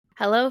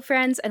Hello,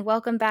 friends, and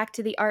welcome back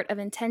to The Art of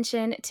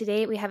Intention.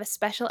 Today, we have a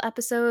special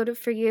episode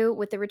for you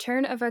with the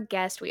return of a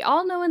guest we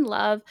all know and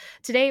love.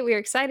 Today, we are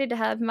excited to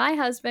have my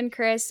husband,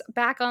 Chris,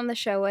 back on the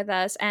show with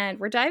us,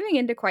 and we're diving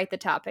into quite the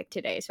topic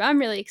today, so I'm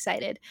really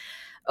excited.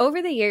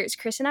 Over the years,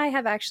 Chris and I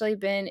have actually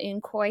been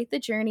in quite the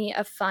journey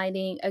of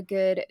finding a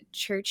good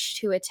church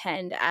to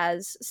attend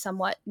as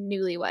somewhat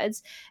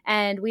newlyweds.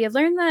 And we have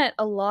learned that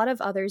a lot of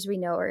others we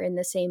know are in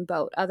the same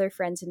boat, other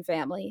friends and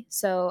family.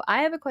 So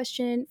I have a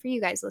question for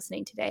you guys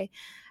listening today.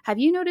 Have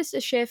you noticed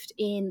a shift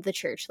in the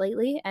church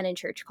lately and in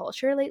church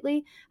culture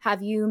lately?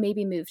 Have you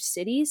maybe moved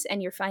cities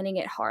and you're finding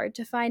it hard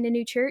to find a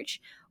new church?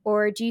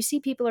 Or do you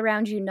see people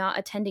around you not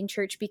attending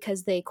church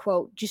because they,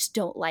 quote, just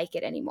don't like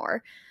it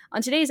anymore?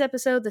 On today's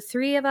episode, the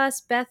three of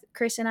us, Beth,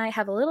 Chris, and I,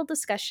 have a little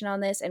discussion on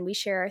this and we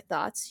share our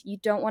thoughts. You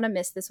don't want to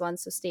miss this one,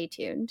 so stay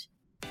tuned.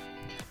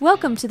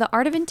 Welcome to the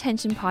Art of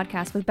Intention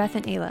podcast with Beth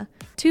and Ayla,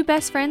 two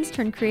best friends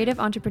turned creative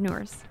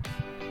entrepreneurs.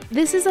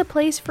 This is a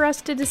place for us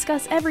to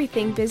discuss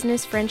everything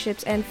business,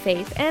 friendships, and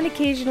faith, and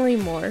occasionally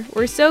more.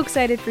 We're so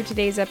excited for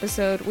today's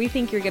episode. We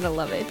think you're going to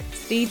love it.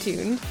 Stay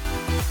tuned.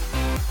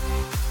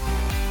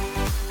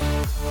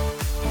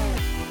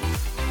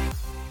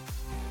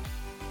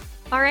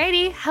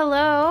 Alrighty,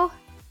 hello.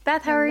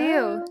 Beth, how are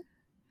you?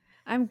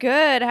 I'm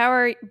good. How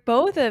are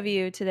both of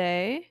you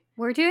today?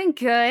 We're doing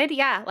good.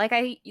 Yeah,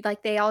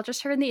 like they all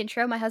just heard in the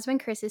intro, my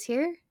husband Chris is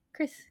here.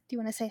 Chris, do you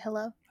want to say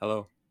hello?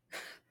 Hello.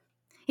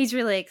 He's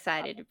really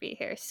excited to be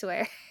here, I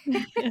swear.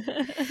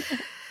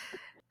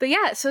 But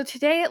yeah, so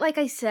today, like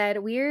I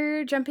said,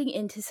 we're jumping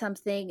into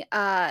something.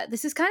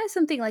 This is kind of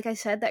something, like I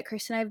said, that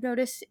Chris and I have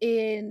noticed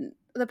in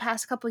the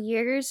past couple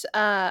years.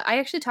 I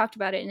actually talked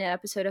about it in an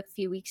episode a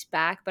few weeks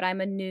back, but I'm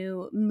a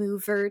new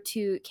mover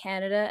to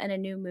Canada and a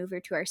new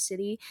mover to our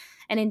city.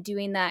 And in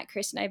doing that,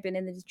 Chris and I have been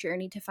in this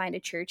journey to find a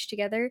church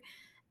together.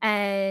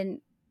 And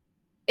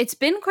it's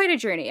been quite a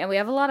journey, and we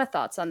have a lot of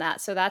thoughts on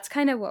that. So that's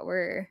kind of what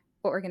we're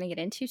going to get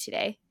into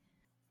today.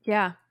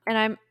 Yeah,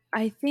 and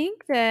I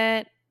think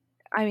that,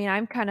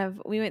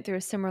 we went through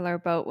a similar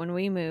boat when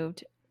we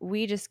moved.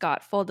 We just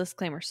got, full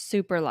disclaimer,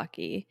 super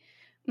lucky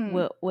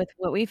with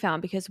what we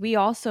found, because we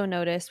also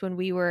noticed when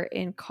we were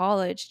in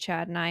college,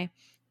 Chad and I,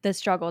 the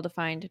struggle to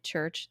find a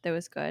church that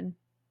was good,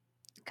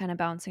 kind of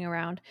bouncing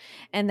around,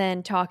 and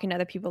then talking to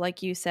other people,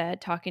 like you said,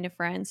 talking to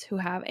friends who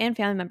have, and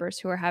family members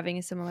who are having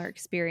a similar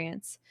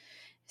experience.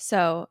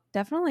 So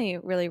definitely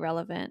really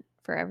relevant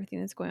for everything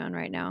that's going on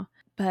right now.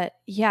 But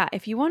yeah,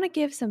 if you want to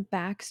give some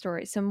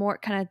backstory, some more,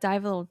 kind of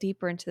dive a little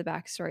deeper into the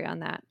backstory on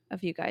that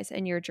of you guys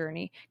and your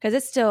journey, because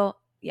it's still,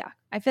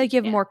 I feel like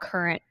you have more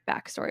current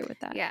backstory with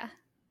that. Yeah,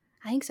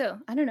 I think so.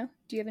 I don't know.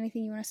 Do you have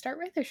anything you want to start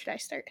with, or should I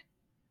start?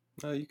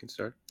 You can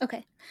start.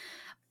 Okay.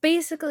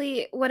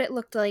 Basically, what it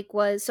looked like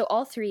was, so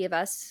all three of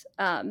us,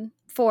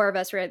 four of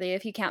us really,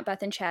 if you count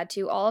Beth and Chad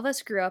too, all of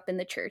us grew up in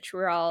the church.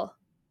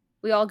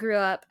 We all grew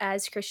up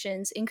as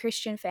Christians in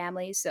Christian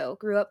families, so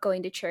grew up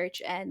going to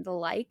church and the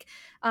like.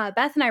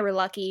 Beth and I were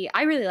lucky.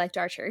 I really liked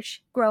our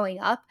church growing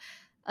up.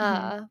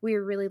 We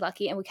were really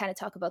lucky, and we kind of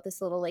talk about this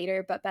a little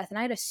later, but Beth and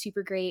I had a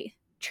super great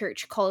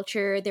church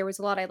culture. There was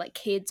a lot of like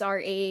kids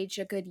our age,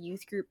 a good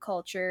youth group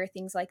culture,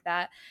 things like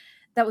that.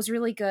 That was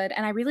really good.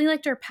 And I really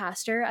liked our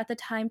pastor at the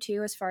time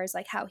too, as far as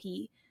like how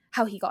he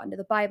got into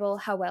the Bible,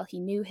 how well he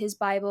knew his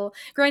Bible.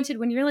 Granted,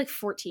 when you're like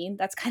 14,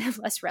 that's kind of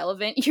less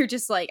relevant. You're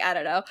just like, I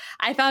don't know.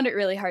 I found it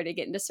really hard to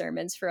get into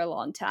sermons for a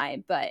long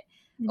time. But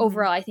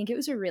overall, I think it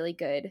was a really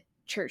good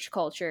church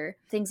culture,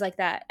 things like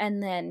that.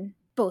 And then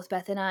both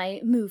Beth and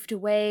I moved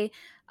away.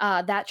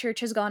 That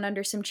church has gone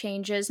under some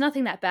changes.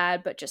 Nothing that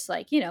bad, but just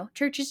like,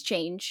 churches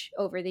change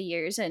over the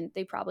years, and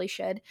they probably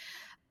should.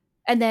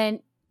 And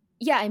then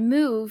I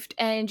moved,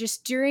 and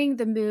just during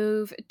the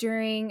move,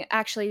 during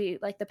actually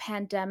like the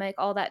pandemic,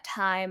 all that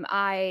time,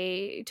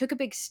 I took a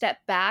big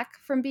step back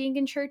from being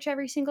in church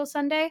every single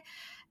Sunday.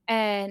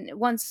 And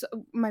once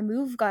my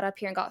move got up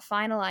here and got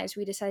finalized,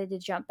 we decided to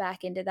jump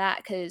back into that,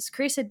 because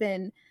Chris had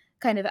been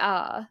kind of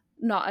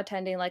not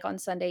attending like on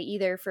Sunday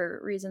either,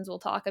 for reasons we'll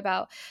talk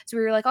about. So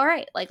we were like, all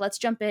right, like let's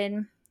jump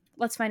in,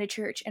 let's find a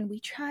church. And we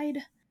tried,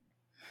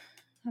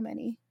 how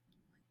many?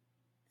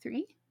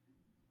 3?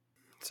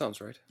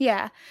 Sounds right.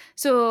 Yeah.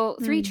 So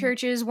 3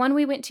 churches, one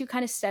we went to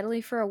kind of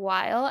steadily for a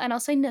while, and I'll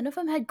say none of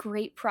them had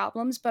great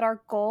problems, but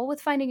our goal with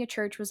finding a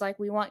church was like,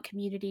 we want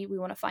community, we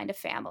want to find a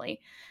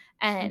family.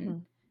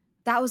 And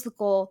that was the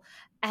goal.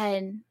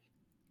 And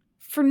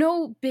for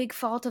no big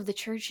fault of the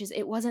churches,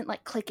 it wasn't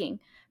like clicking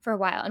for a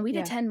while. And we'd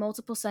attend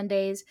multiple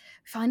Sundays,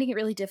 finding it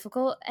really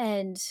difficult.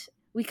 And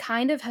we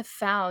kind of have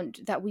found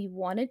that we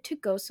wanted to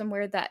go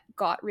somewhere that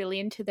got really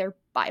into their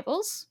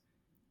Bibles.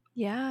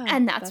 Yeah.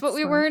 And that's what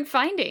we weren't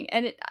finding.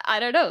 And I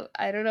don't know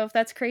if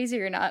that's crazy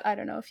or not. I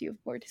don't know if you have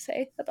more to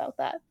say about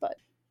that, but.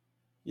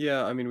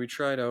 Yeah, I mean, we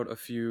tried out a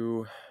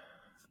few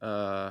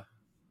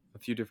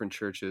different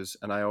churches,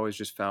 and I always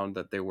just found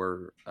that they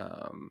were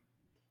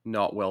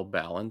not well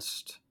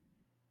balanced.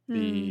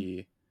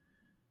 We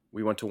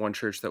went to one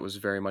church that was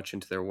very much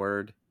into their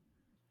word,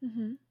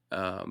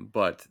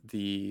 but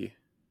the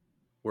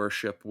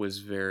worship was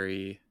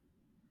very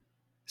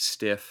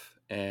stiff,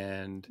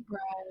 and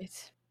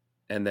Right.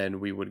 then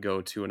we would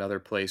go to another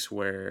place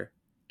where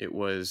it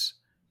was,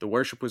 the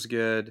worship was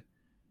good,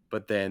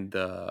 but then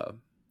the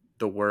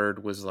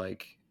word was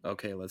like,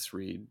 okay, let's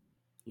read,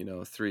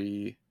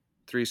 three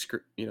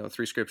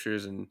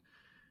scriptures and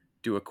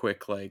do a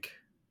quick, like,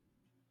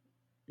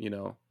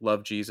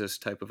 love Jesus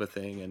type of a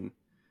thing, and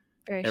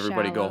Very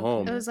everybody go shallow,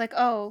 It kind home. of. was like,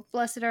 oh,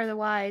 blessed are the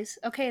wise.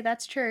 Okay,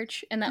 that's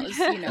church. And that was,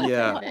 kind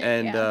Yeah, of it. and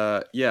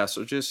Yeah. yeah,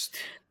 so just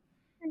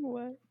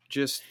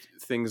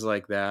things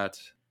like that.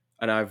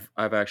 And I've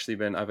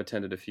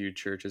attended a few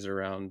churches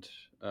around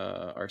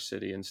our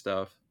city and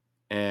stuff.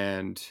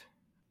 And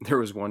there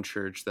was one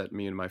church that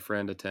me and my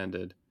friend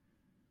attended,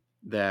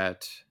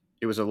 that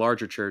it was a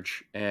larger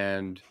church,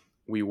 and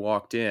we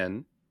walked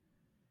in,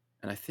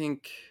 and I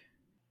think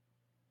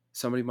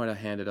somebody might have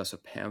handed us a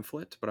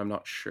pamphlet, but I'm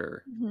not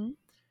sure. Mhm.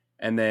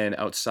 And then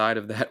outside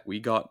of that, we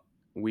got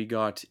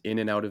in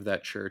and out of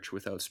that church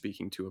without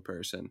speaking to a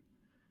person.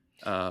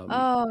 Um,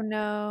 Oh,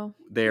 no.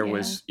 there Yeah.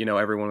 was,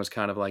 everyone was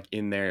kind of like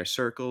in their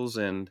circles,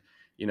 and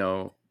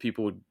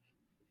people would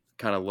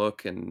kind of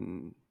look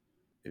and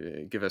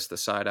give us the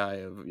side eye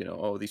of,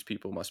 oh, these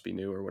people must be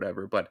new or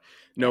whatever, but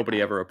nobody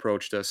Yeah. ever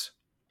approached us.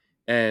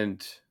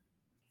 And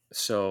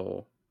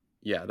so,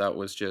 yeah, that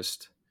was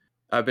just,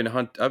 I've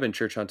been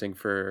church hunting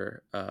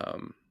for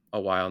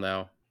a while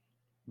now,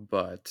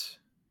 but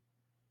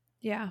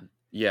Yeah.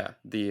 yeah,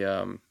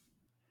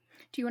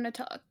 Do you want to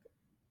talk?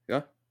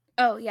 yeah,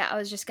 Oh, yeah. I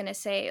was just going to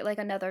say, like,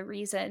 another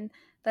reason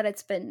that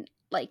it's been,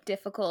 like,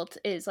 difficult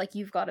is, like,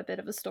 you've got a bit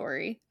of a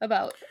story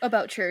about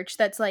church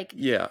that's, like,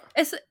 yeah,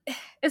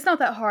 it's not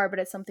that hard, but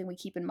it's something we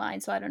keep in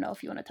mind. So I don't know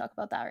if you want to talk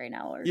about that right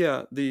now or.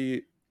 yeah.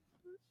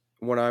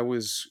 When I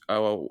was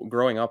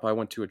growing up, I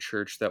went to a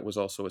church that was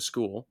also a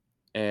school,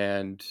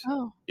 and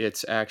Oh.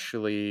 it's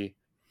actually,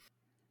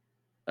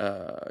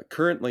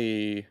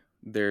 currently,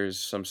 there's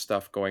some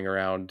stuff going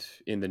around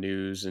in the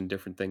news and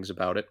different things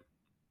about it.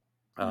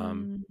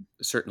 Um, Mm,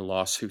 Certain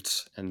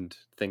lawsuits and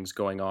things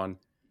going on.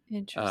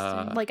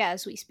 interesting. Like,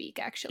 as we speak,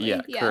 Yeah,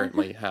 actually. Yeah.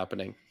 currently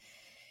happening.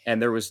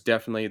 And there was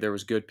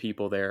good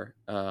people there.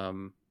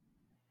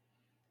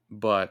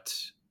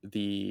 But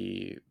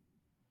the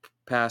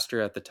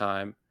pastor at the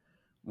time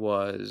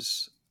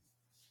was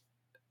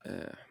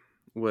uh,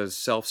 was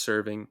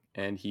self-serving,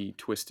 and he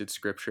twisted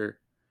scripture,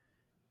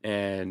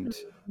 and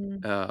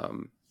Mhm.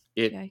 um,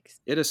 it Yikes.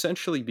 it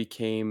essentially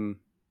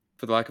became,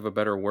 for the lack of a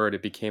better word,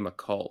 it became a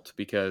cult,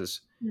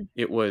 because Mm.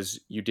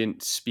 you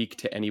didn't speak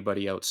to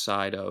anybody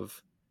outside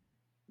of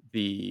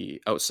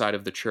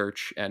the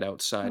church, and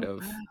outside Oh, of,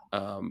 wow.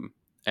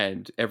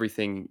 and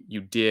everything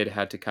you did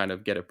had to kind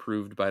of get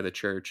approved by the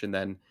church. And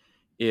then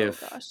Oh, if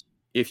gosh.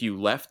 you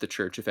left the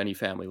church, if any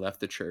family left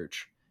the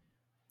church,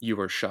 you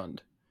were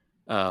shunned.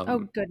 Oh,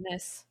 um,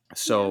 goodness.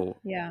 Yeah. so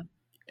Yeah.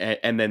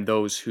 and then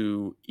those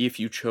who, if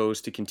you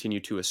chose to continue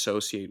to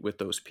associate with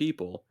those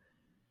people,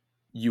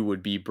 you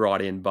would be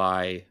brought in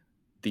by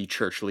the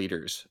church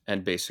leaders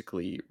and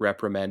basically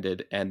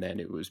reprimanded, and then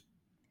it was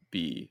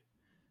be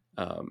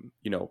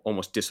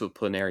almost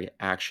disciplinary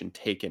action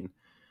taken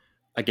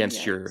against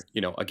Yikes.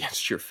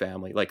 against your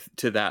family, like,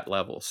 to that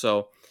level.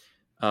 So,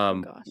 Oh,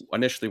 gosh.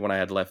 initially, when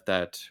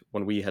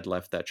we had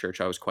left that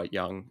church, I was quite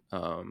young,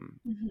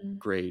 Mhm.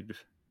 grade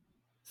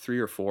 3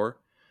 or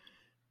 4.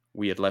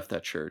 We had left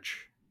that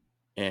church,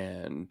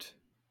 and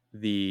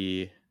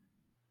the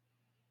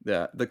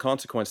the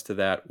consequence to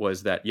that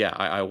was that, yeah,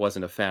 I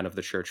wasn't a fan of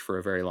the church for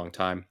a very long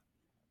time,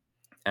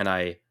 and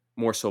I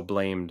more so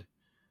blamed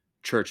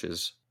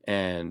churches.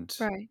 And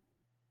Right.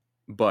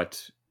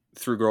 but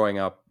through growing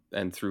up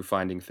and through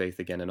finding faith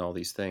again and all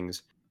these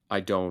things, I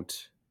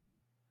don't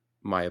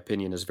my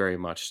opinion is very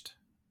much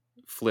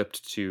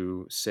flipped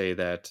to say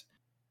that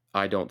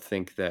I don't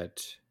think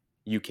that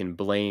you can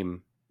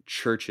blame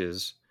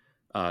churches.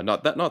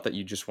 Not that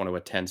you just want to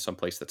attend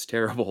someplace that's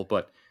terrible,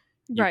 but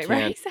you Right,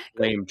 right, can't exactly.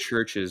 blame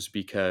churches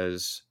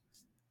because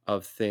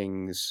of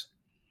things,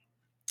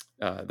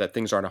 that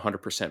things aren't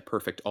 100%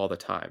 perfect all the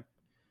time,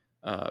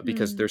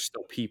 because Mm, there's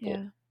still people,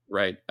 yeah,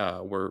 right?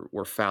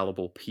 We're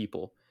fallible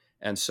people,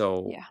 and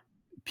so yeah,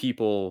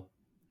 people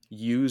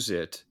use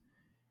it.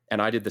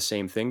 And I did the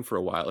same thing for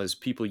a while, is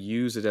people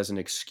use it as an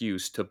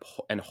excuse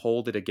and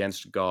hold it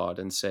against God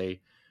and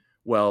say,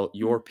 well,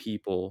 your mm,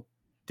 people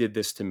did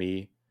this to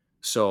me,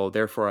 so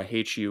therefore I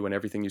hate you and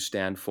everything you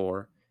stand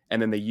for.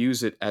 And then they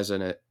use it as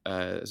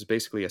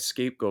basically a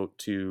scapegoat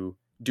to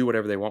do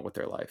whatever they want with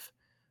their life.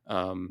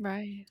 Um,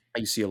 right.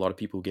 you see a lot of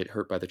people who get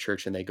hurt by the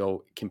church, and they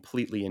go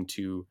completely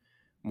into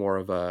more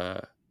of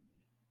a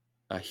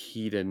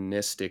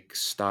hedonistic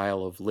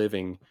style of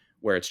living,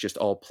 where it's just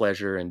all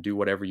pleasure and do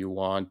whatever you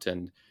want.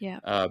 And Yeah,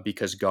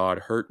 because God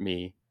hurt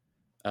me,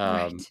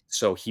 right,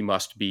 so he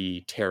must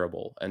be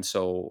terrible, and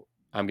so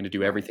I'm going to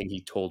do right. everything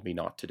he told me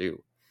not to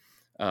do.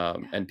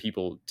 Yeah, And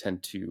people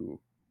tend to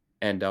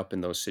end up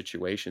in those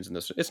situations. And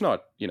it's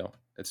not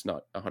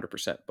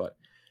 100%, but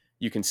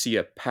you can see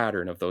a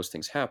pattern of those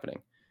things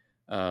happening.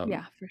 yeah,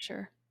 um, for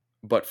sure.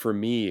 but for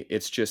me,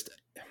 it's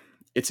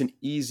an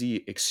easy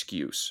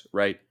excuse,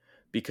 right?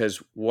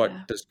 because what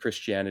does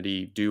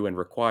Christianity do and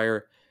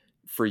require?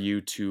 For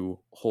you to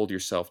hold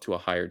yourself to a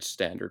higher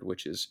standard,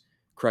 which is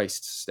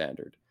Christ's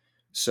standard.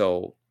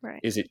 So Right.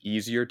 is it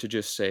easier to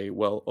just say,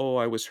 well, oh,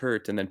 I was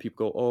hurt, and then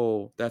people go,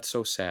 oh, that's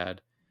so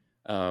sad,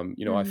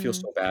 I feel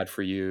so bad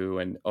for you,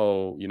 and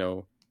oh,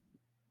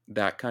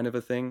 that kind of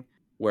a thing?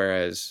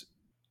 Whereas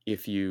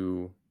if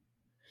you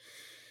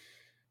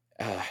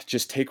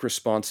just take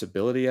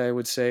responsibility, I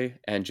would say,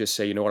 and just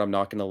say, you know what, I'm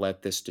not going to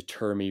let this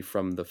deter me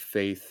from the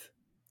faith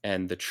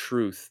and the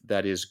truth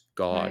that is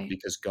God, Right.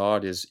 because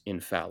God is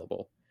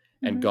infallible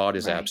and Mhm. God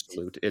is Right.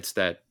 absolute. It's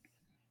that,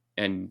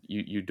 and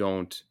you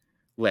don't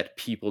let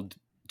people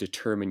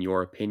determine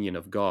your opinion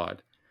of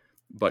God,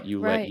 but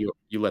Right.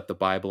 you let the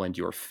Bible and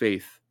your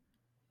faith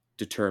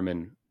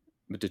determine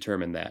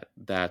that. Yeah.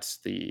 That's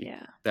the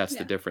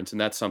Yeah. difference,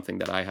 and that's something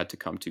that I had to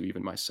come to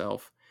even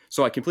myself.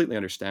 So I completely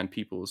understand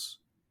people's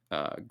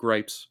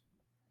gripes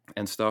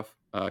and stuff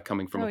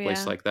coming from Oh a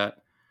place yeah. like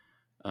that.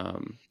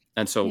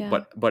 And so,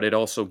 Yeah. but it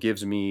also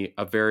gives me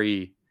a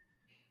very,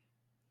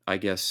 I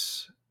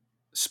guess,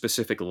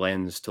 specific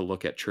lens to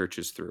look at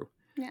churches through.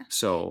 Yeah.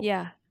 So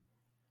Yeah.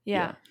 Yeah.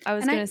 yeah. I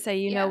was And going I to say,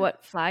 yeah.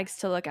 what flags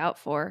to look out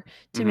for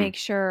to Hmm. make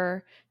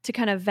sure to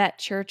kind of vet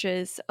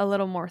churches a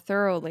little more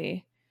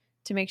thoroughly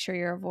to make sure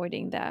you're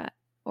avoiding that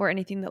or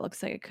anything that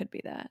looks like it could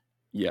be that.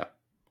 Yeah.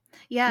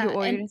 What Yeah, were you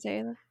and going to say,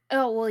 Ayla?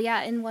 oh, well,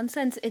 yeah, in one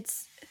sense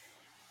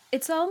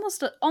it's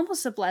almost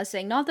a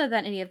blessing. Not that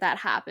any of that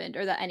happened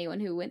or that anyone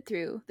who went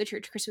through the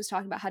church Chris was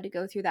talking about had to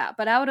go through that.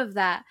 But out of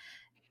that,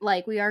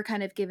 like we are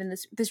kind of given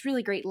this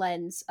really great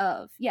lens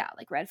of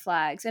like red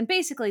flags. And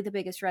basically the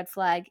biggest red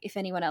flag, if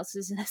anyone else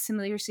is in a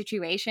similar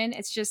situation,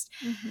 it's just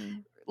Mm-hmm.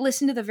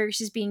 listen to the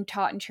verses being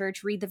taught in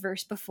church, read the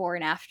verse before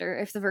and after.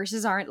 If the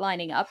verses aren't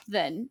lining up,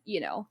 then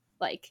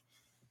like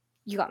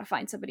you got to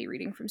find somebody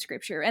reading from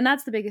scripture. And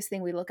that's the biggest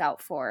thing we look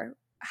out for.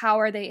 How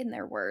are they in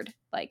their word?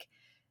 Like,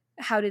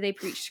 how do they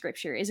preach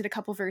scripture? Is it a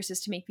couple verses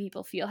to make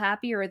people feel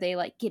happy, or are they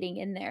like getting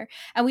in there?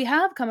 And we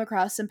have come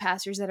across some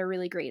pastors that are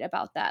really great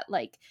about that,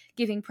 like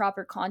giving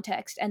proper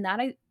context. And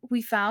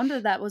we found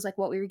that was like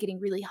what we were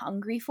getting really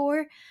hungry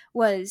for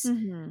was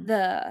Mm-hmm.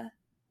 the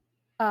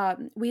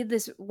we had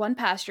this one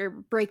pastor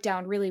break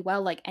down really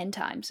well like end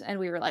times, and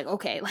we were like,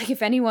 okay, like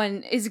if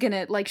anyone is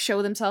gonna like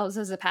show themselves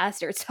as a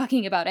pastor, it's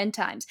talking about end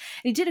times.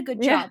 And he did a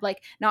good Yeah. job,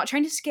 like not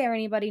trying to scare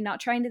anybody, not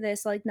trying to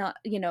this, like not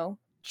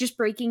just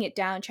breaking it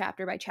down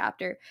chapter by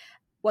chapter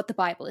what the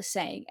Bible is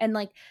saying. And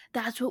like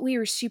that's what we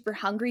were super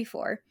hungry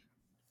for.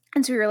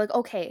 And so we were like,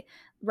 okay,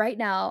 right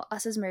now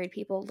us as married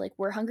people, like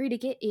we're hungry to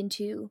get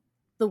into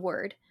the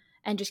word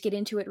and just get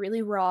into it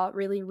really raw,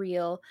 really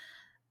real,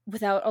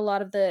 without a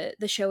lot of the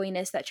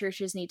showiness that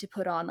churches need to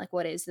put on, like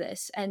what is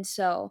this. And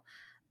so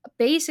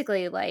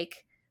basically,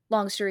 like,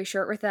 long story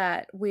short with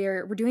that,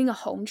 we're doing a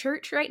home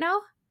church right now,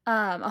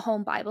 a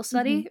home Bible Mm-hmm.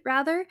 study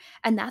rather,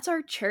 and that's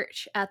our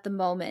church at the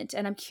moment.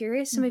 And I'm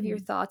curious some of your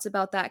Mm-hmm. thoughts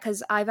about that,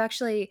 because I've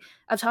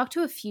talked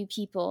to a few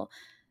people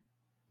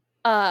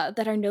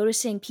that are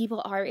noticing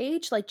people our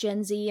age, like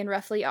Gen Z and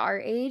roughly our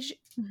age,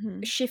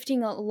 Mm-hmm.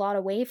 shifting a lot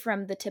away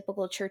from the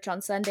typical church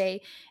on Sunday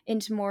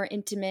into more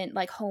intimate,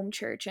 like home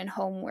church and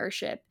home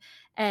worship.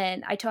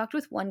 And I talked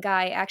with one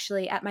guy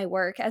actually at my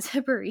work as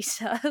a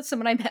barista,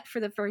 someone I met for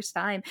the first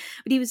time,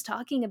 but he was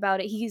talking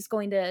about it. He's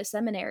going to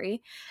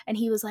seminary, and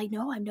he was like,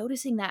 no, I'm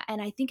noticing that.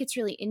 And I think it's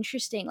really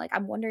interesting. Like,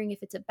 I'm wondering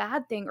if it's a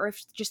bad thing or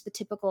if just the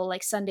typical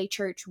like Sunday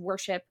church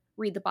worship,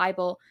 read the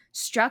Bible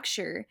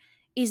structure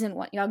isn't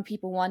what young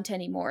people want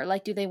anymore.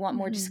 Like, do they want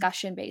more Mm-hmm.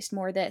 discussion based,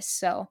 more this?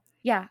 So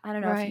yeah, I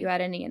don't know if you Right.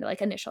 had any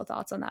like initial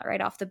thoughts on that right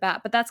off the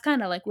bat, but that's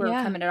kind of like where we're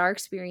Yeah. coming at our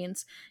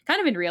experience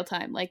kind of in real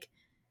time. Like,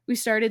 we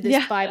started this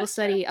Yeah. Bible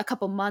study a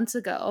couple months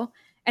ago,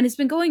 and it's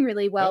been going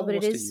really well, but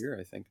it Almost a is year,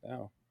 I think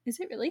now. is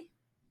it really?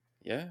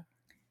 Yeah,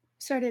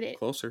 Started it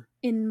closer.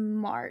 in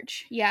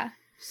March. Yeah.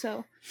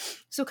 So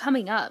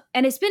coming up.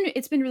 And it's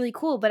been really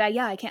cool, but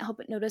I can't help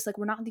but notice like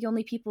we're not the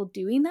only people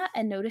doing that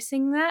and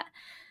noticing that.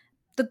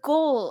 The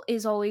goal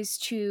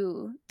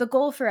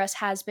for us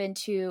has been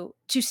to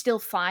still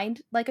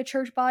find like a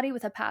church body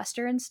with a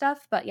pastor and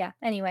stuff. But yeah,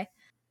 anyway,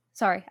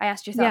 sorry, I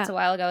asked your thoughts Yeah. a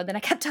while ago and then I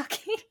kept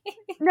talking.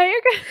 No,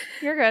 you're good.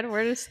 You're good.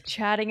 We're just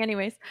chatting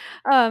anyways.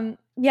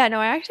 Yeah, no,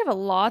 I actually have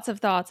lots of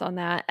thoughts on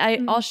that. I'll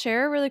Mm,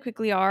 share really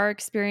quickly our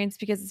experience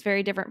because it's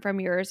very different from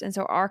yours. And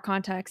so our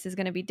context is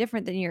going to be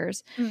different than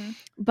yours. mm,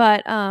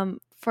 But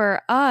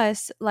for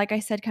us, like I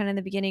said kind of in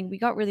the beginning, we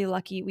got really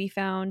lucky. We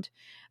found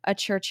a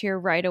church here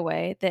right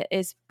away that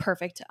is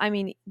perfect. I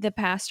mean, the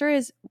pastor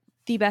is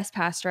the best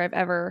pastor I've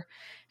ever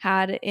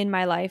had in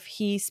my life.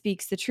 He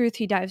speaks the truth.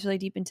 He dives really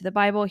deep into the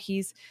Bible.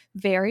 He's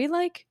very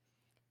like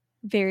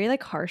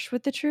harsh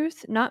with the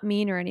truth, not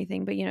mean or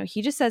anything, but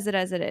he just says it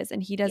as it is,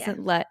 and he yeah.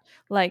 doesn't let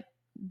like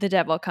the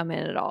devil come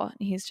in at all.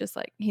 He's just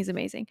like, he's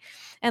amazing.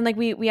 And like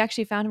we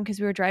actually found him because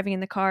we were driving in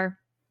the car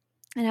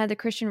and had the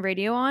Christian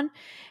radio on,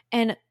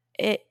 and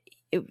it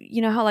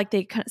you know how like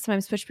they kind of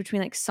sometimes switch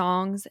between like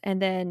songs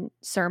and then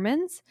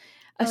sermons.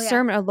 Oh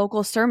yeah. A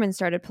local sermon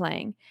started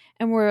playing,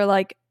 and we're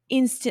like,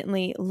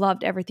 instantly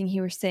loved everything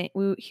he was saying.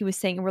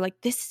 And we're like,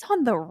 this is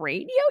on the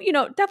radio,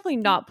 definitely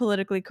not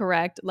politically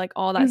correct, like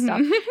all that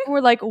stuff. Mhm. And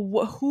we're like,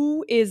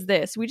 who is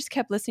this? We just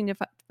kept listening to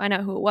find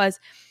out who it was.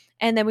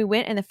 And then we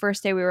went, and the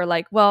first day we were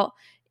like, well,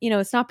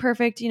 it's not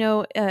perfect,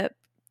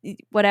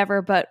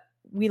 whatever, but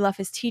we love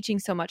his teaching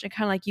so much. And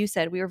kind of like you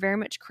said, we were very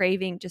much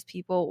craving just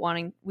we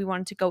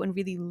wanted to go and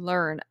really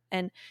learn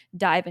and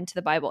dive into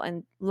the Bible.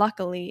 And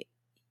luckily,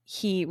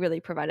 he really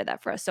provided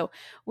that for us. So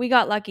we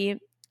got lucky.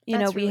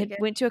 That's We really had good.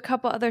 went to a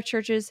couple other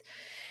churches,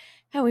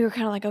 and we were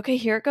kind of like, okay,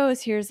 here it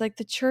goes. Here's like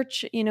the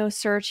church,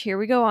 search. Here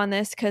we go on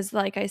this. Cause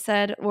like I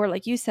said, or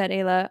like you said,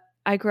 Ayla,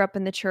 I grew up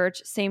in the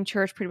church, same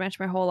church pretty much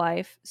my whole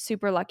life.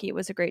 Super lucky. It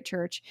was a great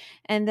church.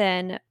 And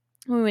then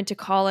when we went to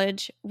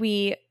college,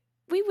 we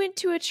went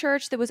to a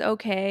church that was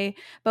okay,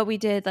 but we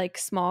did like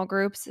small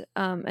groups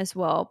as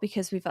well,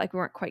 because we felt like we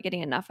weren't quite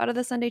getting enough out of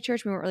the Sunday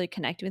church. We weren't really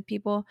connecting with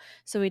people.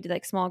 So we did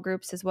like small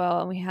groups as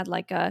well. And we had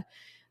like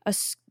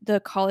the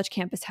college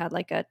campus had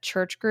like a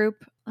church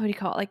group. What do you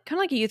call it? Like kind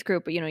of like a youth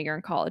group, but you're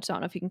in college. So I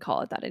don't know if you can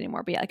call it that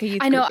anymore, but yeah, like a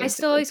youth I group know, I still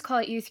basically. always call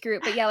it youth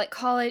group, but yeah, like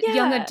call it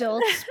young Yeah.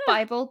 adults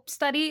Bible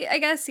study, I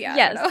guess. Yeah, I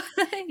Yes,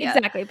 don't know. Yeah.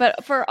 exactly.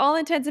 But for all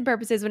intents and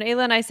purposes, when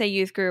Ayla and I say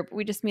youth group,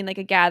 we just mean like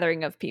a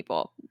gathering of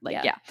people. Like,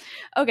 Yeah. yeah.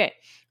 Okay.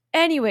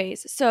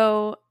 Anyways,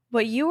 so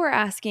what you were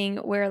asking,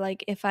 where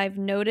like if I've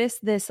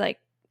noticed this like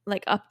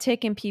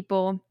uptick in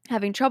people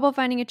having trouble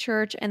finding a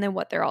church, and then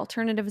what their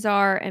alternatives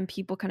are, and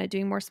people kind of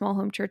doing more small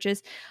home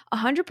churches,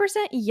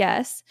 100%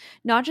 yes.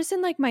 Not just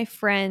in like my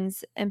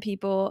friends and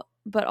people,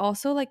 but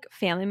also like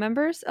family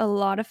members. A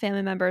lot of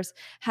family members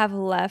have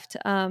left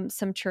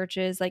some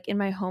churches like in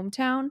my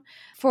hometown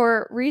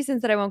for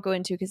reasons that I won't go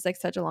into because it's like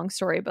such a long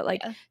story. But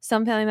like Yeah.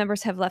 some family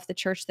members have left the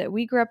church that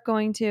we grew up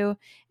going to,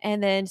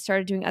 and then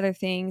started doing other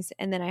things.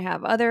 And then I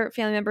have other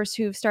family members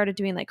who've started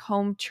doing like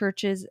home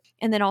churches.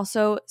 And then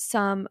also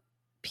some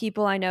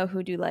people I know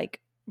who do like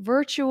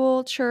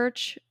virtual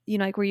church,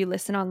 like where you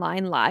listen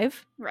online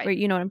live, Right. where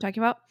you know what I'm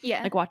talking about?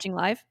 Yeah. Like watching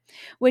live.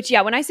 Which,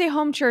 yeah, when I say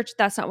home church,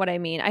 that's not what I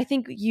mean. I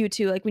think you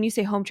too, like when you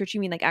say home church, you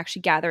mean like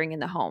actually gathering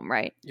in the home,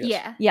 right? Yes.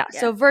 Yeah. Yeah.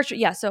 So virtual.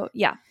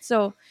 Yeah.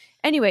 So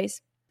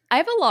anyways, I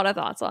have a lot of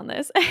thoughts on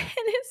this. And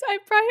I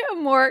probably have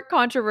more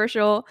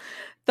controversial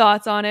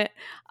thoughts on it.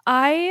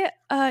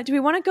 Do we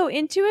want to go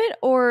into it,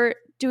 or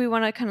do we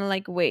want to kind of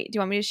like wait? Do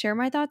you want me to share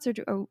my thoughts,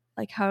 or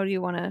like how do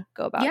you want to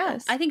go about Yeah,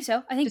 this? I think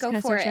so. I think Just go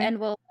kinda for start it, sharing? and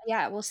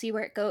we'll see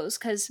where it goes.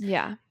 Cause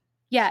Yeah.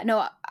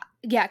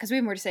 because we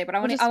have more to say, but I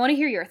We'll want to just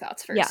hear your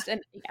thoughts Yeah. first.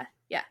 And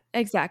yeah.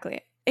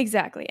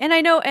 Exactly. And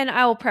I know, and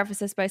I will preface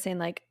this by saying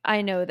like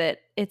I know that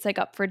it's like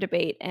up for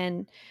debate,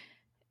 and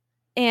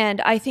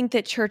I think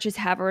that churches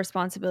have a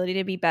responsibility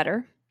to be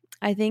better.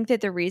 I think that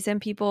the reason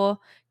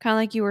people, kind of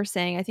like you were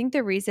saying, I think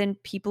the reason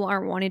people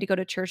aren't wanting to go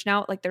to church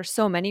now, like there's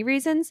so many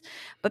reasons,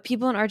 but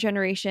people in our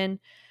generation,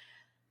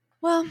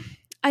 well,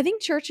 I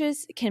think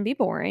churches can be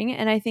boring.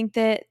 And I think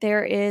that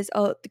there is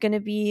going to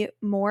be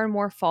more and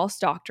more false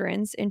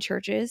doctrines in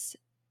churches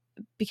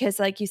because,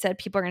 like you said,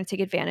 people are going to take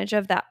advantage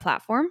of that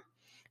platform.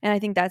 And I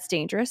think that's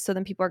dangerous. So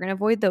then people are going to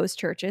avoid those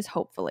churches,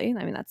 hopefully.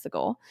 I mean, that's the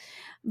goal.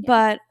 Yeah.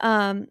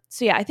 But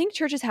so yeah, I think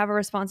churches have a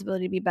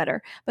responsibility to be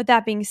better. But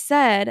that being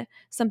said,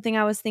 something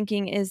I was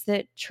thinking is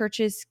that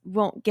churches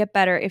won't get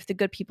better if the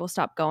good people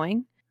stop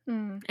going.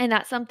 Mm. And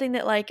that's something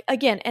that, like,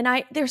 again,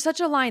 and there's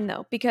such a line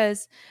though,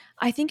 because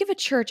I think if a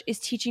church is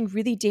teaching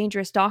really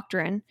dangerous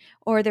doctrine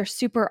or they're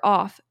super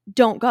off,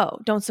 don't go,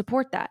 don't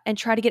support that, and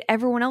try to get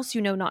everyone else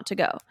not to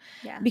go.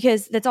 Yeah.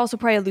 Because that's also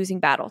probably a losing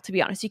battle, to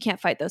be honest. You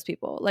can't fight those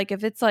people. Like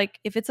if it's like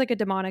a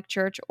demonic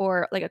church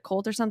or like a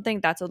cult or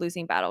something, that's a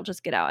losing battle.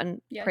 Just get out and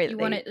pray that You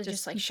they want it to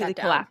just like shut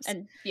completely down collapse.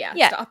 and Yeah,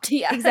 stop.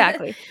 Yeah.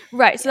 exactly.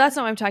 Right. So Yeah. that's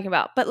not what I'm talking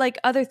about. But like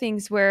other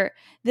things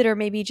that are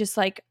maybe just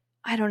like,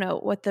 I don't know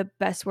what the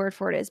best word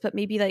for it is, but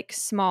maybe like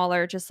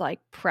smaller, just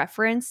like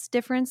preference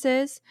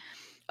differences.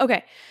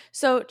 Okay.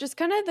 So just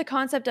kind of the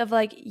concept of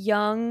like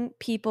young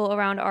people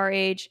around our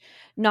age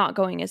not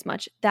going as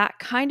much. That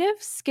kind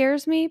of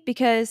scares me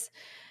because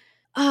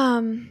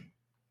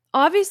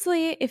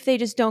obviously if they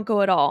just don't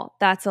go at all,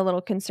 that's a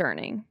little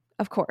concerning.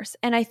 Of course.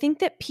 And I think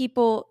that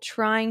people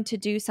trying to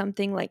do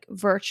something like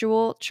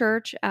virtual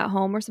church at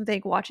home or something,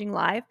 like watching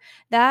live,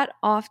 that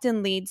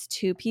often leads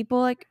to people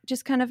like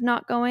just kind of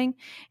not going.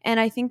 And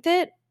I think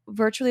that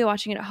virtually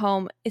watching it at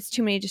home, it's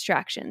too many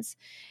distractions.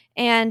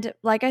 And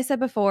like I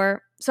said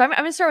before, so I'm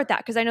going to start with that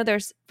because I know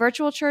there's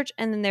virtual church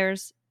and then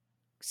there's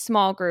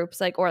small groups,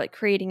 like, or like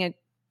creating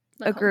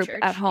a group church,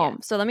 at home.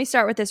 yeah. So let me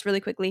start with this really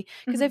quickly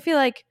because I feel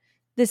like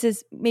this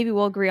is, maybe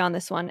we'll agree on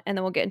this one and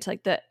then we'll get into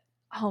like the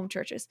home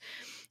churches.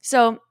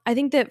 So I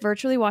think that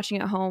virtually watching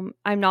at home,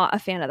 I'm not a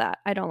fan of that.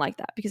 I don't like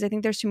that because I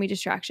think there's too many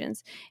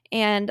distractions.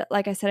 And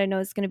like I said, I know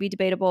it's going to be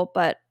debatable,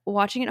 but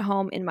watching at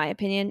home, in my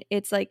opinion,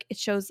 it's like it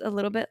shows a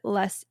little bit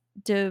less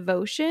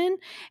devotion,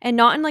 and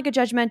not in like a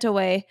judgmental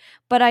way.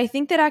 But I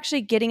think that actually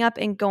getting up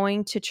and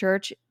going to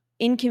church,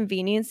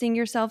 inconveniencing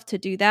yourself to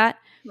do that,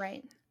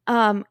 Right.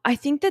 I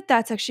think that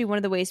that's actually one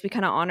of the ways we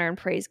kind of honor and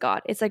praise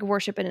God. It's like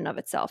worship in and of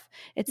itself.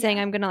 It's saying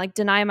Yeah. I'm going to like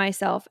deny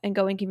myself and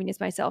go inconvenience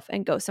myself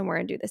and go somewhere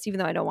and do this, even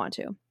though I don't want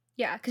to.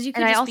 Yeah, because you And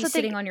could I just be also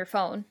sitting think, on your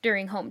phone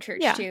during home church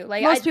yeah, too.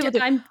 Like most people do.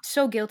 I'm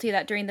so guilty of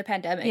that during the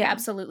pandemic. Yeah,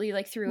 Absolutely,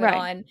 like threw it right.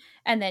 on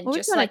and then Well, we've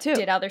just done it like too.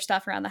 did other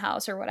stuff around the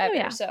house or Oh whatever.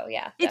 yeah. So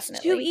yeah, It's too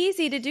definitely.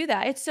 easy to do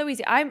that. It's so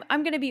easy. I'm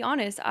going to be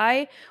honest.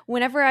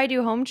 Whenever I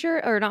do home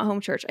church or not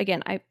home church,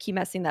 again, I keep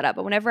messing that up,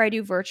 but whenever I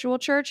do virtual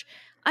church,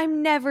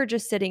 I'm never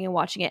just sitting and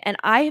watching it. And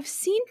I have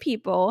seen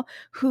people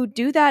who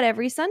do that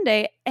every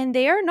Sunday and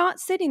they are not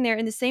sitting there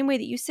in the same way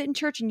that you sit in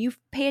church and you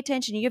pay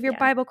attention, you have your Yeah.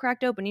 Bible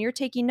cracked open and you're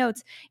taking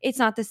notes. It's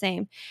not the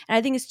same. And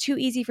I think it's too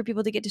easy for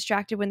people to get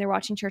distracted when they're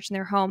watching church in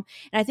their home.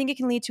 And I think it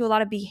can lead to a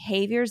lot of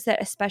behaviors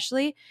that,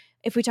 especially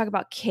if we talk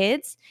about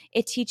kids,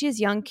 it teaches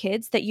young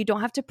kids that you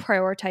don't have to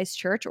prioritize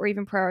church or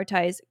even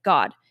prioritize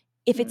God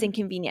if it's Mm.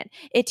 inconvenient.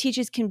 It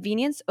teaches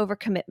convenience over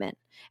commitment.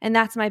 And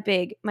that's my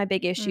big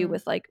issue Mm.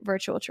 with like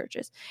virtual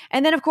churches.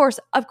 And then of course,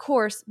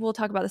 we'll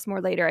talk about this more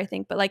later, I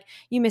think, but like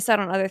you miss out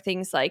on other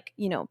things like,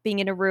 you know, being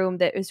in a room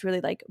that is really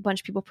like a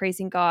bunch of people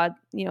praising God,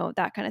 you know,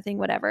 that kind of thing,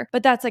 whatever.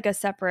 But that's like a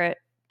separate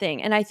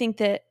thing. And I think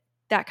that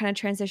that kind of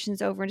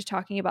transitions over into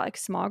talking about like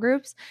small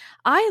groups.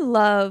 I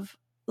love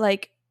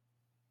like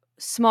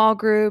small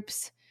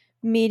groups,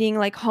 meeting,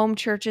 like home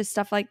churches,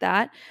 stuff like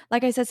that.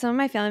 Like I said, some of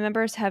my family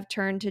members have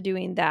turned to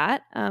doing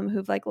that,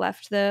 who've like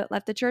left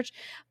the church.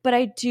 But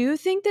I do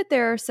think that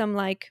there are some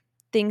like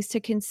things to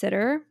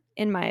consider,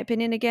 in my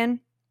opinion. Again,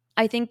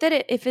 I think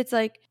that if it's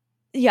like,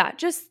 yeah,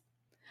 just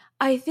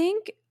I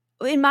think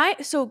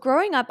so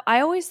growing up,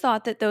 I always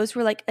thought that those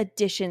were like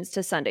additions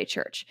to Sunday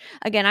church.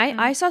 Again,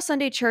 I saw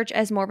Sunday church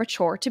as more of a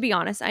chore, to be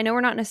honest. I know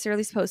we're not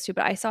necessarily supposed to,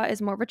 but I saw it as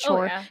more of a Oh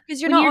chore yeah.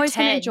 because you're When not you're always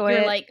going to 10, enjoy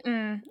you're it. like,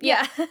 Yeah.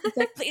 yeah. It's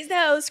like, please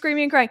no,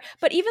 screaming and crying.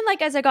 But even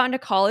like as I got into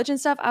college and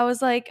stuff, I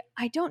was like,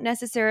 I don't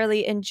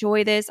necessarily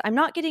enjoy this. I'm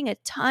not getting a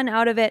ton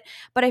out of it,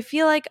 but I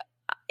feel like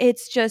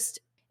it's just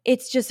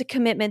a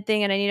commitment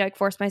thing and I need to like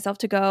force myself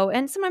to go.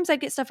 And sometimes I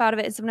get stuff out of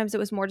it. And sometimes it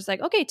was more just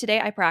like, okay,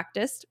 today I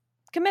practiced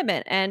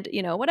commitment and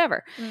you know,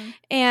 whatever. Mm.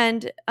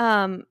 And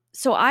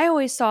so I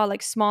always saw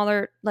like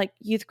smaller like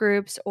youth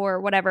groups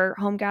or whatever,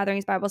 home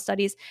gatherings, Bible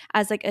studies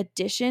as like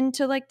addition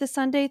to like the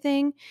Sunday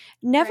thing.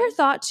 Never Right.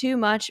 thought too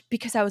much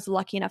because I was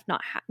lucky enough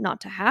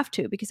not to have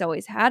to, because I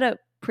always had a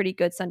pretty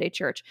good Sunday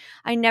church.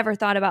 I never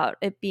thought about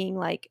it being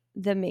like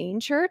the main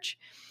church.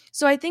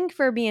 So I think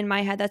for me in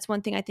my head, that's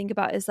one thing I think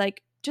about is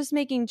like just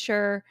making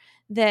sure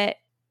that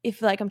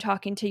if like I'm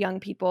talking to young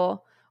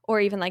people or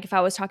even like if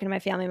I was talking to my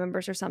family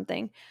members or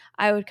something,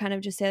 I would kind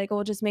of just say like,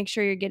 well, just make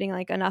sure you're getting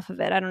like enough of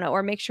it. I don't know.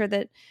 Or make sure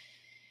that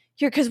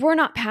because we're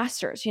not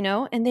pastors, you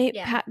know, and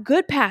Yeah.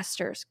 good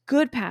pastors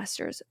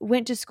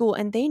went to school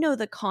and they know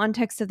the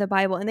context of the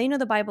Bible and they know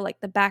the Bible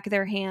like the back of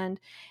their hand.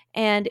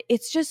 And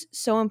it's just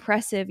so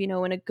impressive, you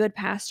know, when a good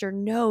pastor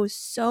knows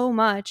so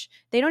much.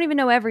 They don't even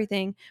know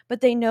everything,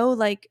 but they know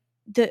like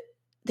the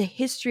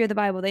history of the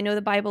Bible. They know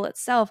the Bible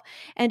itself,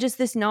 and just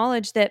this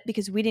knowledge that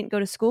because we didn't go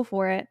to school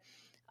for it,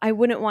 I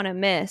wouldn't want to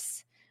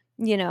miss,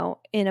 you know,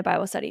 in a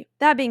Bible study.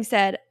 That being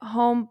said,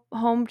 home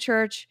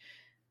church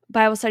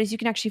Bible studies, you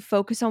can actually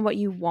focus on what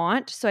you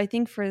want. So I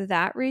think for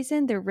that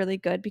reason, they're really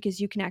good because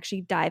you can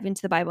actually dive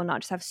into the Bible,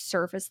 not just have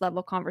surface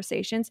level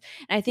conversations.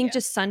 And I think Yeah.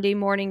 just Sunday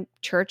morning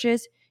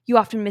churches, you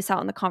often miss out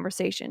on the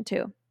conversation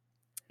too.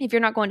 If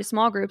you're not going to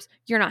small groups,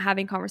 you're not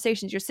having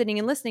conversations. You're sitting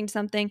and listening to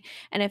something.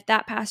 And if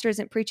that pastor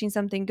isn't preaching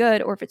something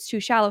good, or if it's too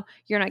shallow,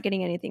 you're not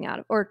getting anything out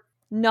of, or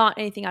not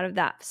anything out of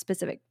that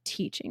specific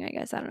teaching, I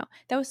guess. I don't know.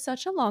 That was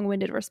such a long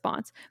winded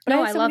response, but I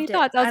No, had I so many loved it.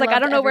 thoughts. I was I like, I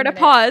loved don't know where every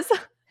to minute. pause.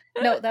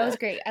 No, that was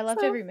great. I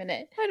loved So, every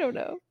minute. I don't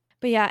know.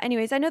 But yeah,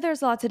 anyways, I know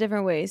there's lots of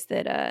different ways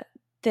that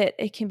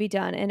it can be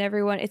done, and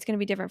it's going to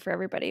be different for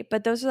everybody.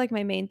 But those are like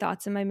my main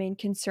thoughts and my main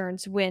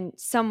concerns when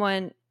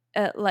someone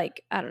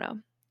like I don't know,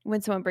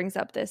 when someone brings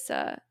up this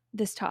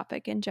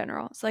topic in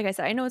general. So like I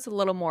said, I know it's a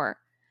little more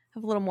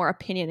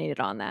opinionated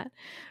on that.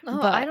 Oh,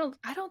 But I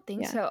don't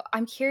think yeah. so.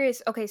 I'm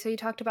curious. Okay, so you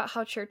talked about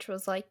how church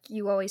was like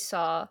you always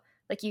saw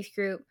like youth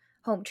group,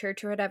 home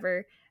church or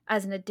whatever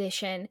as an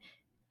addition.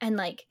 And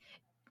like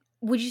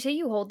would you say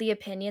you hold the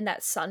opinion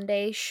that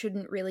Sunday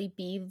shouldn't really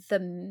be the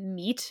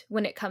meat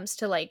when it comes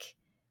to like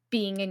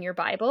being in your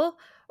Bible?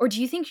 Or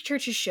do you think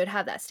churches should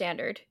have that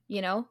standard,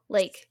 you know?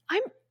 Like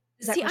I'm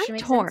does that I'm question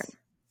make torn. sense?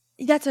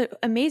 That's an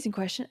amazing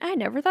question. I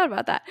never thought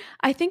about that.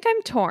 I think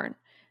I'm torn.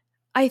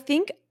 I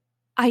think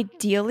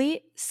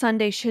ideally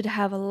Sunday should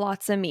have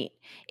lots of meat.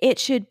 It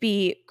should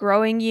be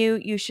growing you.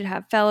 You should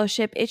have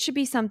fellowship. It should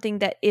be something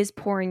that is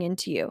pouring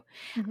into you.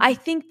 I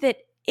Mhm. think that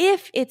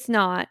if it's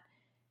not,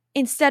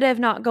 instead of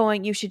not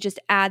going, you should just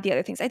add the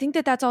other things. I think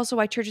that that's also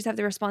why churches have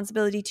the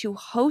responsibility to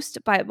host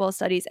Bible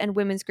studies and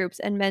women's groups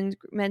and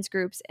men's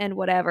groups and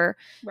whatever.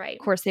 Of Right.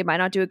 course, they might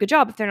not do a good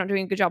job. If they're not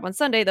doing a good job on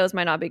Sunday, those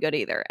might not be good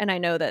either. And I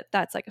know that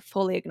that's like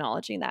fully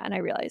acknowledging that. And I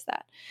realize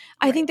that.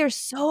 I think Right. there's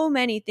so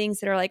many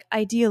things that are like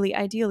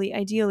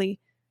ideally,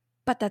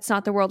 but that's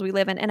not the world we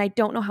live in. And I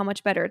don't know how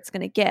much better it's going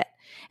to get.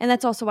 And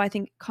that's also why I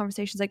think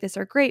conversations like this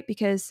are great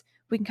because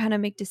we can kind of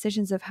make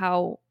decisions of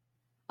how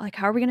like,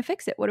 how are we going to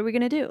fix it? What are we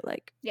going to do?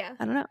 Like, Yeah.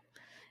 I don't know.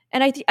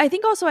 And I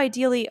think also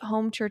ideally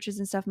home churches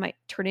and stuff might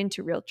turn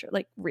into real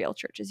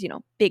churches,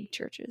 big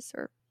churches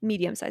or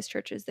medium-sized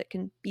churches that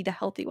can be the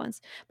healthy ones.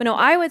 But no,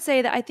 I would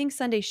say that I think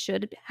Sunday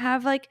should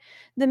have like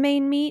the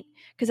main meet,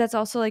 because that's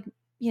also like,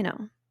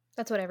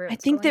 That's what I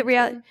everyone's think that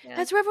going to. Yeah.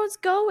 that's where everyone's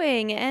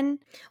going. And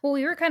Well,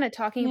 we were kind of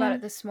talking about yeah,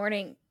 it this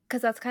morning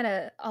because that's kind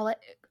of I'll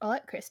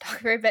let Chris talk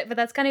for a bit, but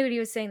that's kind of what he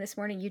was saying this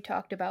morning. You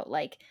talked about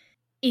like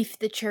if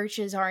the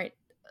churches aren't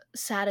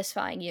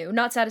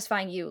not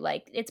satisfying you,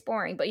 like it's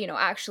boring, but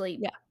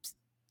actually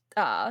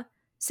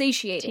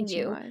satiating teaching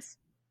you, wise.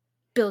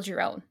 build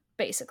your own,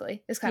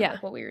 basically, is kind of Yeah.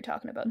 like what we were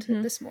talking about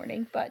Mhm. this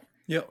morning. But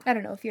Yeah. I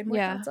don't know if you had more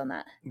Yeah. thoughts on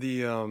that.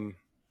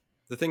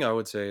 The thing I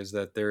would say is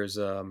that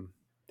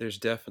there's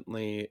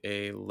definitely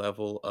a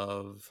level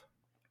of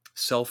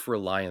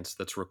self-reliance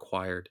that's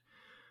required.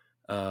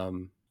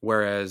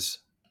 Whereas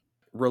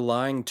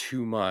relying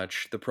too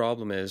much, the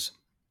problem is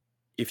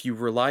if you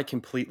rely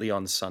completely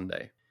on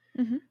Sunday,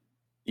 Mhm.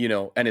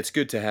 and it's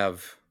good to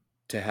have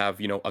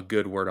a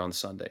good word on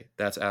Sunday.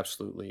 That's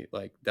absolutely,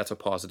 like, that's a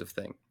positive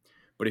thing.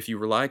 But if you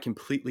rely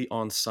completely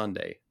on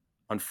Sunday,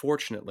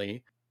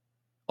 unfortunately,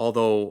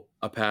 although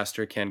a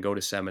pastor can go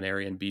to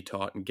seminary and be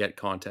taught and get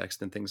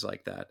context and things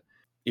like that,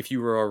 if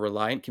you are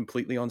reliant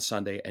completely on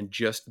Sunday and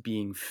just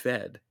being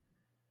fed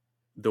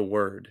the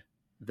word,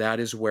 that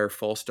is where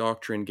false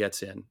doctrine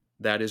gets in.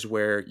 That is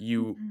where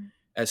Mhm.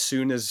 as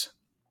soon as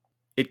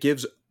it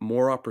gives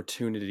more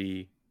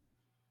opportunity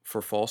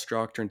for false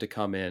doctrine to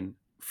come in,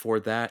 for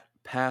that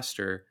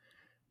pastor,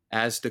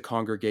 as the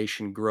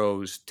congregation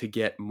grows, to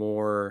get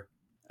more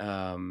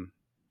um,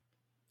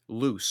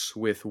 loose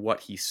with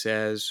what he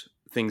says,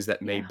 things that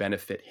may Yeah.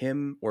 benefit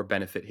him or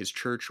benefit his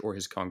church or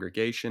his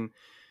congregation.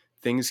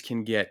 Things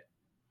can get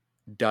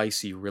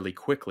dicey really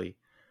quickly,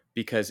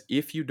 because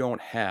if you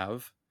don't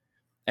have,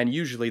 and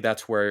usually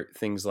that's where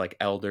things like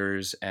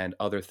elders and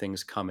other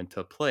things come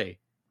into play,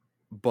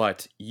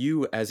 but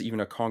you as even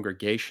a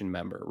congregation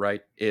member,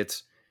 right?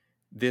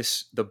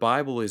 The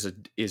Bible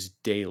is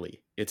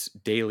daily. It's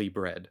daily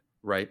bread,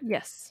 right?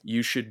 Yes.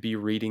 You should be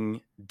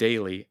reading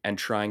daily and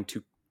trying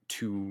to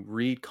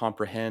read,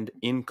 comprehend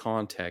in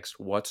context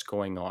what's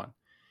going on.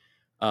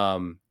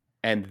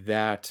 And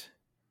that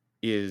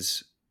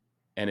is,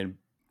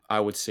 I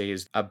would say,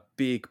 is a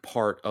big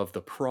part of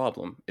the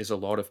problem. Is a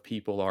lot of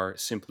people are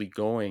simply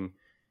going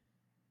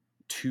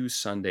to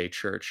Sunday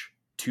church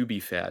to be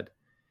fed,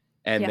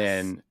 and Yes.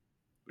 then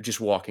just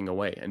walking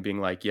away and being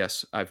like,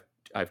 yes, I've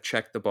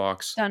checked the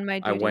box. Done my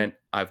I went,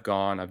 duty. I've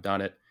gone, I've done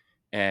it.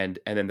 And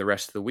then the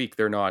rest of the week,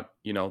 they're not,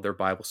 their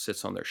Bible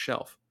sits on their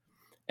shelf.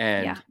 Yeah.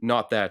 And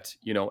not that,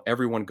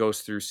 everyone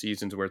goes through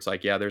seasons where it's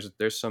like, yeah,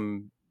 there's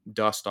some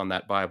dust on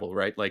that Bible,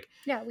 right? Like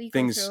Yeah, we go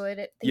things, through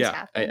it. Things yeah.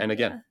 happen. And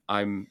again,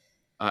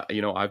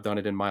 Yeah. I've done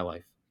it in my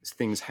life.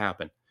 Things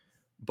happen,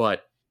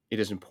 but it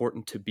is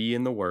important to be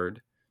in the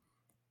Word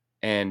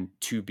and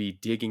to be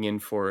digging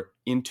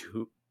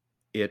into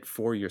it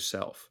for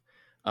yourself,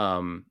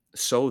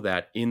 so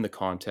that in the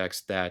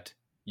context that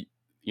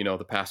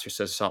the pastor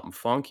says something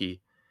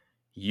funky,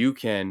 you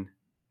can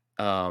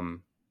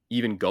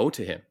even go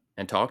to him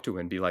and talk to him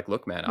and be like,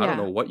 look, man, I don't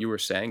know Yeah. what you were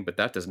saying, but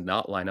that does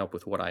not line up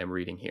with what I am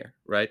reading here,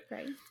 right?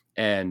 Right.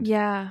 and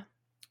Yeah.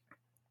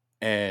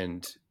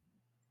 and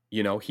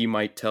he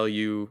might tell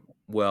you,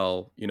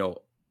 well,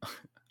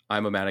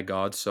 I'm a man of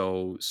God,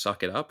 so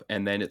suck it up.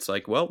 And then it's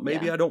like, well,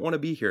 maybe Yeah. I don't want to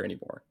be here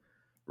anymore,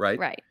 right?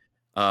 Right.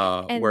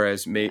 And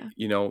Whereas, yeah.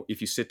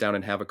 if you sit down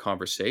and have a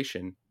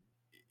conversation,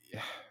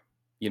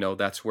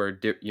 that's where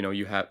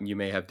you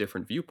may have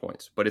different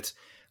viewpoints. But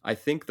I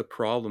think the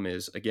problem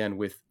is, again,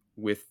 with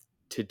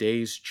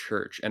today's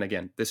church, and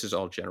again, this is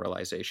all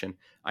generalization.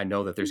 I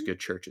know that there's Mhm. good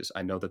churches.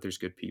 I know that there's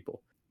good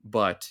people,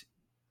 but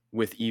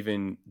with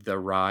even the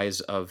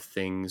rise of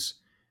things,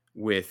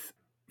 with,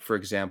 for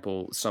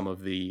example, some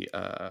of the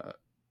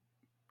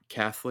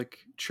Catholic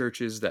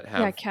churches that Yeah,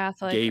 have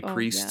Catholic. gay Oh, yeah.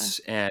 priests,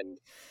 and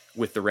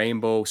with the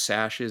rainbow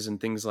sashes and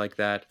things like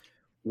that,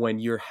 when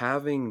you're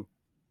having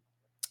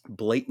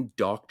blatant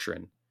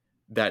doctrine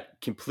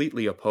that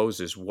completely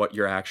opposes what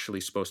you're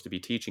actually supposed to be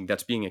teaching,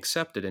 that's being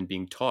accepted and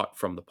being taught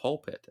from the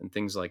pulpit and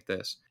things like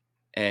this,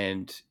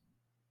 and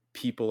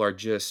people are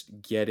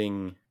just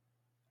getting,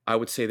 I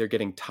would say they're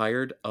getting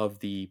tired of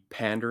the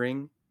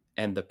pandering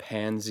and the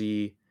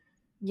pansy,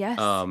 Yes.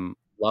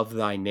 love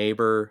thy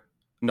neighbor.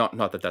 Not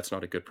that that's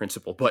not a good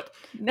principle, but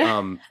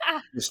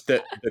just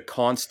the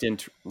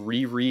constant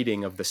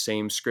rereading of the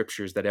same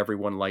scriptures that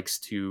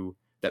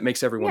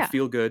makes everyone Yeah.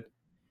 feel good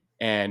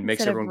and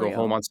makes Instead of everyone go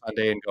home real. on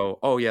Sunday and go,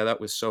 oh yeah,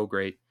 that was so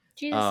great.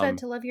 Jesus said Um,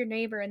 to love your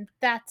neighbor, and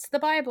that's the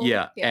Bible.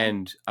 yeah, Yeah.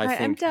 and I I'm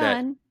think that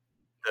done.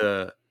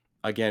 the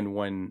again,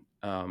 when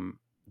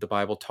the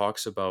Bible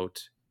talks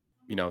about,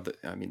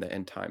 the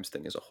end times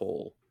thing is a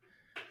whole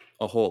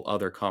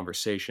other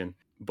conversation.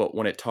 But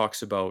when it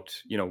talks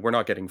about, we're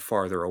not getting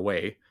farther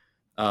away.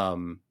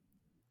 Um,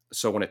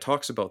 so when it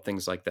talks about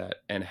things like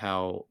that, and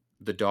how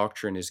the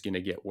doctrine is going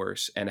to get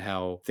worse, and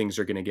how things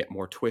are going to get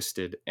more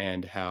twisted,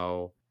 and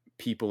how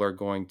people are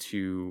going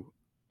to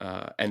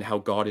and how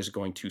God is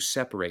going to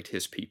separate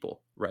his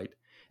people, right?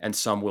 And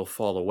some will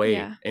fall away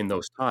Yeah. in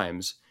those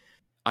times.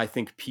 I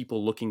think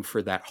people looking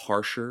for that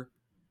harsher,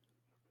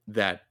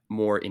 that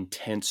more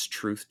intense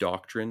truth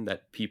doctrine,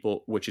 that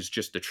people, which is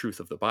just the truth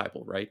of the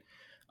Bible, right?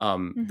 The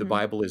Mm-hmm.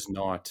 Bible is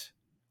not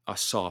a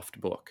soft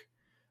book.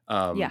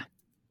 Yeah. Um,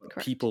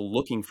 Correct. People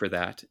looking for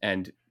that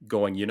and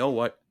going, you know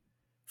what?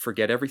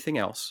 Forget everything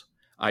else.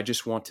 I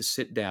just want to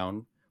sit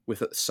down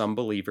with some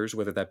believers,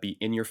 whether that be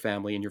in your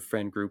family, in your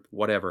friend group,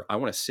 whatever. I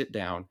want to sit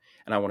down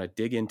and I want to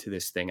dig into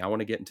this thing. I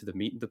want to get into the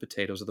meat and the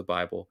potatoes of the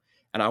Bible.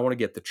 And I want to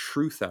get the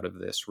truth out of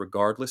this,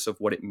 regardless of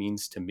what it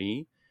means to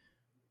me.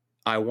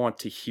 I want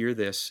to hear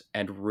this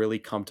and really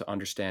come to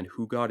understand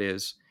who God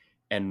is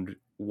and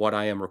what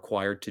I am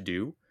required to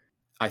do.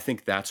 I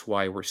think that's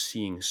why we're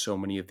seeing so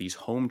many of these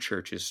home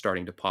churches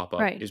starting to pop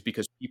up, Right. is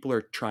because people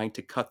are trying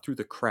to cut through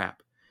the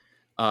crap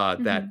that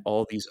Mm-hmm.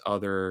 all these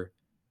other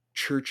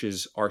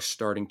churches are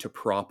starting to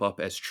prop up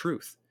as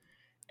truth.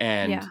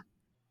 Yeah.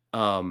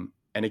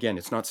 And again,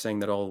 it's not saying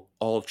that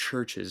all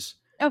churches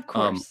Of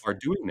course. are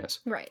doing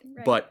this, Right.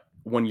 Right. but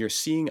when you're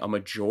seeing a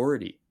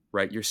majority,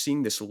 right, you're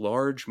seeing this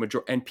large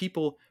majority, and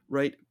people,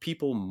 right,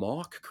 people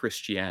mock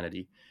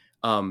Christianity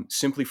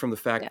simply from the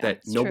fact Yeah, that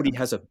it's nobody true.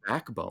 has a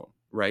backbone,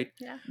 right?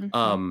 Yeah. Mm-hmm.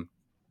 Um,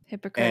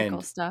 Hypocritical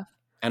and stuff.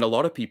 and a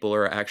lot of people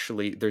are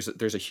actually,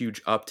 there's a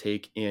huge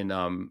uptake in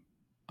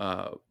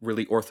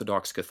really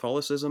Orthodox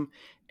Catholicism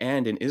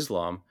and in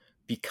Islam,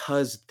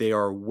 because they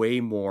are way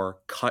more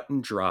cut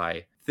and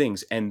dry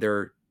things, and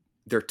they're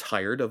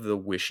tired of the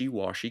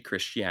wishy-washy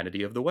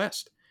Christianity of the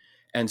West.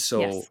 And so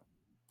Yes.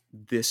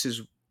 this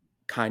is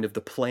kind of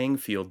the playing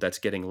field that's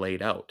getting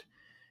laid out.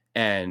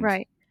 And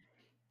Right.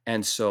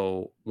 and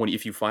so when,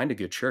 if you find a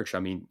good church, I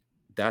mean,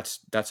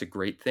 that's a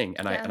great thing.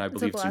 And I Yeah. and I It's a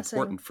believe it's blessing.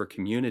 important for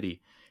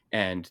community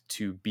and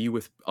to be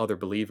with other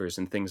believers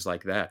and things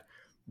like that.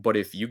 But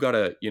if you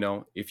gotta,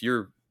 if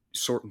you're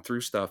sorting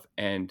through stuff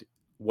and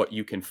what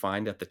you can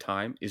find at the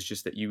time is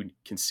just that you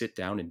can sit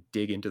down and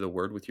dig into the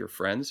word with your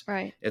friends,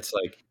 Right. it's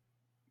like,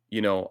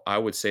 I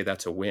would say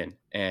that's a win.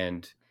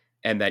 And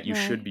that you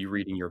should Right. be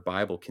reading your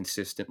Bible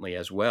consistently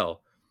as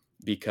well,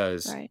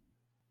 because Right.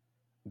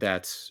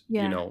 that's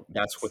Yeah.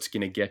 that's what's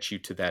going to get you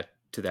to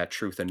that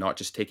truth, and not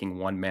just taking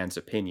one man's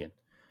opinion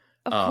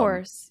Of um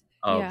course.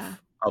 Yeah.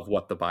 of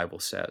what the Bible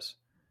says.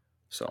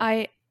 So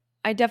I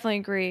I definitely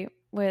agree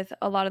with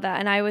a lot of that,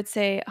 and I would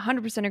say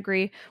 100%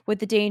 agree with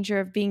the danger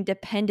of being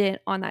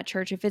dependent on that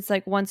church. If it's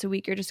like once a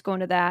week you're just going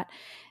to that,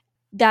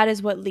 that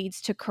is what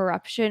leads to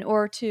corruption,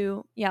 or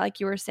to, yeah, like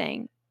you were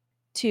saying,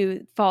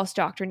 to false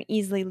doctrine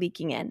easily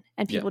leaking in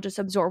and yeah, people just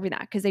absorbing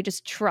that because they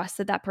just trust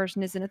that that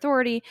person is an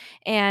authority,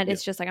 and yeah,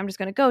 it's just like, I'm just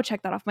going to go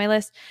check that off my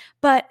list.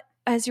 But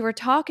as you were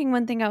talking,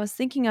 one thing I was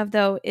thinking of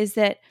though is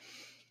that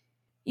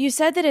you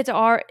said that it's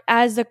our,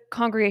 as a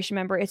congregation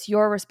member, it's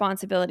your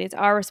responsibility, it's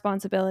our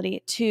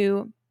responsibility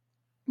to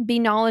be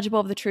knowledgeable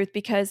of the truth,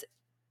 because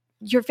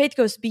your faith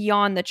goes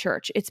beyond the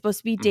church. It's supposed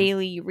to be mhm,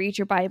 daily. You read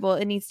your Bible.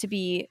 It needs to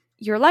be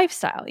your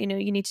lifestyle. You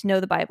need to know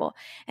the Bible.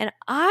 And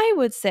I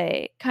would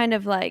say, kind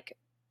of like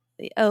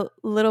a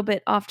little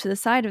bit off to the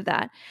side of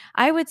that,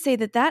 I would say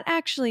that that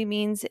actually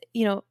means,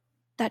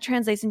 that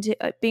translates into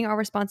being our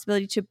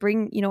responsibility to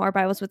bring, our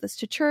Bibles with us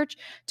to church,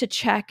 to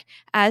check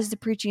as the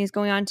preaching is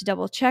going on, to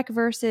double check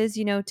verses,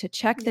 to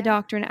check the Yeah.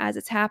 doctrine as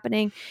it's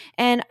happening.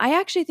 And I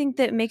actually think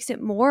that makes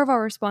it more of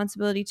our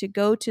responsibility to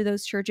go to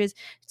those churches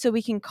so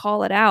we can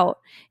call it out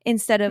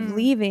instead of Mm.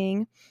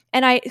 leaving.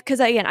 And because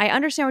again, I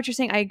understand what you're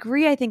saying. I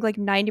agree, I think like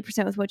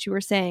 90% with what you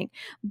were saying.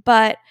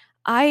 But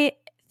I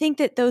think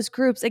that those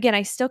groups, again,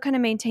 I still kind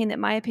of maintain that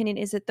my opinion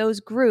is that those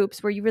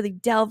groups where you really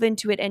delve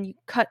into it and you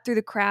cut through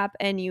the crap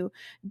and you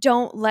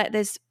don't let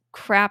this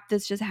crap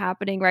that's just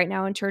happening right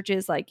now in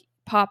churches like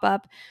pop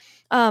up,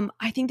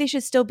 I think they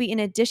should still be in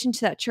addition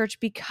to that church,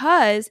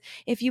 because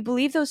if you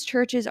believe those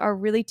churches are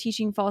really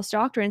teaching false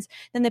doctrines,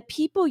 then the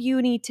people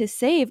you need to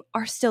save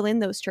are still in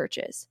those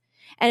churches.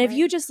 And if Right.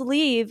 you just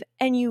leave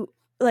and you,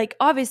 like,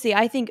 obviously,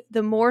 I think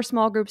the more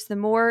small groups, the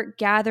more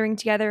gathering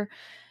together,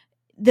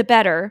 the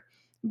better.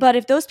 But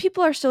if those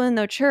people are still in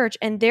the church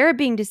and they're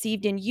being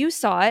deceived and you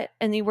saw it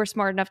and you were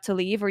smart enough to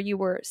leave, or you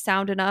were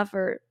sound enough,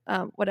 or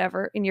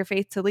whatever in your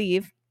faith to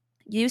leave,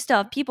 you still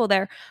have people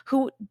there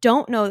who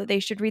don't know that they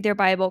should read their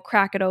Bible,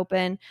 crack it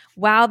open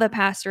while the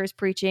pastor is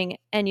preaching,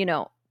 and,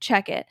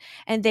 check it.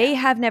 And they Yeah.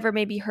 have never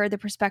maybe heard the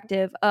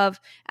perspective of,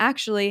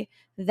 actually,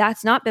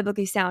 that's not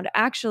biblically sound.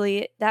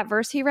 Actually, that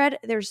verse he read,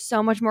 there's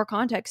so much more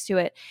context to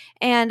it.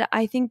 And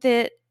I think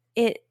that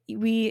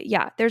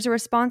there's a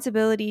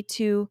responsibility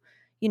to,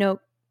 you know,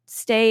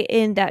 stay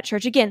in that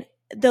church. Again,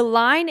 the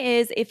line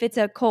is, if it's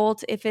a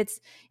cult, if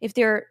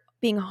they're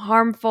being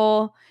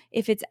harmful,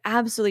 if it's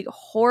absolutely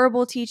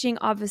horrible teaching,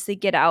 obviously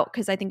get out,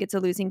 because I think it's a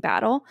losing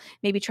battle.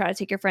 Maybe try to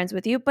take your friends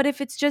with you. But if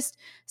it's just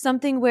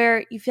something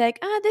where you feel like,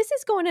 this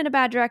is going in a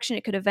bad direction,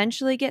 it could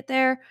eventually get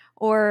there,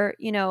 or,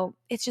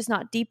 it's just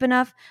not deep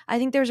enough, I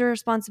think there's a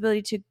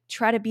responsibility to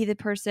try to be the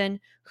person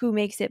who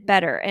makes it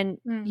better and,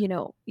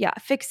 Mm.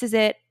 fixes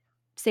it,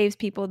 saves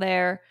people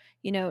there,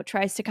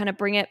 tries to kind of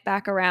bring it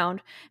back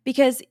around,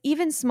 because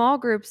even small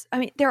groups, I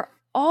mean,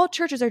 all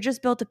churches are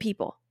just built to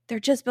people. They're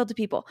just built to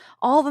people.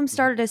 All of them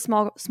started as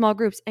small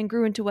groups and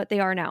grew into what they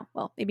are now.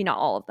 Well, maybe not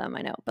all of them,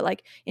 I know, but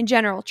like in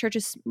general,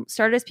 churches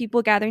started as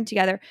people gathering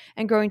together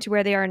and growing to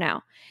where they are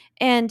now.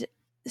 And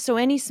so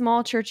any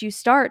small church you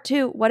start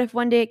too, what if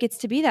one day it gets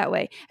to be that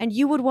way? And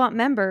you would want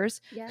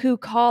members who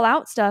call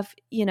out stuff,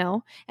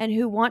 and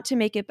who want to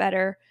make it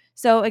better.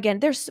 So again,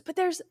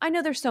 I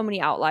know there's so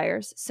many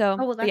outliers.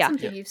 So that's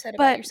something you've said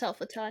about yourself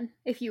a ton.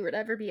 If you were to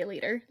ever be a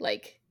leader,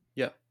 like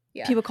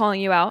people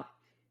calling you out.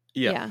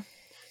 Yeah.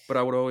 But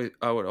I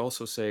would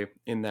also say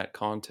in that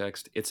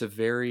context, it's a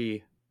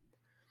very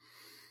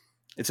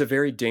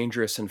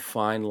dangerous and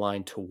fine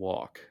line to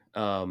walk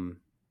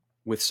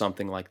with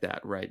something like that,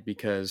 right?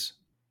 Because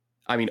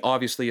I mean,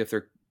 obviously, if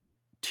they're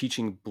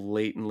teaching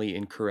blatantly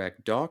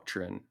incorrect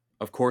doctrine,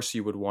 of course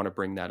you would want to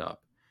bring that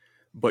up.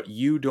 But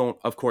you don't,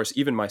 of course,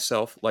 even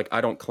myself, like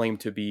I don't claim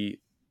to be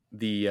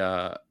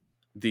the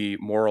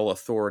moral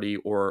authority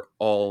or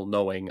all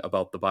knowing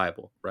about the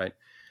Bible, right?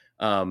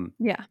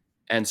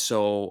 And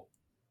so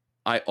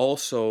I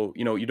also,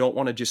 you don't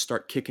want to just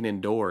start kicking in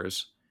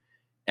doors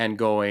and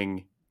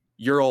going,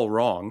 you're all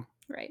wrong.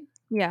 Right.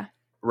 Yeah.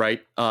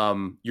 Right.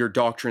 Your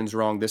doctrine's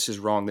wrong. This is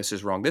wrong. This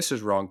is wrong. This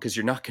is wrong. Cause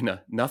you're not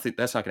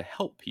that's not going to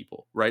help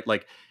people. Right.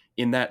 Like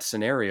in that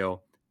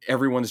scenario,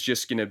 everyone's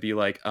just going to be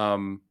like,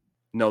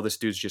 no, this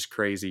dude's just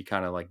crazy.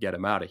 Kind of like get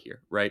him out of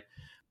here. Right.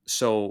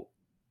 So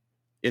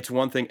it's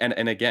one thing.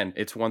 And again,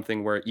 it's one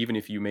thing where even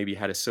if you maybe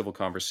had a civil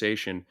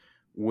conversation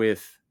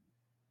with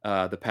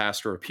the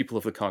pastor or people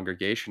of the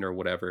congregation or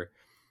whatever,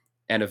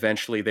 and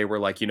eventually they were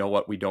like, you know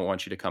what, we don't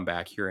want you to come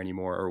back here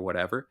anymore or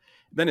whatever,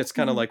 then it's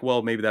kind of like,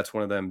 well, maybe that's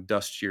one of them,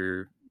 dust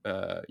your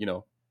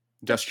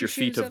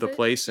feet of the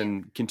place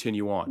and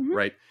continue on.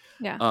 Right.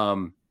 Yeah.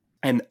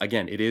 And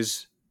again, it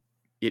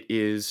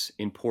is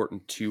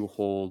important to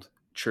hold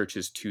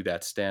churches to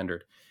that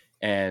standard.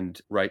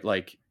 And right,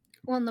 like,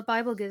 well, and the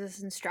Bible gives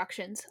us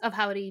instructions of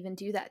how to even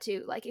do that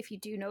too. Like if you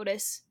do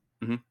notice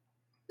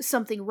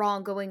something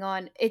wrong going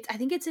on, I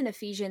think it's in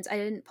Ephesians. I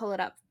didn't pull it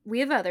up. We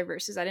have other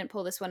verses. I didn't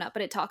pull this one up,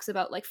 but it talks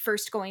about like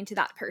first going to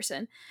that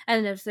person,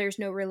 and if there's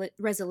no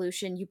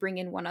resolution, you bring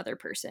in one other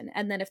person,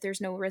 and then if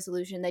there's no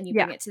resolution, then you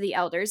bring it to the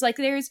elders. Like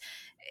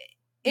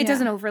it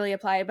doesn't overly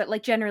apply, but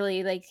like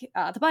generally, like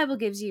the Bible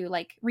gives you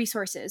like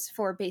resources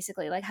for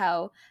basically like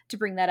how to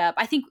bring that up.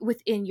 I think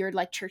within your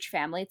like church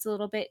family, it's a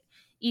little bit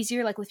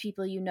easier, like with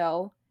people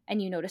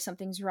and you notice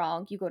something's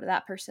wrong, you go to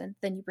that person,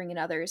 then you bring in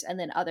others, and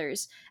then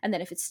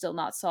if it's still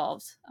not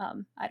solved,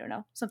 I don't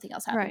know, something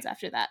else happens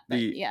after that. But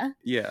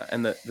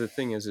and the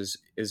thing is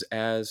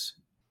as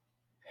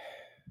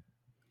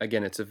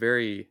again, it's a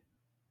very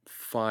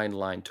fine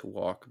line to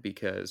walk,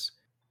 because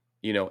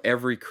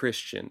every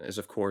Christian is,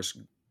 of course,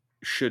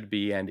 should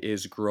be and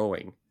is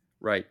growing,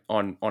 right,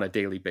 on a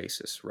daily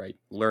basis, right,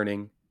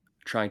 learning,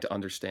 trying to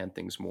understand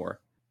things more.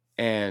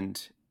 And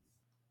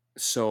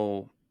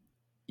so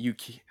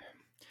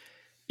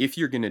if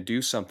you're going to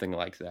do something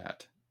like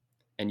that,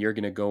 and you're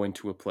going to go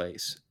into a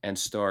place and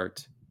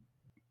start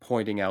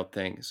pointing out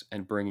things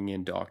and bringing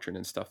in doctrine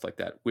and stuff like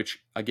that,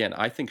 which again,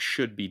 I think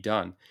should be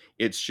done.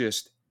 It's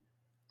just,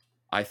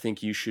 I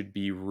think you should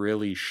be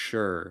really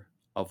sure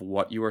of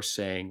what you are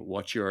saying,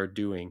 what you are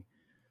doing,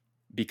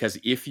 because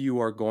if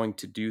you are going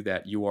to do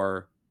that, you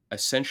are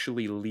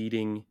essentially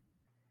leading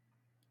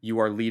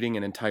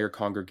an entire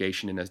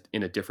congregation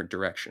in a different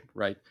direction,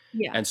 right?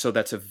 Yeah. And so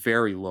that's a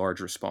very large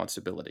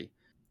responsibility.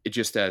 It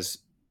just, as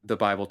the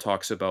Bible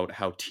talks about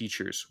how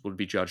teachers would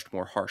be judged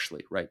more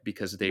harshly, right?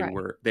 Because they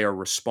are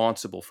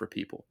responsible for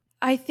people.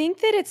 I think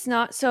that it's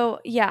not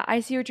so. Yeah, I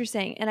see what you're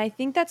saying, and I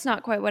think that's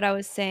not quite what I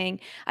was saying.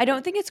 I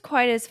don't think it's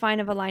quite as fine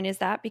of a line as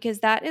that,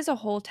 because that is a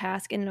whole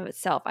task in and of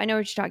itself. I know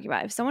what you're talking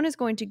about. If someone is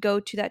going to go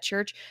to that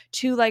church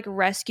to like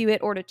rescue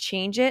it or to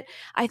change it,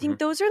 I think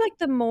those are like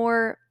the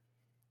more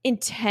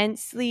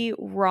intensely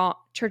wrong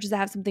churches that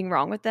have something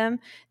wrong with them.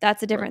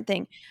 That's a different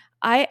thing.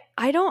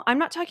 I'm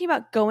not talking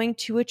about going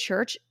to a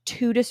church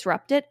to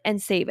disrupt it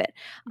and save it.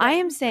 I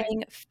am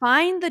saying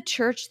find the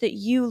church that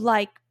you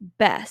like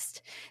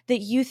best, that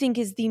you think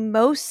is the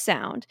most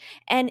sound.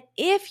 And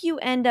if you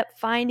end up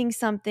finding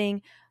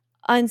something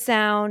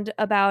unsound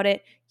about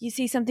it, you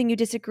see something you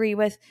disagree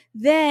with,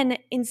 then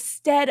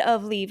instead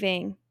of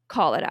leaving,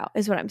 call it out,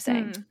 is what I'm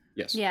saying.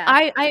 Yes. Yeah.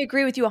 I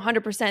agree with you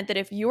 100% that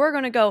if you're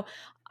going to go,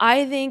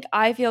 I think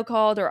I feel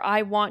called, or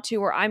I want to,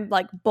 or I'm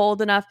like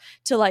bold enough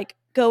to like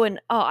go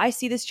and, oh, I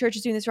see this church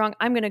is doing this wrong,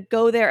 I'm going to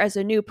go there as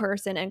a new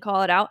person and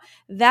call it out.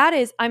 That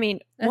is, I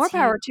mean, that's more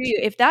power to you.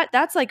 If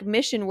that's like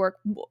mission work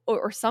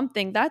or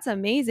something, that's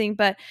amazing.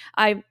 But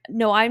I'm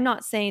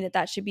not saying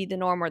that should be the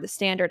norm or the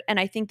standard. And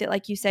I think that,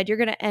 like you said, you're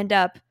going to end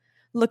up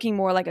looking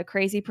more like a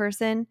crazy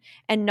person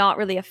and not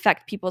really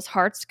affect people's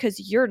hearts,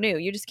 because you're new.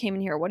 You just came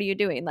in here. What are you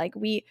doing? Like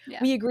we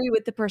agree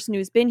with the person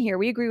who's been here.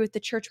 We agree with the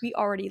church we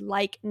already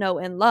like, know,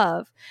 and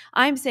love.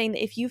 I'm saying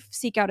that if you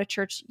seek out a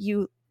church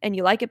you and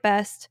you like it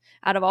best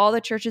out of all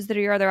the churches that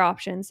are your other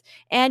options,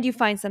 and you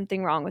find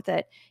something wrong with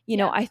it,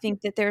 I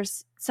think that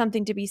there's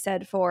something to be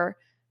said for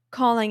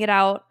calling it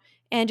out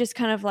and just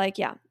kind of like,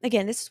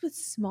 again, this is with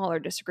smaller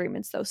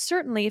disagreements though.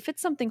 Certainly if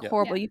it's something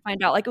horrible you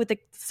find out, like with the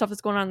stuff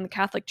that's going on in the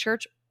Catholic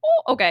Church,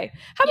 okay,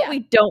 how about we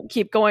don't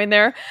keep going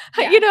there?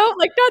 Like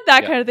not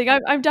that kind of thing.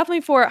 I'm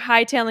definitely for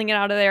hightailing it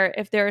out of there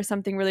if there is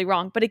something really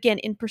wrong. But again,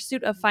 in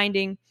pursuit of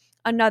finding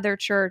another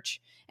church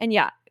and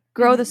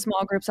grow the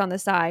small groups on the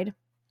side.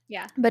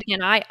 Yeah. But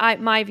again, I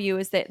my view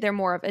is that they're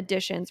more of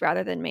additions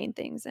rather than main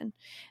things.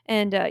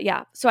 And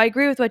so I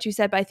agree with what you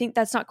said, but I think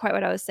that's not quite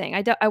what I was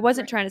saying. I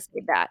wasn't trying to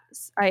say that.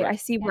 I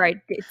see where it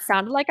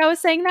sounded like I was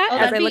saying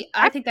that.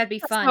 I think that'd be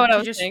fun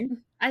to just.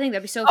 I think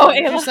that'd be so fun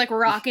to just like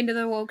rock into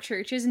the woke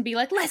churches and be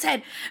like,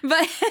 listen,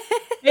 but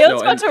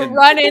Ayla's about to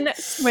run in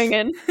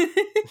swinging.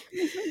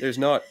 There's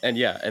not, and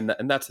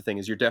that's the thing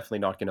is you're definitely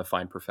not going to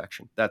find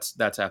perfection.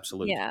 That's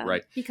absolute,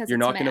 right? Because you're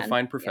not going to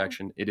find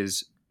perfection. It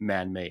is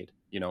man-made,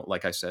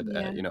 like I said,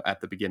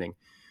 at the beginning.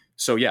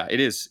 So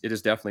it is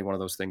definitely one of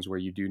those things where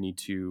you do need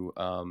to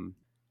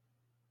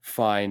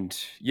find,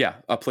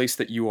 a place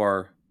that you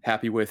are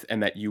happy with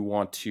and that you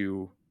want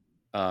to,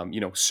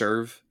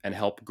 serve and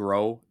help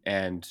grow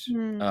and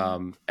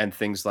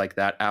things like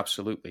that.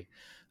 Absolutely.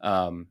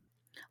 And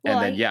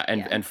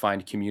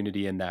find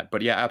community in that.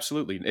 But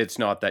absolutely. It's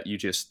not that you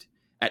just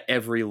at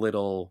every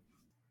little,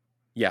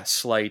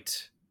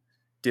 slight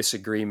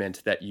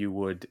disagreement that you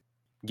would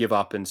give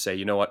up and say,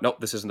 you know what? Nope,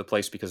 this isn't the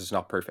place because it's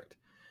not perfect.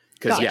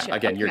 Because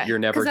again, you're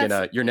never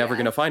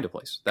gonna find a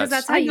place.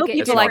 That's how you get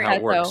people like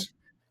that though.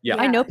 Yeah.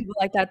 I know people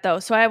like that though.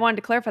 So I wanted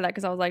to clarify that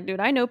because I was like,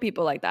 dude, I know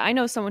people like that. I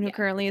know someone who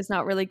currently is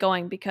not really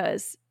going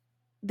because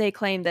they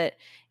claim that,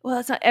 well,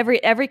 it's not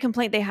every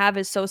complaint they have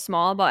is so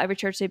small about every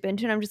church they've been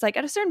to. And I'm just like,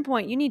 at a certain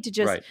point, you need to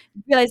just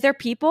realize they're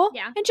people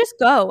and just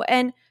go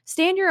and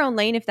stay in your own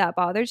lane if that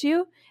bothers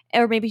you.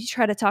 Or maybe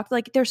try to talk.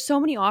 Like, there's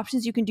so many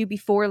options you can do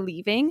before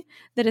leaving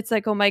that it's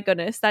like, oh my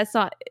goodness, that's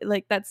not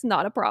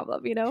a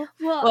problem,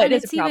 Well, it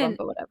is a problem,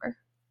 but whatever.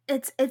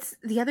 It's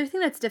the other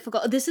thing that's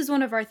difficult. This is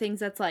one of our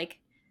things that's like,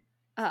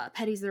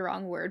 petty's the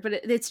wrong word, but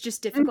it's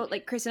just difficult.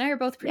 Like Chris and I are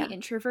both pretty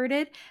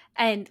introverted,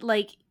 and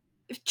like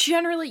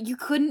generally you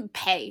couldn't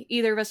pay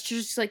either of us to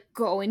just like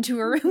go into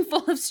a room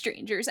full of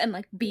strangers and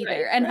like be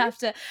there and have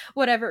to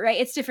whatever, right?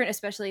 It's different,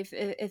 especially if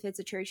it's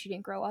a church you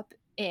didn't grow up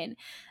in.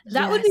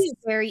 That would be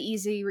a very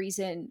easy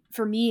reason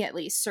for me, at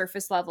least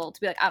surface level,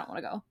 to be like, I don't want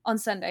to go on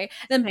Sunday.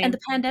 And the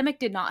pandemic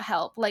did not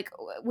help. Like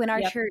when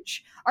our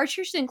church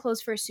didn't close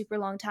for a super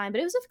long time,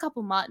 but it was a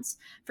couple months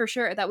for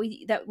sure that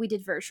we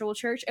did virtual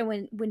church. And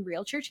when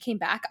real church came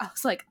back, I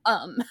was like,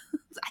 I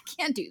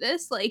can't do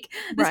this. Like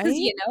this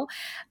is,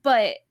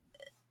 but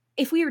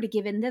if we were to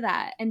give into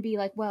that and be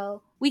like,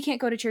 well, we can't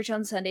go to church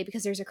on Sunday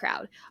because there's a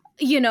crowd,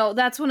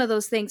 that's one of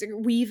those things.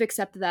 We've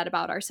accepted that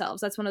about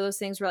ourselves. That's one of those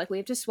things where like, we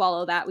have to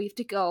swallow that. We have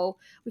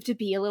to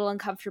be a little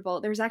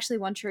uncomfortable. There was actually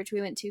one church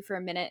we went to for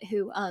a minute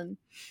who,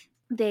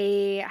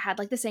 they had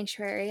like the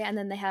sanctuary and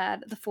then they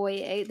had the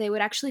foyer. They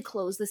would actually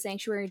close the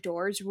sanctuary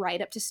doors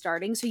right up to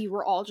starting. So you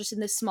were all just in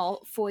this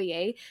small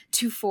foyer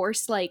to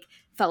force like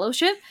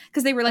fellowship.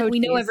 Cause they were like, we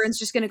know everyone's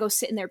just going to go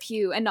sit in their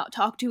pew and not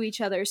talk to each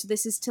other. So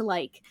this is to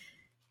like,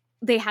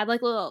 they had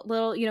like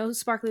little,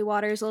 sparkly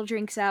waters, little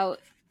drinks out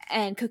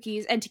and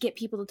cookies and to get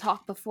people to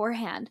talk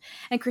beforehand.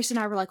 And Chris and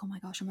I were like, oh my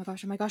gosh,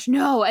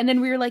 no. And then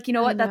we were like, you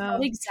know what? That's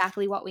probably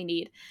exactly what we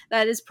need.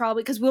 That is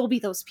probably because we'll be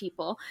those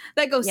people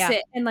that go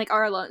sit and like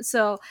are alone.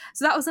 So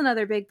that was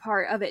another big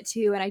part of it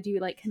too. And I do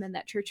like commend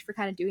that church for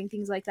kind of doing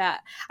things like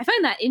that. I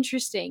find that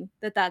interesting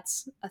that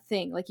that's a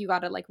thing. Like you got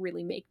to like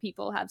really make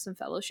people have some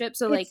fellowship.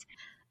 So like,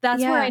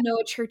 that's where I know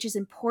a church is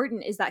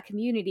important, is that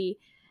community.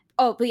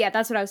 Oh, but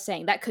that's what I was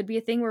saying. That could be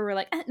a thing where we're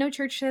like, no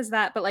church says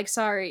that, but like,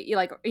 sorry,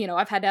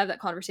 I've had to have that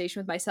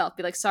conversation with myself.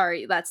 Be like,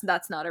 sorry, that's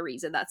not a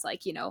reason. That's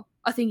like,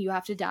 a thing you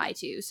have to die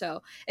to.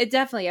 So it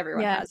definitely,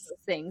 everyone has those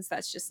things.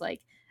 That's just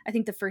like, I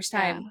think the first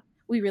time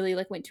we really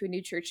like went to a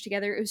new church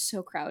together, it was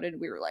so crowded.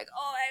 We were like,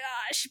 oh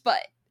my gosh, but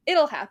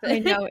it'll happen. I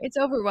know, it's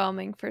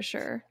overwhelming for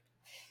sure.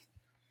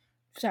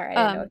 Sorry,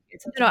 I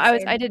didn't know.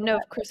 I didn't know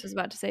if Chris was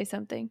about to say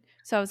something,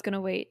 so I was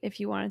gonna wait if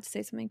you wanted to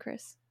say something,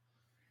 Chris.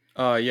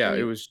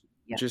 It was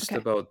just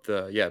about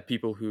the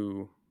people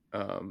who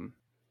kind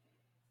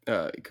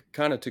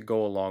of to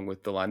go along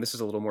with the line. This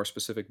is a little more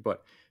specific,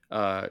 but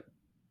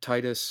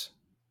Titus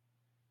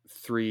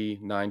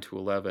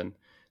 3:9-11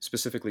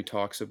 specifically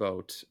talks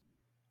about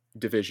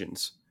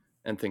divisions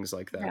and things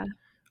like that.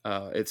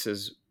 It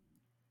says,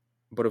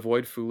 but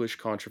avoid foolish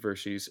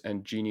controversies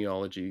and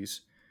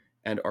genealogies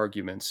and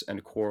arguments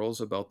and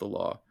quarrels about the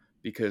law,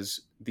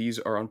 because these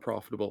are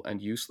unprofitable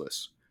and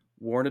useless.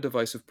 Warn a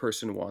divisive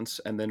person once,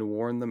 and then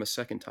warn them a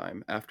second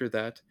time. After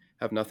that,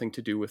 have nothing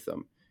to do with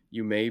them.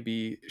 You may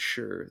be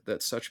sure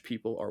that such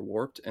people are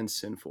warped and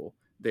sinful.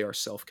 They are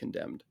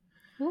self-condemned.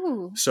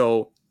 Ooh,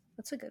 so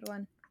that's a good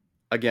one.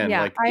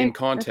 Again, in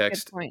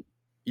context,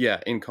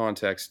 in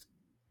context,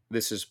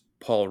 this is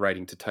Paul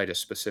writing to Titus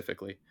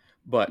specifically.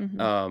 But,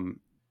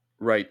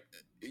 right,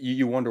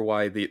 you wonder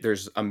why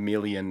there's a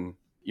million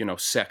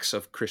sects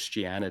of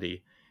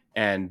Christianity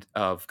and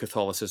of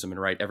Catholicism,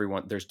 and right,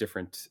 everyone, there's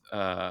different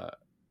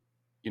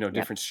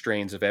different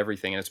strains of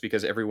everything, and it's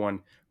because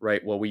everyone,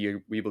 right, well,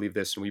 we believe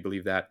this and we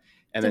believe that,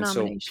 and then so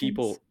Denominations.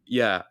 people,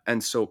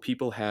 and so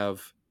people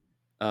have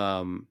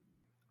um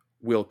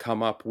will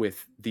come up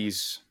with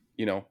these,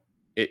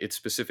 it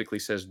specifically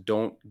says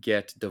don't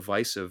get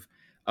divisive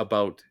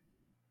about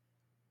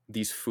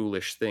these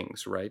foolish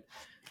things, right?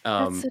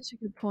 That's um such a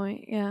good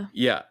point. Yeah.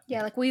 yeah,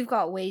 Yeah, like we've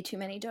got way too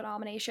many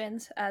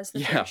denominations as the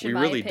yeah, church, in we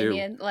my really do.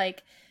 opinion.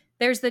 Like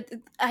there's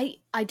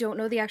I don't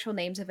know the actual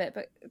names of it,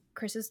 but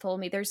Chris has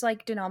told me there's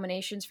like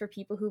denominations for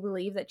people who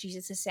believe that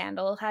Jesus'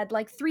 sandal had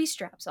like 3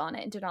 straps on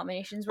it, and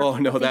denominations where Oh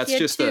people no, think he that's had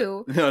just a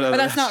 2. no, Or that's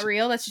that's not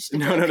real, that's just a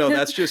no, no, joke. no.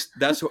 That's just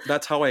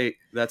that's how I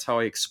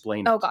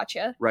explain Oh, it.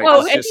 gotcha. Right? I Whoa,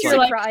 It's wouldn't and be just you're like,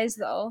 like, surprised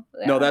though.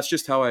 no, Yeah. that's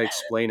just how I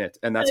explain it,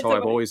 and that's it's how so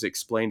I've funny. always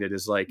explained it.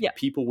 Is like Yeah.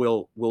 people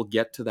will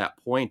get to that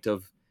point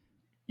of,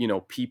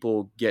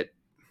 people get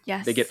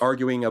they get Yes.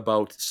 arguing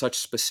about such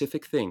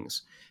specific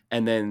things,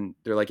 and then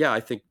they're like, yeah, I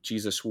think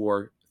Jesus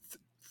wore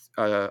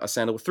a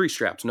sandal with 3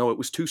 straps. No, it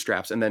was 2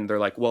 straps, and then they're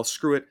like, well,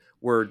 screw it,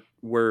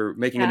 we're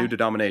making a Yeah. new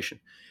denomination,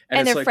 and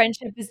And it's their like,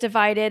 friendship is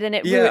divided, and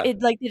yeah,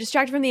 it like they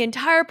distract from the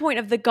entire point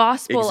of the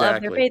gospel of their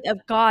exactly. faith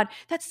of God.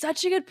 That's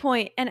such a good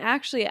point. And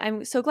actually,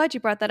 I'm so glad you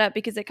brought that up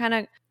because it kind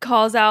of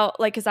calls out,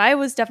 like, because I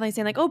was definitely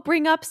saying like, oh,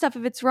 bring up stuff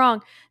if it's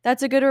wrong.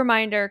 That's a good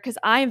reminder because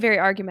I'm very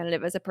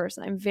argumentative as a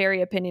person. I'm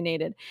very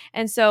opinionated,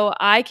 and so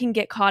I can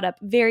get caught up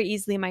very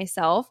easily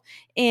myself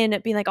in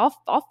being like,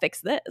 I'll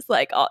fix this,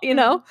 like,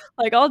 Mhm.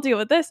 like I'll deal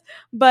with this.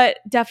 But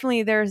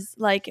definitely, there's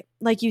like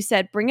you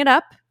said, bring it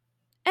up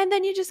and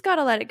then you just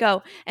gotta let it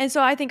go. And so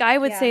I think I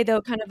would Yeah. say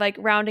though, kind of like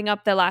rounding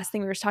up the last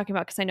thing we were talking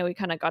about, because I know we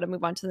kind of got to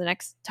move on to the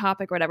next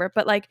topic or whatever,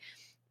 but like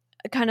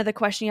kind of the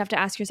question you have to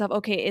ask yourself,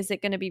 okay, is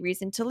it going to be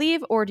reason to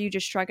leave or do you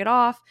just shrug it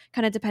off,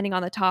 kind of depending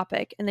on the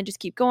topic, and then just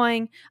keep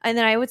going? And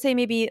then I would say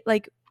maybe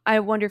like, I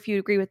wonder if you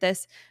agree with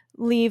this,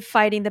 leave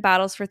fighting the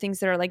battles for things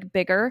that are like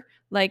bigger,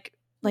 like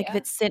if Yeah.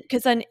 it's sin,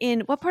 because then in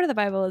what part of the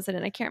Bible is it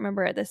in? I can't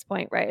remember at this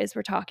point, right, as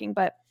we're talking,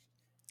 but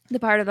the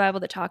part of the Bible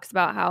that talks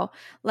about how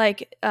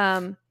like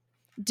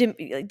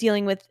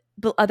dealing with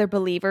other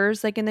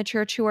believers like in the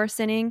church who are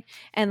sinning,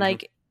 and Hmm.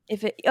 like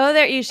if it oh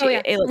there you Oh she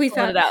yeah, Ayla's we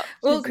pulling found. it out.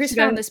 Well, Chris She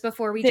got found in, this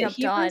before we is it jumped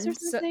Hebrews or on.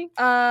 something?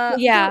 But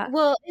Yeah.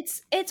 well,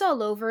 it's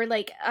all over.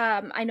 Like,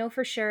 I know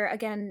for sure.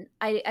 Again,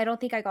 I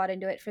don't think I got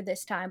into it for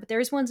this time, but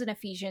there's ones in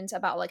Ephesians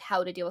about like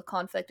how to deal with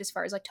conflict as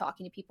far as like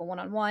talking to people one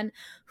on one,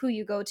 who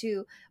you go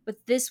to. But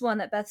this one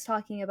that Beth's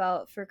talking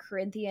about for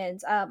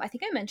Corinthians, I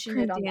think I mentioned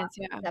it on Corinthians,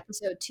 last yeah.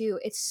 episode too.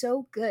 It's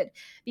so good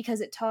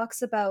because it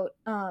talks about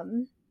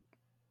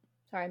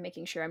sorry, I'm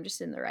making sure I'm just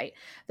in the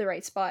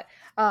right spot.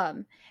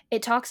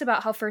 It talks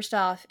about how first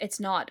off it's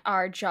not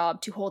our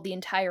job to hold the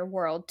entire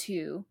world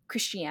to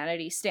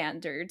Christianity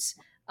standards.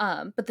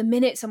 But the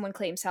minute someone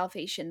claims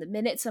salvation, the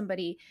minute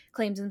somebody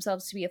claims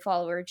themselves to be a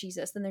follower of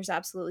Jesus, then there's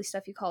absolutely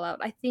stuff you call out.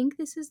 I think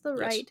this is the Yes.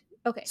 right.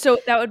 Okay. So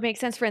that would make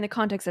sense for in the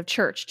context of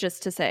church,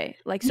 just to say,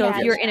 like, so if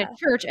Yeah, you're Yes. in a yeah.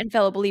 church and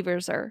fellow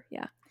believers are,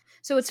 yeah,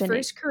 So it's sinning.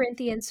 First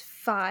Corinthians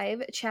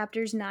 5,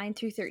 chapters 9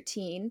 through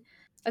 13.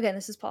 Again,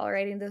 this is Paul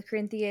writing to the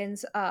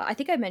Corinthians. I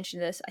think I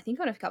mentioned this, I think,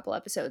 on a couple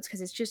episodes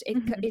because it's just,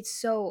 Mhm. it's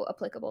so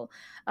applicable.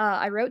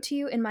 I wrote to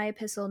you in my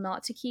epistle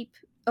not to keep.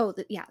 Oh,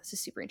 yeah, this is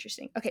super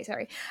interesting. Okay,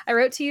 sorry. I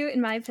wrote to you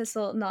in my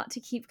epistle not to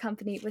keep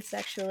company with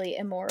sexually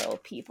immoral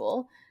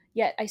people.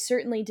 Yet I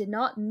certainly did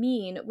not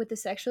mean with the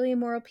sexually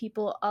immoral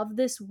people of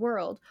this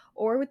world,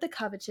 or with the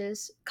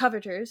coveters,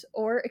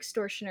 or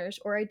extortioners,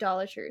 or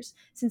idolaters,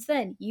 since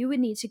then you would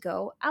need to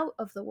go out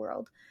of the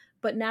world.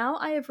 But now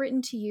I have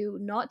written to you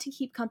not to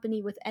keep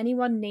company with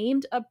anyone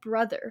named a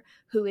brother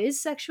who is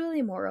sexually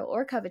immoral,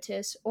 or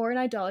covetous, or an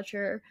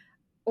idolater,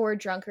 or a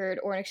drunkard,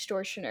 or an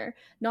extortioner,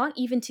 not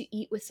even to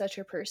eat with such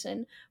a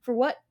person. For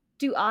what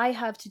do I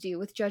have to do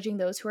with judging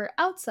those who are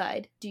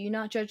outside? Do you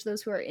not judge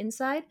those who are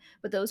inside?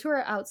 But those who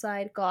are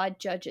outside, God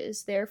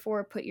judges.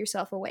 Therefore, put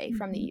yourself away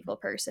from the Mhm. evil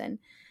person.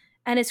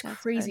 And it's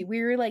That's crazy. good.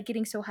 We were like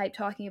getting so hyped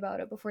talking about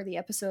it before the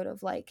episode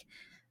of like,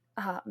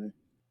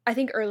 I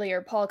think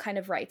earlier Paul kind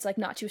of writes like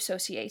not to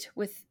associate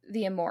with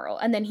the immoral,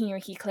 and then here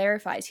he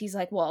clarifies. He's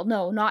like, well,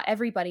 no, not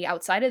everybody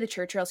outside of the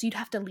church, or else you'd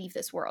have to leave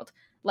this world.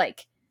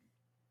 Like,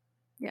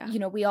 Yeah.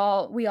 we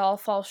all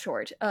fall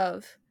short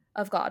of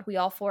God. We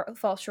all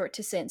fall short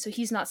to sin. So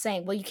he's not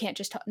saying, well, you can't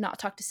just not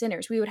talk to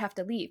sinners. We would have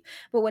to leave.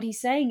 But what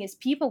he's saying is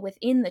people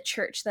within the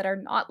church that are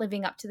not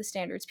living up to the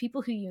standards,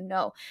 people who you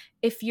know,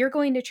 if you're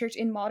going to church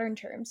in modern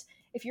terms,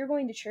 if you're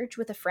going to church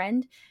with a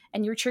friend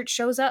and your church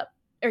shows up,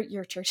 or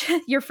your church,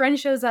 your friend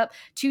shows up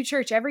to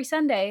church every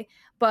Sunday,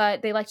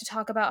 but they like to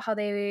talk about how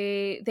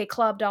they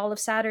clubbed all of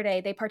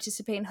Saturday, they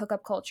participate in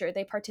hookup culture,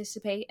 they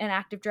participate in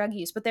active drug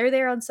use, but they're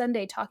there on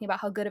Sunday talking about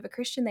how good of a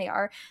Christian they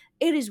are.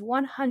 It is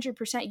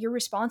 100% your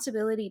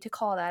responsibility to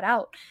call that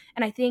out.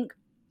 And I think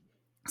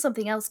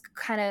something else,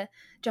 kind of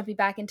jumping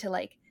back into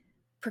like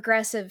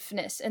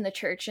progressiveness in the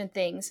church and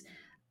things,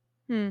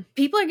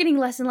 People are getting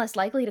less and less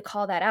likely to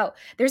call that out.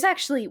 There's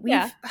actually,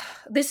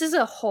 this is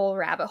a whole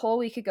rabbit hole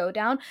we could go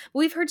down, but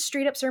we've heard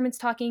straight up sermons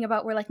talking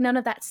about where like none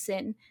of that's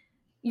sin.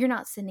 You're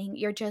not sinning.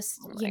 You're just,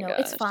 Oh you my know,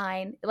 it's gosh.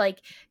 fine. Like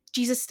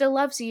Jesus still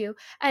loves you.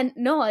 And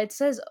no, it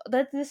says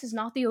that this is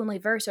not the only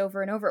verse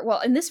over and over.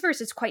 Well, in this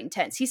verse, it's quite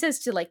intense. He says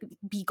to like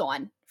be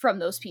gone from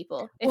those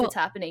people if it's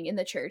happening in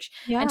the church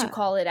and to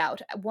call it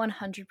out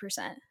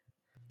 100%.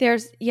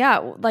 There's,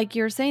 like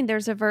you're saying,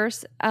 there's a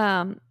verse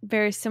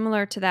very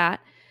similar to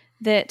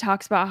that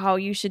talks about how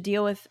you should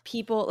deal with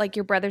people like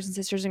your brothers and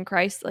sisters in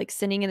Christ, like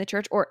sinning in the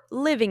church or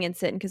living in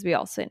sin, because we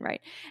all sin, right?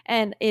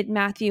 And in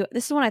Matthew,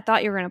 this is one I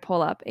thought you were going to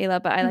pull up,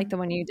 Ayla, but I like the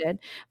one you did.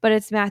 But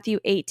it's Matthew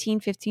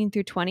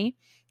 18:15-20.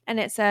 And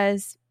it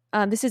says,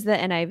 this is the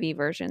NIV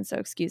version, so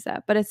excuse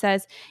that. But it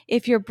says,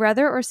 if your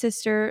brother or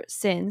sister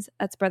sins,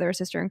 that's brother or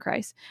sister in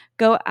Christ,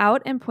 go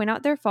out and point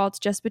out their faults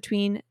just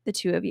between the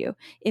two of you.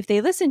 If they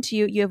listen to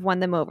you, you have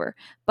won them over.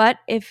 But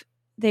if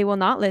they will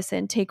not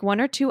listen, take one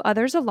or two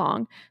others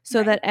along,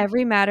 so that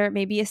every matter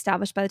may be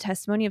established by the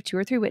testimony of 2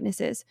 or 3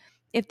 witnesses.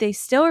 If they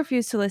still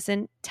refuse to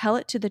listen, tell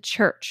it to the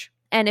church.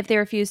 And if they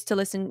refuse to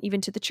listen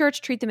even to the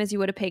church, treat them as you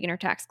would a pagan or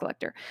tax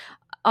collector.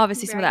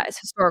 Obviously, some of that is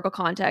historical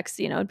context,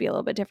 it'd be a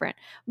little bit different.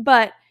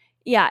 But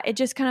yeah, it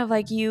just kind of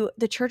like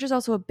the church is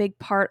also a big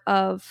part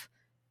of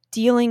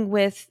dealing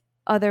with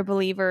other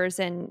believers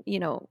and,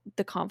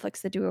 the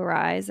conflicts that do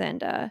arise,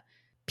 and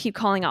keep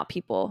calling out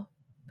people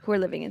who are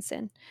living in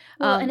sin.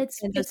 Well, and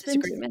And those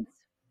disagreements.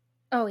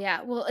 Oh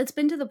yeah, well, it's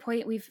been to the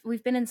point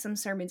we've been in some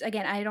sermons.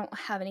 Again, I don't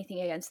have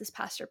anything against this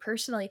pastor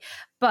personally,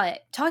 but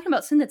talking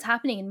about sin that's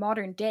happening in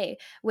modern day,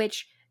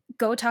 which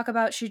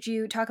should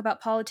you talk about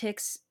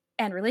politics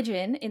and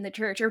religion in the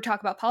church, or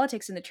talk about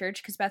politics in the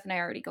church, because Beth and I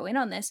already go in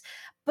on this.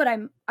 But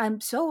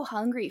I'm so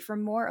hungry for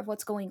more of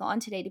what's going on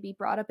today to be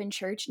brought up in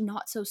church,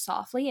 not so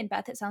softly. And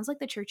Beth, it sounds like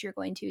the church you're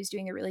going to is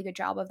doing a really good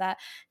job of that,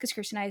 because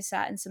Chris and I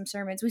sat in some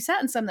sermons. We sat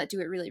in some that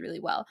do it really, really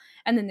well.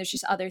 And then there's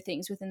just other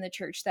things within the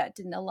church that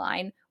didn't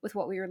align with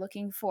what we were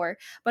looking for.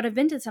 But I've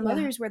been to some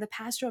others where the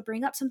pastor will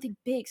bring up something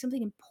big,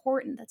 something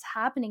important that's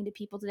happening to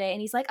people today.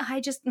 And he's like, I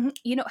just,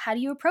 how do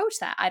you approach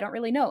that? I don't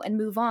really know. And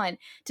move on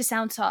to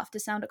sound soft, to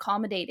sound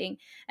accommodating.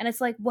 And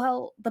it's like,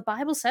 well, the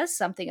Bible says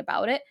something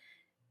about it.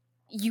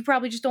 You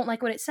probably just don't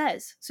like what it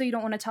says, so you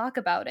don't want to talk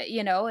about it,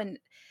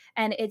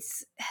 and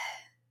it's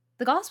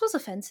the gospel's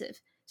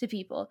offensive to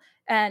people,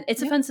 and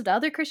it's offensive to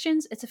other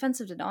Christians, it's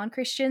offensive to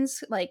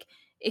non-Christians. Like,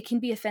 it can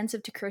be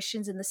offensive to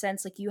Christians in the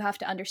sense, like, you have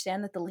to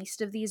understand that the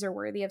least of these are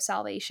worthy of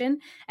salvation,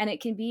 and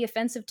it can be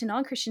offensive to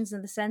non-Christians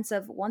in the sense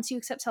of, once you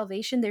accept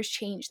salvation, there's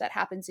change that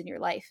happens in your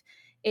life.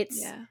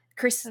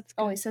 Chris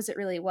always says it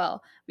really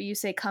well, but you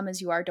say, come as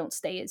you are, don't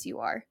stay as you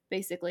are,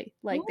 basically.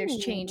 Like, there's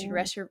change and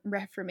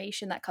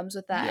reformation that comes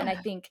with that. And I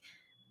think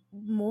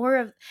more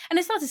of, and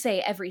it's not to say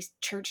every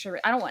church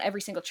service, I don't want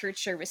every single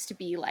church service to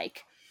be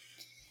like,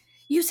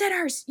 you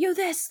sinners, you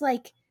this,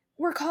 like,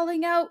 we're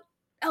calling out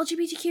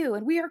LGBTQ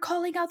and we are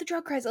calling out the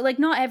drug crisis. Like,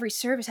 not every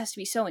service has to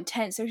be so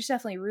intense. There's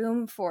definitely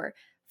room for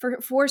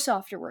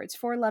softer words,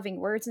 for loving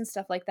words and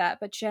stuff like that.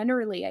 But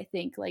generally, I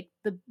think like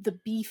the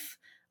beef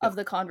of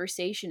the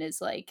conversation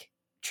is like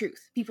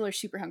truth. People are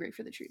super hungry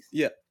for the truth.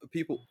 Yeah,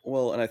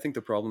 and I think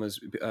the problem is,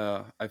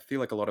 I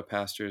feel like a lot of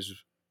pastors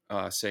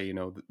say,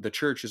 the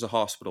church is a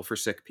hospital for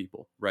sick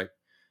people, right?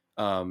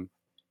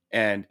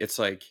 And it's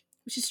like,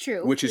 which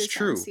is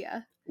true. Sense,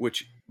 yeah.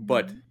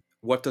 But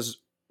what is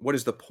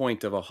the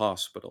point of a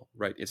hospital,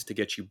 right? It's to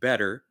get you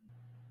better,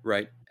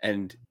 right?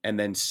 And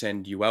then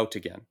send you out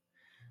again.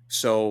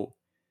 So,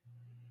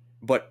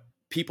 but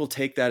people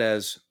take that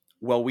as,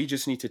 well, we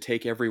just need to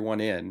take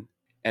everyone in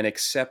and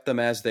accept them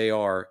as they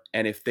are.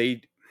 And if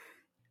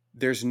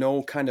there's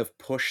no kind of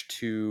push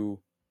to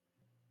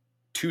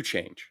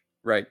change,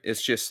 right?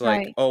 It's just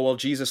like, oh, well,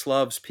 Jesus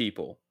loves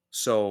people.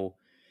 So,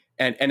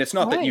 and it's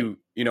not that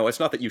it's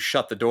not that you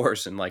shut the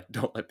doors and like,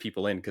 don't let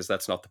people in, because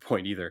that's not the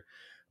point either.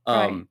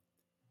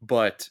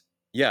 But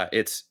yeah,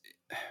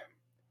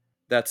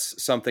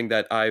 that's something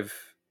that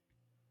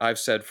I've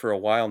said for a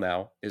while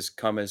now, is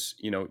come as,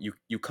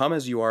 you come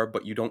as you are,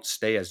 but you don't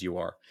stay as you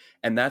are.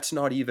 And that's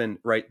not even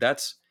right.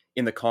 That's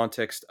in the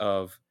context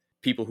of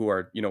people who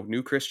are,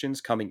 new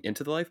Christians coming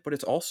into the life, but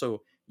it's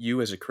also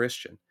you as a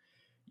Christian.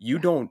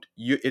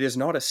 It is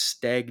not a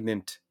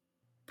stagnant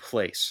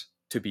place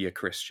to be a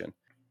Christian.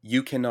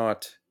 You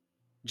cannot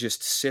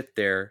just sit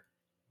there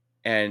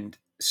and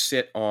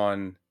sit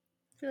on,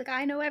 feel like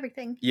I know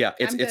everything. Yeah.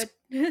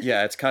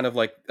 It's kind of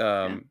like,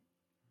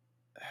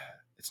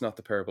 it's not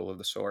the parable of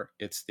the sower.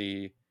 It's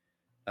the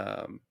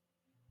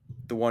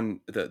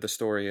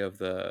story of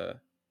the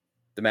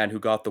man who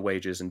got the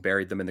wages and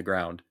buried them in the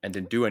ground and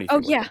didn't do anything.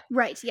 Oh yeah,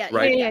 right. Yeah,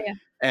 right. Yeah.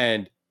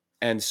 And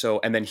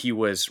then he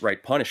was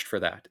punished for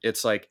that.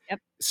 It's like,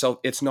 so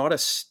it's not a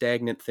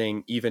stagnant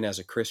thing, even as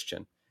a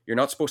Christian. You're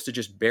not supposed to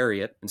just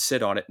bury it and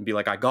sit on it and be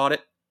like, I got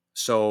it,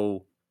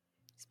 so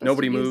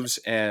nobody moves,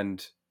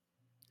 and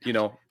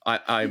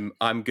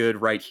I'm good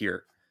right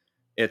here.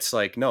 It's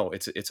like, no,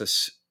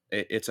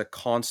 it's a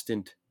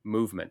constant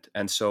movement.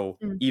 And so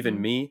even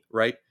me,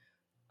 right?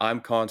 I'm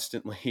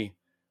constantly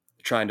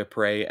trying to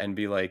pray and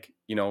be like,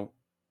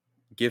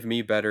 give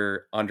me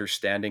better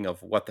understanding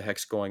of what the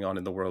heck's going on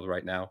in the world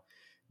right now.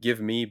 Give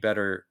me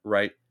better,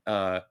 right?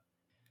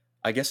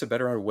 I guess a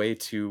better way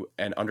to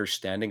an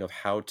understanding of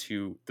how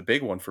to, the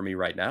big one for me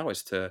right now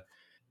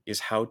is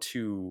how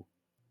to,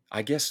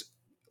 I guess,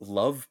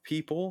 love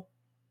people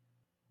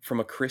from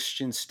a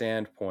Christian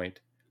standpoint,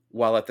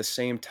 while at the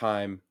same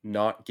time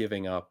not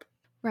giving up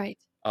Right.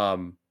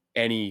 um,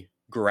 any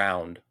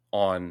ground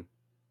on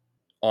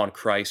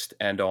Christ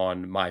and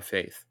on my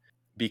faith,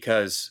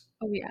 because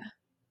Oh yeah.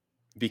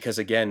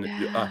 again,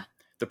 Yeah.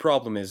 the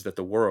problem is that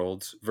the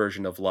world's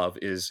version of love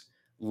is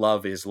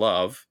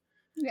love,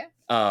 Yeah.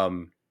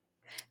 um,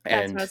 That's what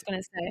I and was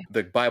gonna say.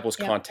 the Bible's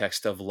Yep.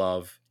 context of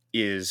love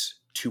is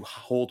to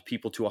hold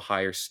people to a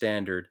higher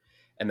standard,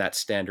 and that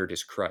standard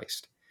is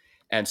Christ.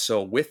 And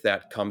so with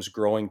that comes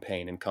growing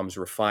pain and comes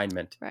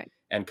refinement Right.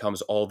 and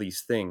comes all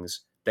these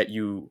things that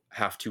you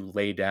have to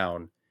lay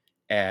down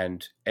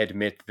and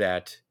admit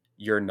that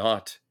you're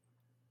not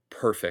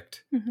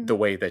perfect Mm-hmm. the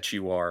way that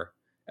you are,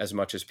 as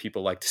much as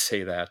people like to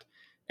say that.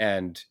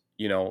 And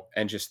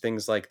and just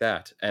things like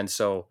that. And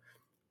so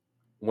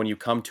when you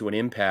come to an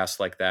impasse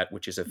like that,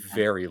 which is a Yeah.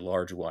 very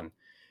large one,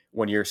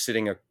 when you're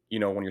sitting,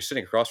 when you're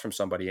sitting across from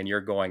somebody and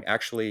you're going,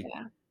 actually,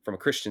 Yeah. from a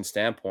Christian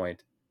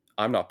standpoint,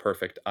 I'm not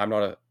perfect. I'm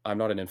not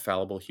an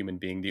infallible human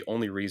being. The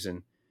only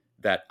reason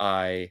that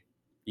I,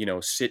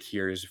 sit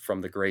here is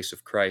from the grace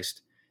of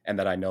Christ, and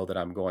that I know that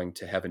I'm going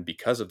to heaven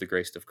because of the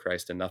grace of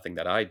Christ and nothing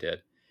that I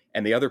did.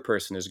 And the other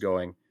person is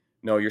going,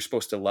 no, you're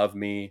supposed to love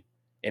me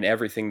in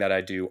everything that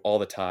I do all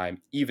the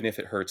time, even if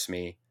it hurts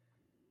me.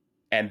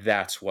 And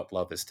that's what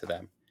love is to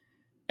them.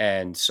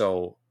 And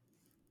so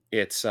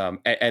it's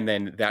and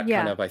then that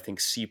kind Yeah. of, I think,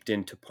 seeped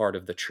into part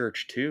of the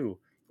church too,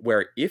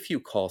 where if you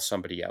call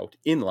somebody out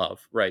in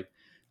love, right,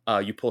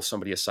 you pull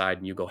somebody aside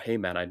and you go, hey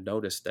man, I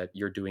noticed that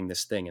you're doing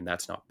this thing and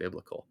that's not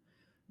biblical.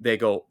 They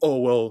go, oh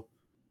well,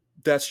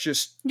 that's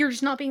just, You're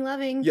just not being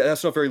loving. yeah,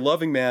 that's not very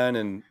loving, man.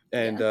 And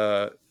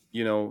Yeah.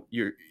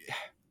 you're,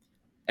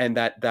 and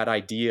that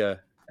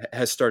idea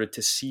has started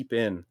to seep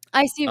in.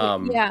 I see.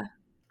 um Yeah.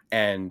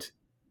 and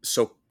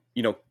so,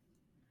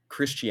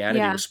 Christianity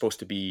Yeah. was supposed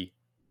to be,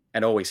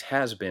 and always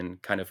has been,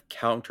 kind of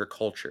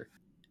counterculture,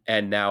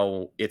 and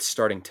now it's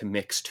starting to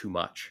mix too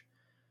much.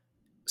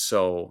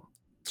 So,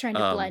 Trying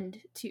to um,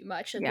 blend too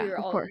much. Like we Yeah. were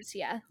Of all, course.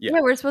 yeah. yeah,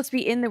 Yeah, we're supposed to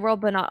be in the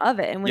world, but not of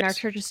it. And when our yes,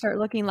 churches start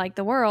looking like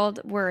the world,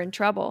 we're in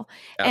trouble.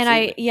 And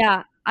absolutely,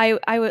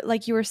 I would,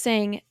 like you were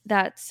saying,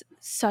 that's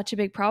such a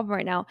big problem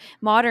right now.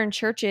 Modern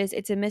churches,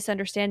 it's a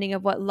misunderstanding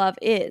of what love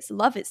is.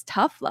 Love is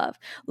tough love.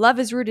 Love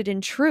is rooted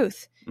in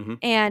truth hmm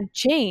and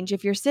change.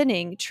 If you're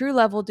sinning, true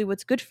love will do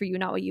what's good for you,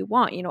 not what you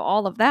want,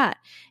 all of that.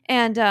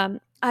 And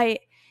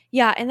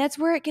yeah, and that's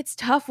where it gets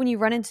tough when you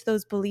run into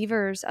those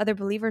believers, other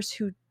believers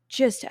who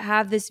just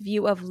have this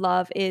view of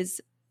love is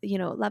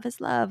love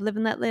is love, live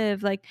and let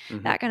live, like hmm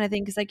that kind of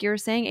thing. Because, like you were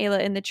saying, Ayla,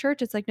 in the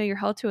church, it's like, no, you're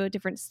held to a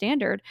different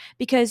standard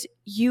because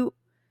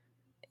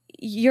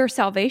your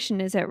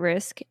salvation is at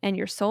risk and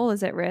your soul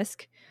is at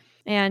risk.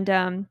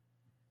 And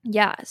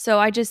yeah, so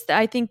I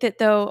think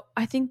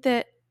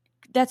that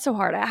that's so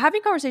hard.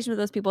 Having conversations with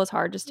those people is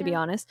hard, just to be Yeah.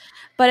 honest.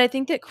 But I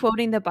think that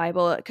quoting the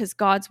Bible, because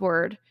God's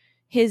word,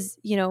 his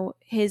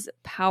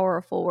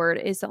powerful word,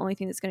 is the only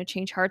thing that's going to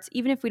change hearts,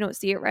 even if we don't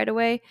see it right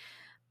away.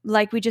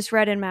 Like we just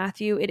read in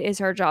Matthew, it is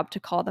our job to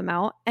call them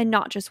out, and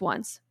not just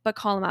once, but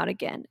call them out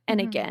again and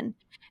Mhm. again,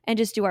 and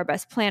just do our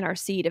best, plant our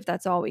seed if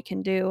that's all we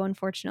can do.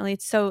 Unfortunately,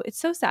 it's so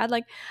sad.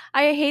 Like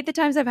I hate the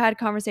times I've had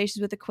conversations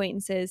with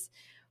acquaintances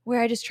where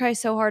I just try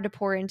so hard to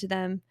pour into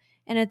them,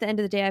 and at the end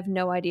of the day, I have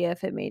no idea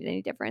if it made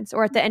any difference.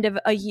 Or at the end of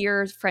a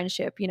year's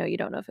friendship, you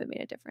don't know if it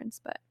made a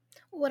difference. But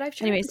What I've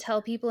tried to anyways,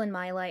 tell people in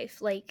my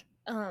life, like,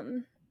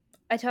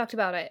 I talked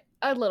about it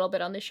a little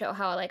bit on the show,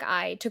 how like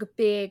I took a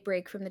big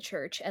break from the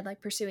church and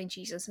like pursuing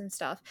Jesus and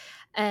stuff,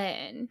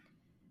 and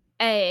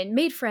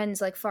made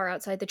friends like far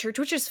outside the church,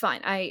 which is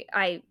fine.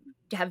 I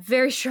have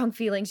very strong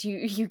feelings.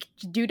 You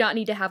do not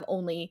need to have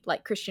only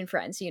like Christian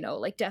friends,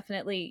 like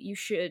definitely you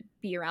should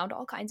be around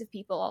all kinds of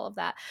people, all of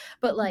that.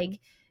 But mhm. like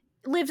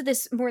lived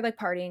this more like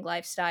partying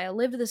lifestyle,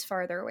 lived this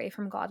farther away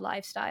from God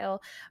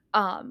lifestyle,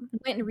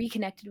 went and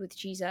reconnected with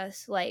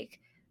Jesus, like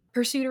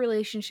pursued a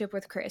relationship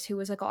with Chris, who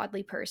was a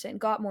godly person,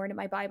 got more into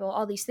my Bible,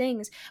 all these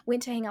things,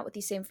 went to hang out with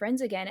these same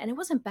friends again. And it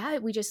wasn't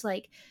bad. We just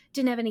like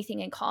didn't have anything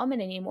in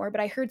common anymore.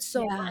 But I heard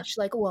so Yeah. much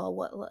like, well,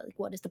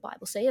 what does the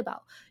Bible say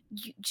about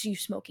you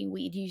smoking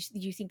weed? Do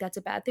you think that's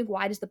a bad thing?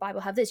 Why does the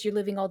Bible have this? You're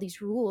living all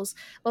these rules,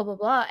 blah, blah,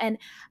 blah. And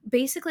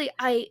basically,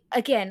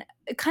 again,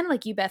 kind of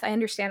like you, Beth, I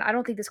understand. I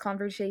don't think this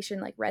conversation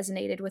like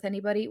resonated with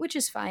anybody, which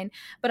is fine.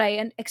 But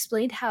I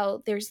explained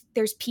how there's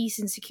peace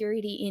and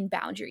security in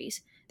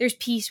boundaries. There's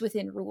peace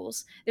within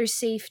rules. There's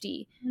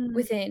safety Mm.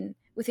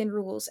 within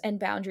rules and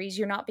boundaries.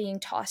 You're not being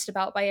tossed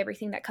about by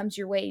everything that comes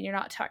your way. You're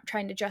not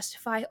trying to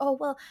justify, oh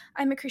well,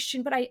 I'm a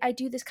Christian, but I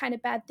do this kind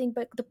of bad thing,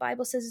 but the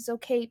Bible says it's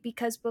okay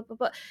because blah blah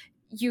blah.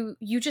 You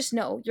just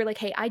know. You're like,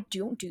 hey, I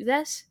don't do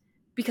this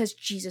because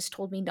Jesus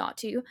told me not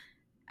to.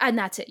 and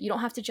that's it. You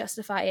don't have to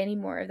justify any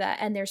more of that.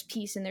 And there's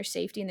peace and there's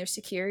safety and there's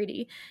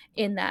security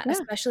in that, Yeah.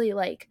 especially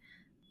like,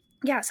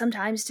 yeah,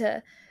 sometimes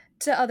to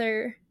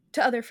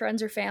other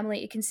friends or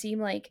family, it can seem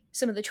like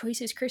some of the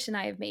choices Chris and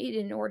I have made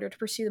in order to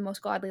pursue the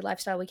most godly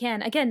lifestyle we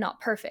can. Again, not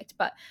perfect,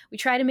 but we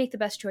try to make the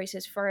best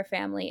choices for our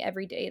family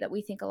every day that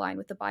we think align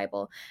with the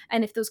Bible.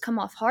 And if those come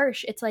off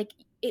harsh, it's like,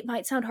 it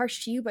might sound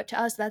harsh to you, but to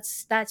us,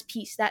 that's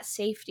peace, that's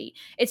safety.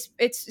 It's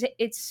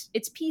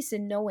peace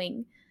in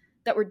knowing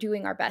that we're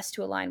doing our best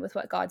to align with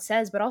what God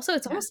says, but also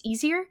it's almost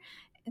easier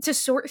to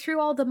sort through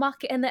all the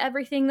muck and the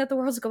everything that the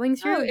world's going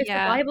through Oh, if the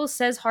yeah. Bible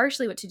says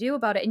harshly what to do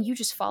about it and you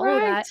just follow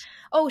Right. that.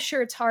 Oh,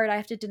 sure, it's hard. I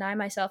have to deny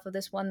myself of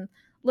this one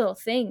little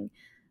thing.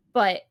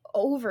 But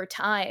over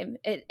time,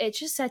 it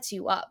just sets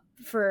you up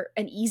for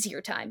an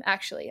easier time,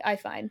 actually, I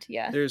find.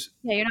 Yeah. There's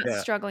Yeah, you're not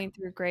yeah. struggling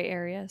through gray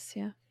areas.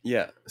 Yeah.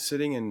 Yeah,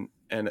 sitting in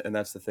and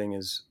that's the thing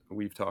is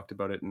we've talked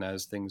about it, and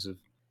as things have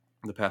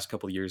the past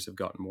couple of years have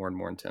gotten more and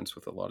more intense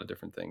with a lot of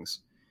different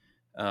things.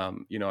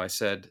 You know, I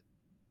said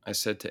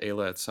to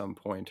Ayla at some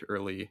point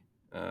early,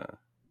 a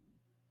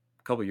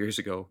couple of years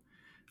ago,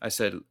 I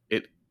said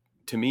it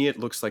to me it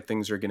looks like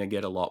things are going to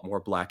get a lot more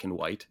black and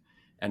white,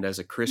 and as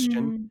a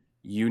Christian, Mm.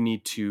 you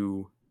need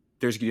to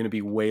there's going to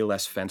be way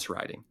less fence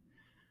riding.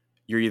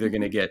 You're either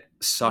going to get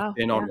sucked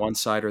Wow. in Yeah. on one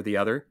side or the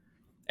other,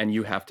 and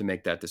you have to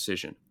make that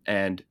decision.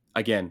 And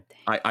again,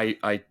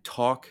 I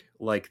talk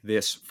like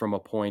this from a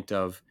point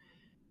of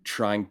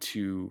trying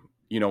to,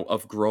 you know,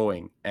 of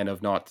growing and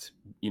of not,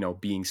 you know,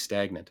 being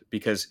stagnant,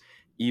 because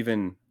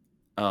even,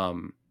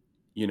 um,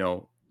 you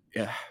know,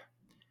 yeah,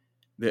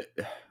 the,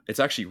 it's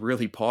actually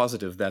really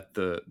positive that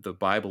the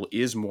Bible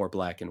is more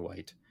black and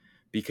white,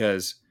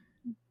 because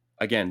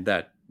again,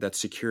 that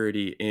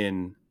security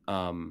in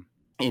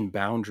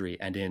boundary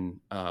and in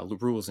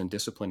rules and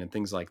discipline and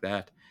things like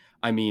that.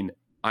 I mean,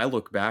 I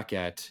look back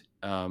at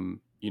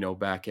you know,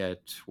 back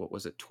at what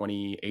was it,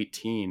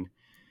 2018.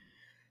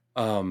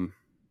 Um,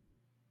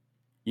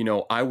 you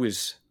know,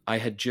 I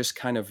had just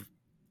kind of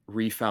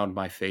refound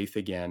my faith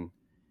again,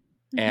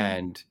 Mhm.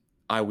 and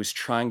I was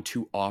trying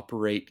to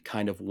operate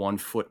kind of one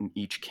foot in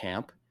each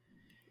camp,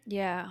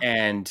 Yeah.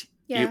 and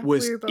Yeah, we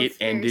were it both very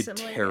ended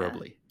similar. Yeah.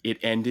 terribly. It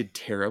ended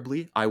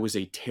terribly. I was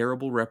a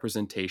terrible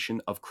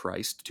representation of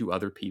Christ to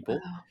other people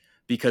Wow.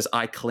 because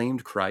I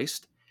claimed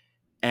Christ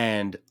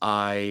and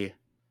I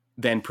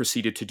then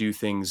proceeded to do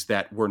things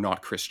that were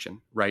not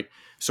Christian, right?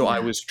 So I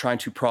Yeah. was trying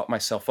to prop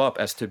myself up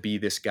as to be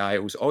this guy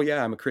who was, oh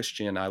yeah, I'm a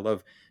Christian, I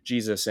love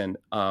Jesus, and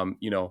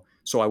you know,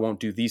 so I won't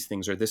do these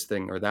things or this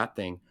thing or that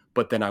thing.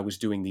 But then I was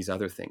doing these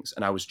other things,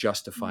 and I was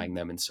justifying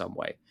them in some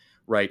way,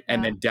 right?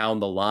 And Wow. then down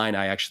the line,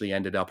 I actually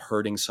ended up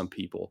hurting some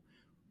people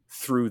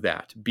through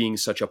that, being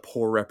such a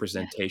poor Yeah.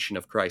 representation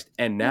of Christ.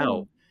 And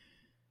now,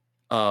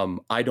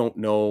 Oh. I don't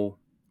know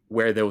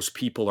where those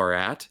people are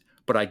at,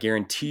 but I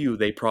guarantee you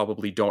they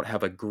probably don't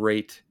have a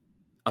great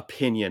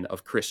opinion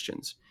of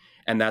Christians.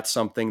 And that's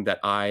something that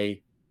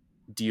I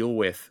deal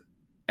with.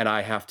 And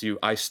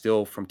I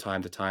still from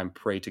time to time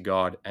pray to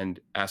God and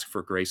ask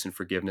for grace and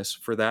forgiveness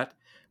for that,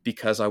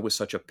 because I was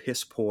such a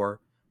piss poor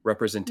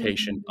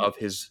representation Mhm. of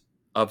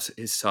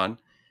his son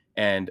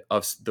and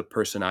of the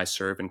person I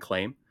serve and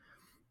claim.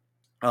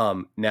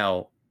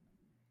 Now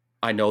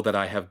I know that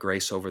I have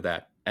grace over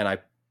that, Yeah.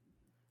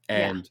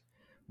 and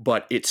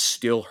but it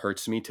still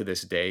hurts me to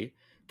this day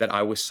that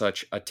I was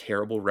such a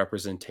terrible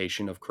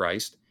representation of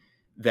Christ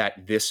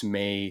that this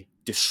may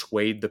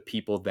dissuade the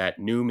people that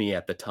knew me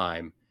at the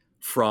time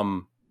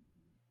from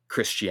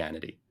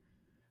Christianity.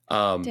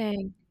 Um,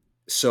 Dang.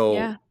 so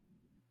Yeah.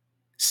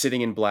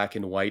 sitting in black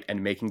and white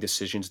and making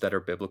decisions that are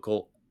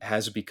biblical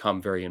has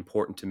become very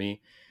important to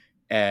me,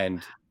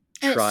 and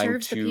And it trying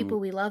serves the people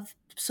to we love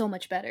so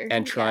much better.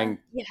 and Yeah. trying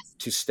Yes.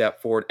 to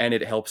step forward, and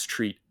it helps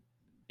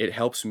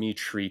me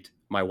treat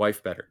my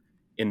wife better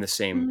in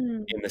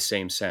Mm. the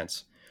same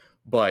sense.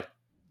 But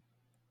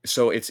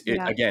so it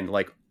Yeah. again,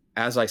 like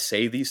as I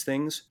say these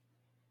things,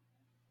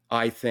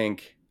 I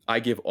think I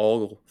give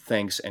all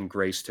thanks and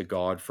grace to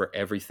God for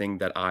everything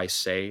that I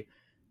say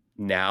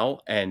now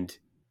and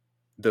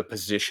the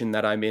position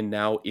that I'm in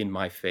now in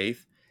my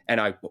faith. And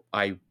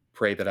I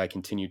pray that I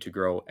continue to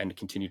grow and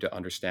continue to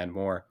understand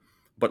more.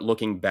 But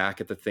looking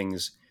back at the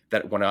things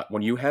that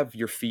when you have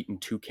your feet in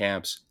two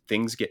camps,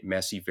 things get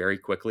messy very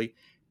quickly.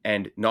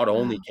 And not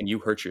only Wow. can you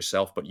hurt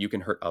yourself, but you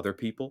can hurt other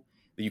people.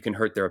 You can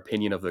hurt their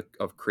opinion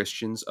of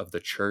Christians, of the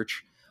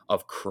church,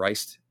 of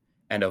Christ,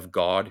 and of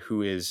God,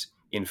 who is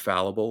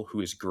infallible, who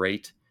is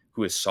great,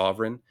 who is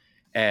sovereign.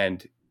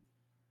 And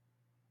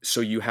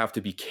so you have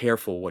to be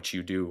careful what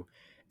you do,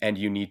 and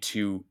you need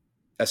to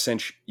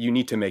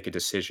make a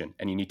decision,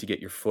 and you need to get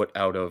your foot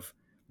out of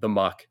the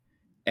muck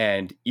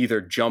and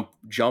either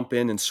jump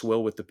in and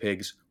swill with the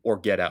pigs or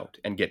get out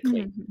and get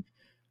clean. Mhm.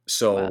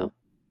 So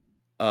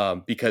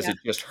Wow. because Yeah. it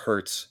just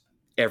hurts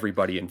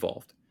everybody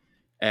involved,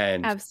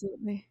 and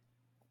Absolutely.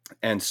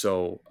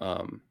 so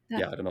That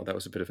yeah, I don't know, that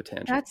was a bit of a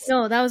tangent, but that's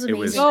No, that was it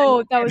was amazing. I Oh,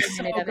 loved that was every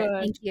minute so of it. good.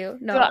 Thank you.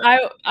 So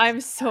No.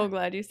 I'm so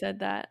glad you said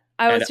that.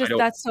 I and was I just don't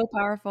that's so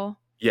powerful.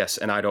 yes,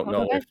 and Oh,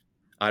 go ahead.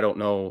 I don't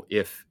know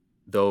if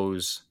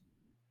those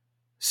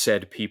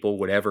said people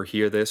would ever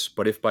hear this,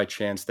 but if by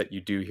chance that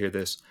you do hear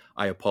this,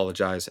 I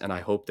apologize, and I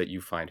hope that you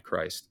find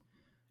Christ.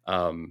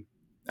 And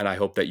I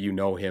hope that you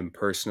know him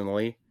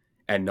personally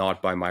and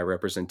not by my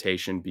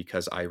representation,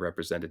 because I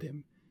represented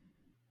him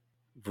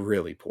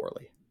really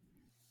poorly.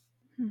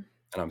 And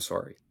I'm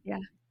sorry. Yeah.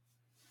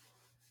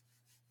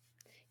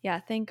 Yeah,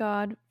 thank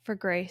God for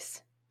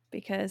grace,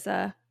 because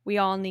we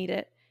all need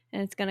it,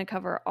 and it's going to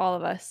cover all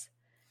of us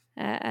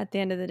at the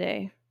end of the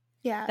day.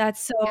 Yeah.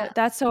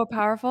 That's so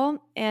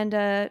powerful, and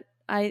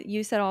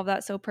you said all of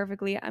that so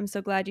perfectly. I'm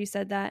so glad you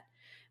said that.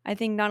 I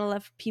think not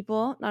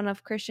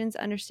enough Christians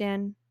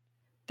understand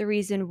the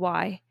reason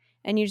why,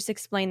 and you just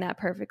explained that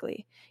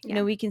perfectly. You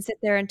know, we can sit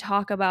there and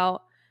talk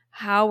about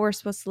how we're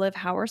supposed to live,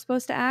 how we're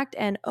supposed to act,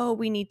 and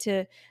we need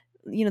to,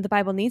 the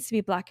Bible needs to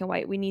be black and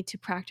white. We need to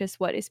practice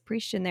what is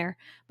preached in there,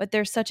 but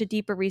there's such a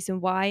deeper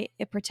reason why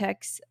it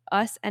protects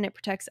us and it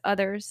protects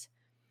others.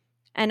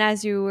 And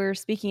as you were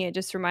speaking, it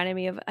just reminded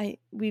me of I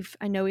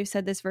know we've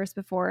said this verse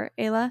before,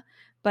 Ayla,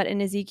 but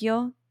in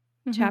Ezekiel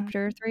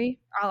chapter 3,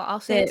 I'll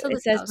say it till the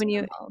it says cows when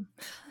you come home.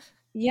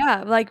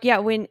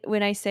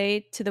 when I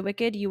say to the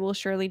wicked, you will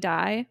surely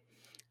die,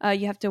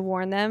 you have to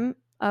warn them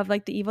of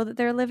like the evil that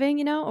they're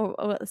living, or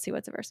let's see,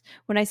 what's the verse?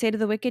 When I say to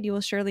the wicked, you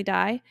will surely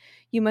die,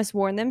 you must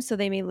warn them so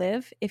they may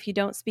live. If you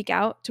don't speak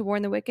out to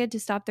warn the wicked to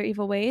stop their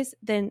evil ways,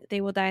 then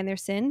they will die in their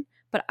sin,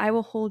 but I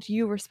will hold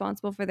you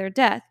responsible for their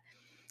death.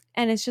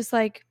 And it's just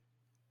like,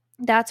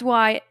 that's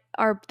where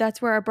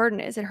our burden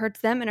is. It hurts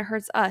them and it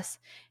hurts us.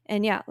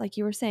 And yeah, like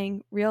you were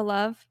saying, real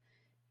love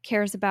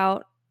cares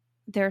about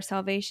their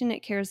salvation. It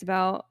cares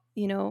about,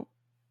 it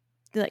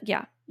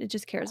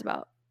just cares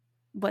about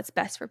what's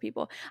best for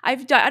people. I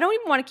don't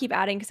even want to keep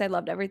adding because I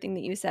loved everything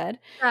that you said.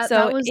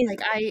 That was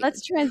like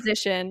let's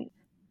transition.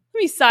 Let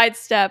me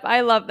sidestep. I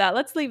love that.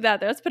 Let's leave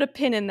that there. Let's put a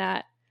pin in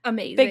that.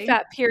 Amazing. Big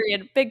fat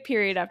period. Big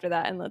period after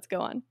that, and let's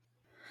go on.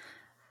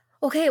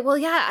 Okay, well,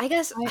 yeah, I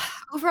guess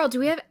overall, do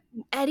we have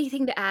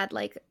anything to add?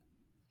 Like,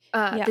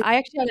 I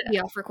actually had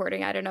the off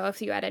recording. I don't know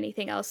if you had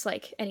anything else,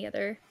 like any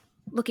other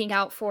looking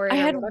out for it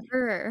or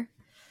whatever.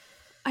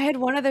 I had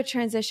one other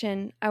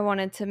transition I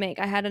wanted to make.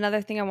 I had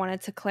another thing I wanted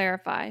to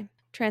clarify.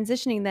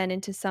 Transitioning then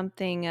into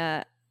something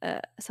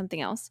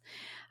else.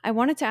 I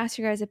wanted to ask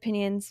you guys'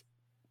 opinions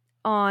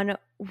on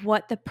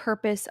what the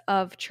purpose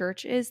of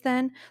church is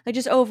then. Like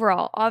just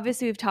overall.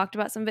 Obviously, we've talked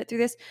about some of it through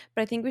this,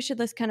 but I think we should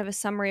list kind of a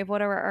summary of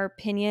what our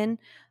opinion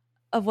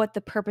of what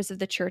the purpose of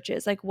the church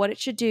is. Like what it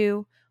should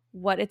do,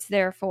 what it's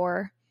there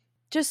for,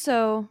 just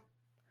so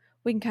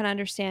we can kind of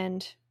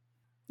understand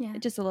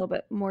just a little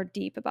bit more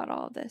deep about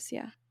all of this.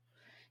 Yeah.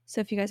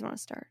 So if you guys want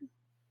to start.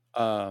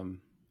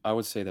 I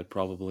would say that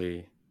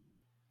probably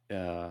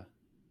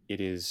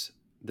it is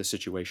the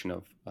situation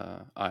of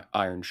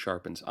iron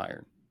sharpens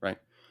iron, right?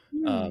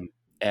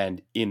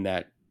 And in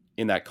that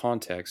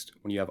context,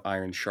 when you have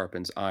iron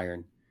sharpens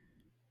iron,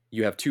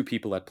 you have two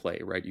people at play,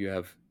 right? You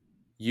have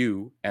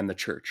you and the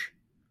church,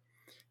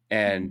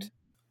 and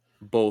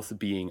both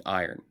being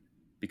iron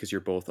because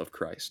you're both of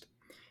Christ.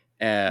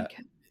 And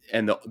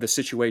the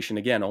situation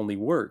again only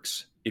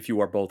works if you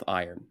are both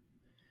iron.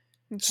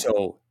 Okay.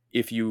 So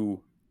if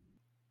you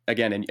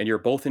again and you're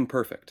both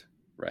imperfect,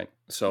 right?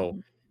 So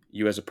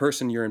you as a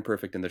person, you're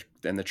imperfect,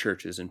 and the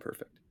church is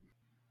imperfect.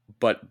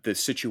 But the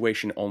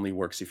situation only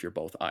works if you're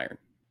both iron,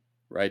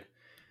 right?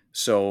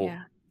 So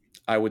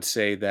I would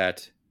say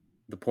that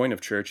the point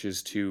of church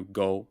is to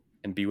go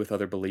and be with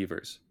other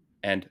believers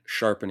and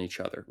sharpen each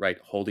other, right?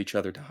 Hold each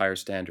other to higher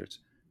standards.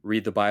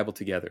 Read the Bible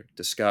together,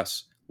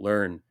 discuss,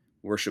 learn,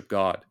 worship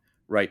God,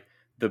 right?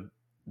 The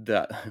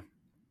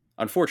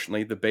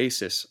unfortunately the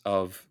basis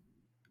of,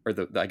 or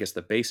I guess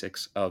the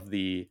basics of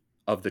the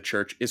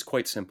church is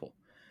quite simple,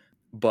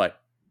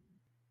 but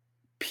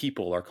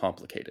people are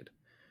complicated.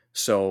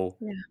 So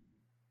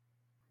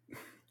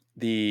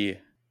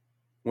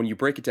when you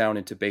break it down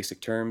into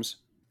basic terms,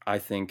 I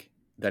think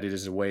that it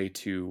is a way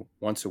to,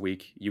 once a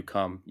week, you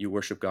come, you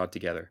worship God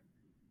together,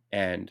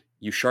 and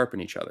you sharpen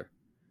each other.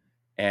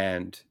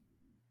 And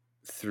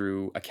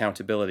through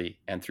accountability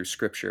and through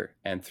scripture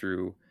and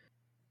through,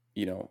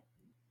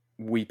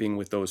 weeping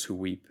with those who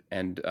weep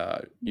and,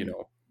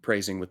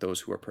 praising with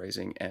those who are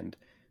praising, and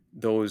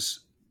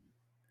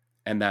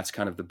that's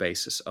kind of the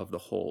basis of the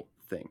whole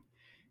thing.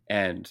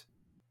 And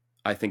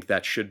I think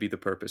that should be the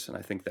purpose, and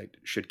I think that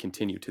should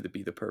continue to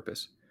be the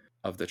purpose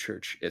of the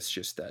church. It's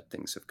just that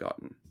things have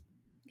gotten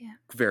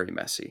very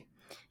messy.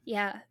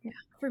 Yeah.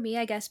 For me,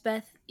 I guess,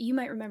 Beth, you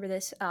might remember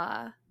this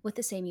with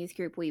the same youth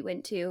group we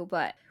went to,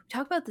 but we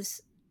talked about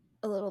this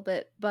a little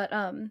bit, but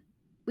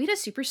we had a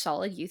super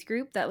solid youth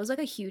group that was like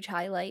a huge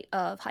highlight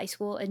of high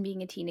school and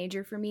being a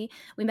teenager for me.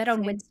 We met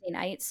on Wednesday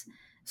nights,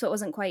 so it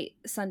wasn't quite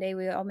Sunday.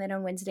 We all met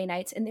on Wednesday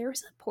nights, and there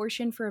was a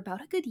portion for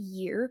about a good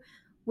year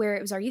where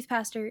it was our youth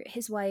pastor,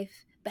 his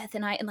wife, Beth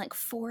and I, and like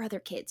 4 other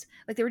kids.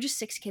 Like there were just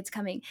 6 kids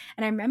coming.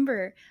 And I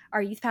remember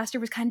our youth pastor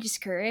was kind of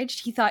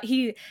discouraged. He thought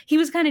he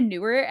was kind of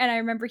newer, and I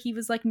remember he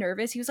was like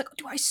nervous. He was like,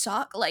 do I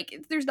suck?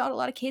 Like there's not a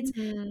lot of kids.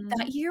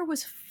 That year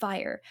was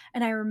fire.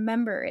 And I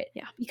remember it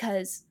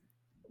because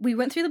we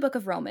went through the book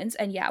of Romans,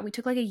 and yeah, we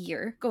took like a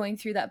year going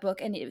through that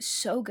book, and it was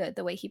so good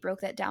the way he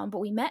broke that down. But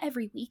we met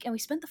every week, and we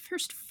spent the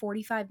first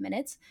 45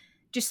 minutes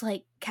just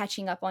like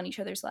catching up on each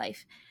other's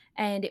life.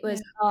 And it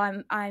was, oh,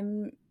 I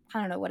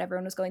don't know what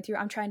everyone was going through.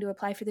 I'm trying to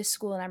apply for this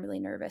school and I'm really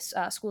nervous.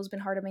 School's been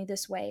hard on me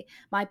this way.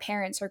 My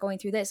parents are going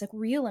through this, like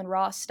real and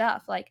raw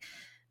stuff. Like,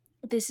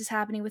 this is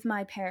happening with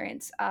my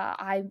parents.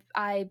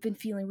 I've been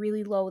feeling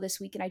really low this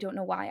week and I don't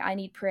know why. I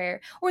need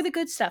prayer. Or the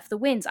good stuff, the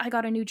wins. I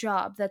got a new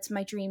job. That's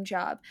my dream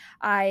job.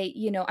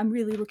 I'm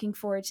really looking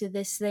forward to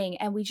this thing.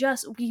 And we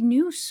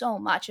knew so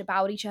much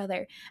about each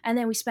other. And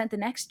then we spent the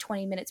next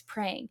 20 minutes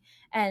praying,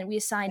 and we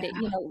assigned it,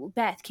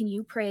 Beth, can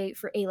you pray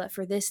for Ayla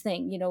for this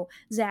thing?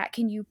 Zach,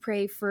 can you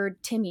pray for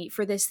Timmy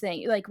for this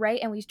thing? Like,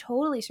 right. And we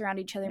totally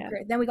surrounded each other in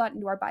prayer. Then we got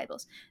into our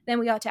Bibles. Then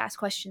we got to ask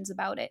questions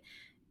about it.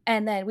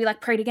 And then we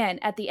like prayed again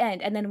at the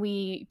end, and then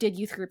we did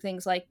youth group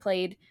things, like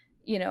played,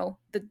 the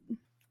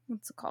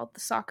what's it called, the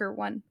soccer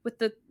one with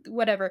the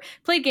whatever,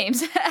 played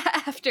games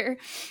after.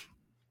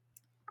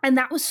 And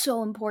that was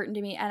so important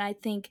to me, and I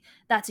think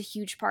that's a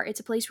huge part. It's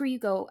a place where you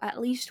go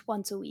at least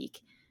once a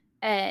week.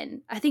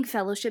 And I think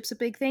fellowship's a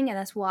big thing, and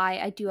that's why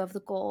I do have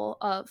the goal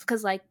of,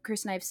 because like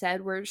Chris and I have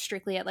said, we're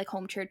strictly at like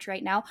home church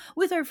right now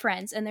with our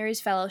friends, and there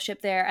is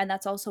fellowship there, and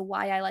that's also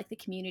why I like the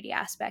community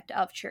aspect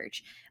of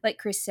church. Like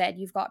Chris said,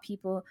 you've got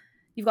people,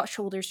 you've got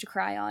shoulders to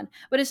cry on,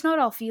 but it's not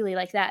all feely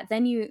like that.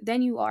 Then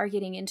you are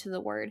getting into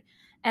the word.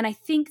 And I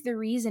think the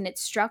reason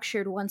it's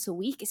structured once a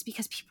week is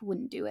because people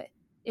wouldn't do it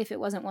if it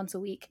wasn't once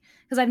a week.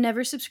 Because I've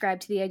never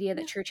subscribed to the idea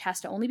that church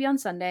has to only be on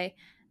Sunday,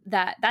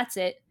 that's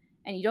it,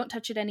 and you don't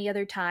touch it any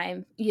other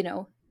time,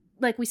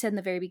 like we said in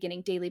the very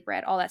beginning, daily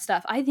bread, all that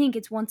stuff. I think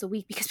it's once a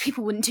week because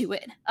people wouldn't do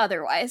it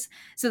otherwise.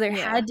 So there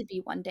had to be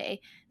one day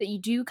that you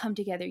do come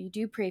together, you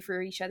do pray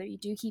for each other, you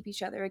do keep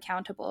each other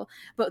accountable.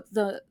 But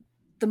the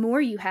more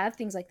you have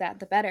things like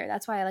that, the better.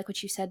 That's why I like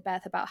what you said,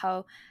 Beth, about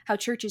how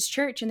church is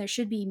church and there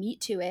should be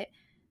meat to it.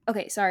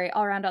 Okay, sorry,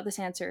 I'll round out this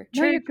answer.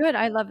 No, you're good.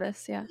 I love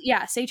this. Yeah.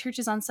 Yeah, say church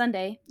is on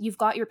Sunday. You've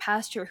got your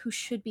pastor, who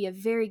should be a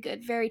very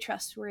good, very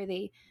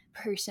trustworthy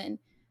person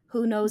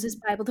who knows his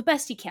Bible the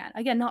best he can.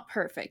 Again, not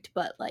perfect,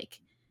 but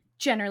like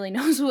generally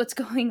knows what's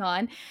going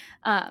on.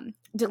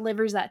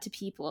 Delivers that to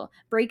people,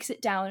 breaks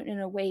it down in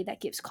a way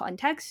that gives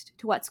context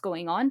to what's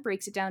going on,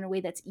 breaks it down in a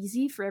way that's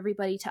easy for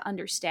everybody to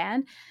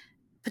understand,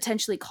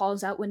 potentially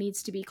calls out what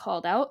needs to be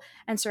called out,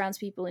 and surrounds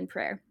people in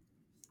prayer.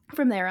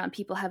 From there on,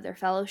 people have their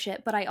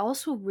fellowship. But I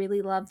also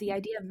really love the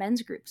idea of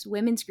men's groups,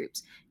 women's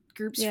groups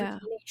for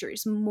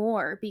teenagers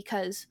more,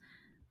 because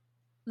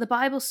the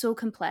Bible's so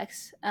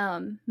complex.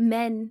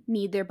 Men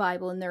need their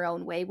Bible in their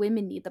own way.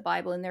 Women need the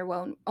Bible in their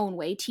own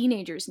way.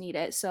 Teenagers need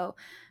it. So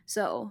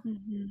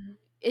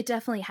it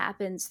definitely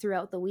happens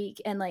throughout the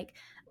week. And like,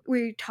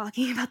 we were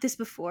talking about this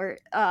before.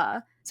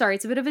 Sorry,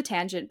 it's a bit of a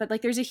tangent, but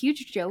like there's a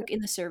huge joke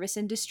in the service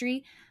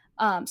industry,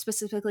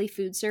 specifically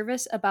food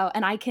service, about,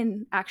 and I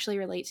can actually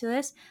relate to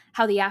this,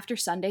 how the after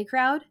Sunday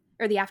crowd,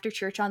 or the after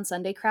church on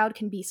Sunday crowd,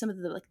 can be some of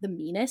the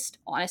meanest,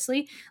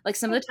 honestly. Like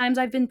some of the times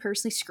I've been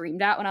personally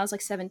screamed at when I was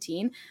like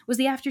 17 was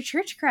the after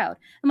church crowd.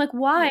 I'm like,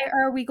 why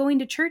are we going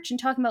to church and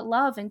talking about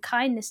love and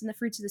kindness and the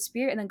fruits of the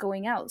Spirit and then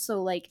going out?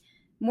 So like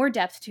more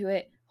depth to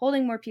it,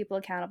 holding more people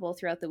accountable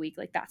throughout the week.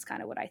 Like that's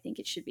kind of what I think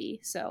it should be.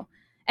 So,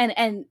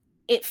 and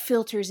it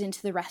filters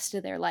into the rest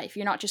of their life.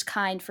 You're not just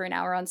kind for an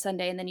hour on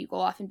Sunday and then you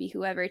go off and be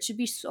whoever. It should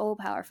be so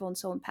powerful and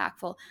so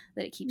impactful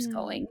that it keeps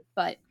going.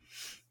 But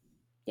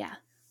yeah.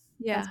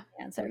 Yeah,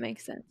 that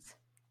makes sense.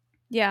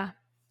 Yeah,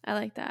 I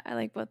like that. I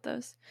like both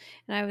those.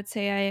 And I would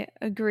say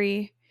I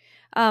agree.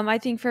 I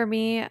think for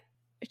me,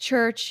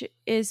 church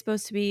is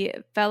supposed to be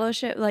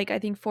fellowship. Like I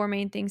think 4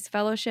 main things: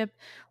 fellowship,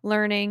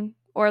 learning,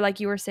 or like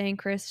you were saying,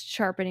 Chris,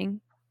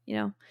 sharpening,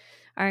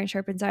 iron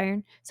sharpens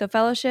iron. So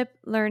fellowship,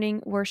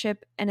 learning,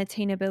 worship, and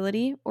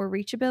attainability or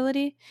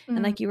reachability. Mm-hmm.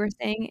 And like you were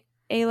saying,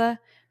 Ayla,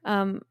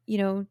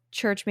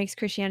 church makes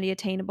Christianity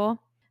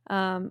attainable.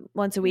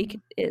 Once a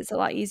week is a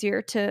lot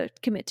easier to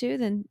commit to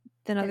than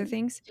other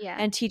things,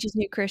 and teaches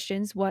new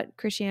Christians what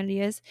Christianity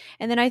is.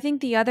 And then I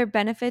think the other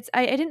benefits,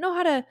 I didn't know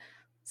how to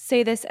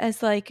say this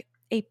as like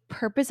a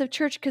purpose of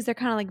church, because they're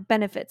kind of like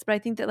benefits, but I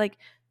think that like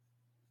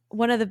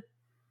one of the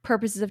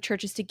purposes of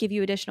church is to give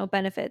you additional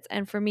benefits.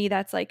 And for me,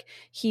 that's like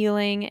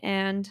healing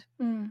and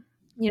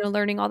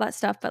learning all that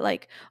stuff, but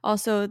like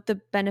also the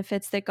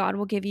benefits that God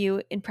will give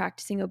you in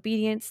practicing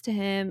obedience to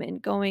him and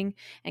going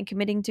and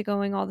committing to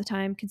going all the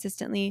time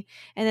consistently.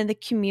 And then the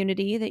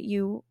community that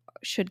you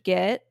should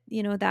get,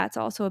 that's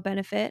also a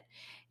benefit.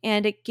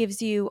 And it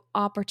gives you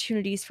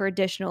opportunities for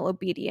additional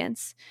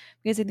obedience,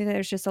 because I think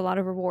there's just a lot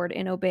of reward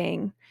in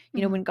obeying,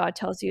 when God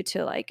tells you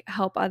to like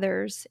help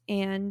others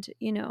and,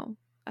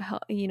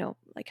 help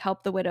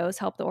the widows,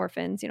 help the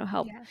orphans,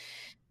 help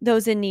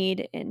those in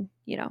need, and,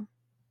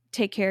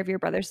 take care of your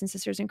brothers and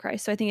sisters in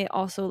Christ. So I think it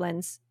also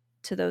lends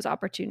to those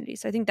opportunities.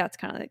 So I think that's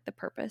kind of like the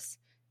purpose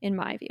in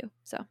my view.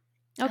 So,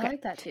 okay. I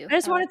like that too. I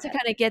just wanted to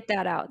kind of get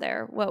that out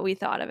there, what we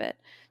thought of it,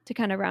 to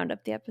kind of round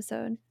up the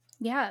episode.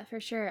 Yeah, for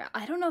sure.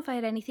 I don't know if I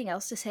had anything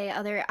else to say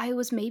other. I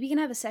was maybe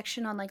gonna have a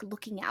section on like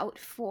looking out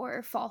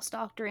for false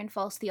doctrine,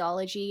 false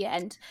theology,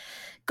 and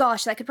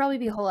gosh, that could probably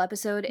be a whole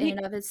episode in We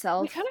and of we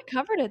itself. kind of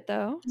covered it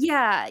though.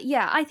 Yeah,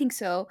 I think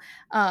so.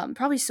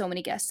 Probably so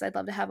many guests I'd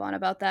love to have on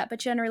about that. But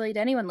generally, to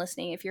anyone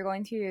listening, if you're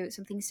going through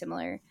something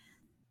similar,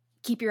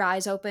 keep your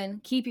eyes open,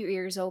 keep your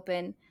ears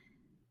open,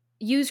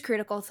 use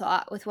critical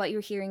thought with what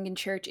you're hearing in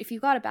church. If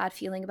you've got a bad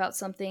feeling about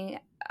something,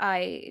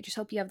 I just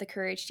hope you have the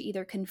courage to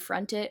either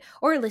confront it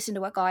or listen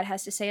to what God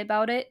has to say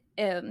about it.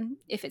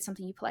 If it's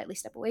something you politely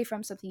step away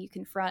from, something you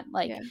confront,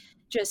 like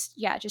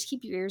Yeah. just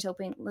keep your ears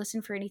open,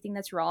 listen for anything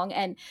that's wrong,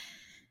 and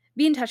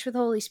be in touch with the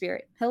Holy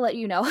Spirit. He'll let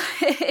you know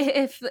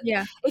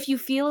Yeah. if you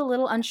feel a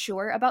little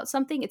unsure about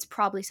something. It's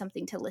probably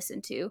something to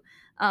listen to.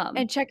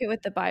 And check it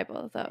with the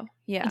Bible though.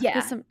 Yeah. Cuz Yeah,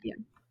 some yeah.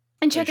 and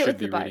And you check it should with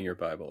be the reading Bible. your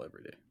Bible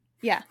every day.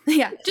 Yeah,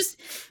 just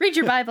read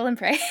your Bible and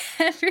pray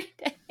every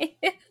day.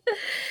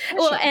 For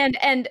Well, sure.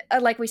 and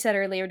like we said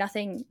earlier,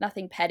 nothing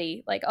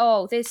petty. Like,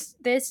 oh,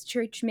 this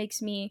church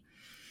makes me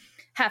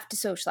have to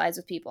socialize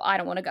with people. I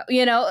don't want to go.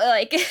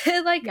 Like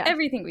like Yeah.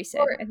 everything we said.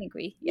 Or I think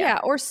we yeah,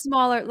 or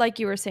smaller, like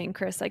you were saying,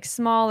 Chris, like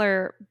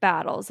smaller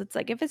battles. It's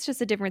like if it's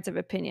just a difference of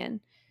opinion,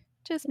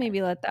 just Yeah.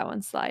 maybe let that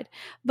one slide.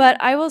 But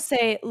I will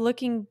say,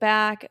 looking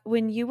back,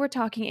 when you were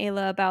talking,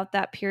 Ayla, about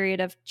that period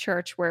of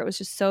church where it was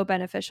just so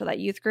beneficial, that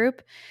youth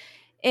group,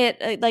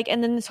 like,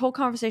 and then this whole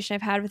conversation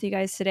I've had with you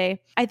guys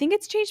today, I think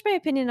it's changed my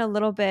opinion a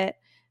little bit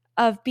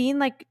of being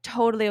like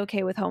totally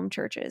okay with home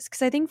churches.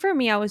 Cause I think for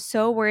me, I was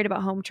so worried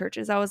about home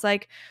churches. I was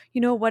like,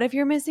 what if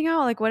you're missing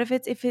out? Like, what if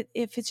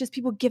it's just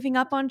people giving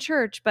up on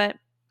church? But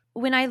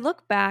when I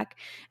look back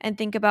and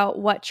think about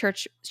what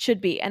church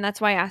should be, and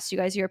that's why I asked you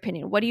guys your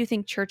opinion. What do you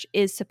think church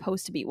is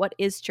supposed to be? What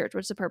is church?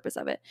 What's the purpose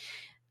of it?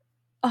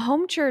 A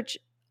home church,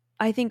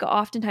 I think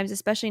oftentimes,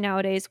 especially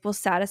nowadays, will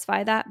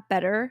satisfy that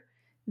better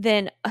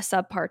than a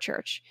subpar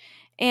church.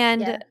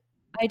 And Yeah.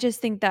 I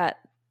just think that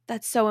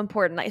that's so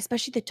important, like,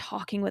 especially the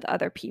talking with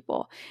other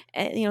people.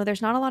 And,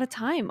 there's not a lot of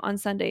time on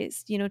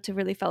Sundays, to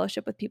really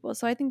fellowship with people.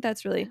 So I think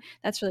that's really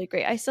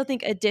great. I still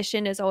think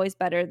addition is always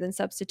better than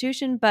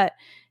substitution, but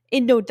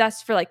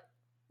that's for like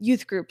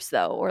youth groups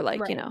though, or like,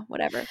 Right.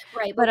 whatever.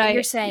 Right. But But what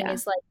you're saying yeah.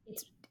 is like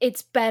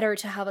it's better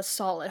to have a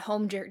solid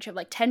home church of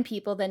like 10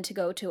 people than to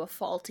go to a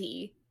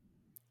faulty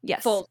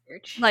Yes. full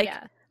church. Like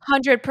Yeah.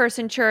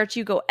 100-person church,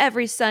 you go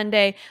every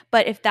Sunday,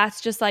 but if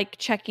that's just like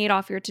checking it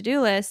off your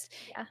to-do list,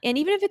 Yeah. and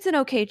even if it's an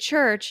okay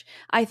church,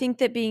 I think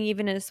that being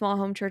even in a small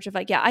home church of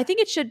like, yeah, I think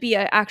it should be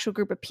an actual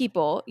group of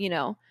people,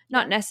 not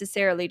Yeah.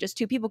 necessarily just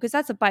two people, because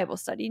that's a Bible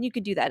study and you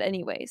could do that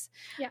anyways.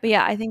 Yeah. But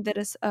yeah, I think that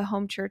a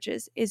home church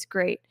is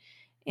great.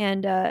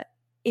 And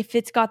if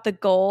it's got the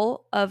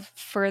goal of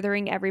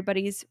furthering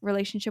everybody's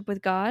relationship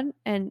with God,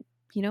 and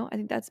I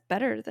think that's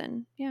better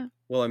than, yeah.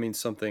 Well, I mean,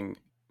 it's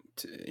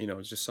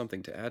just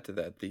something to add to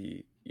that.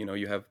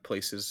 You have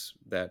places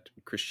that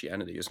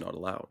Christianity is not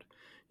allowed.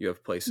 You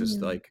have places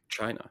Mhm. like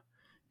China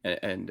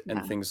and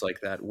Yeah. things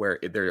like that where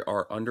there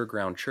are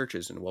underground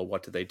churches. And well,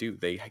 what do?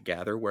 They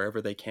gather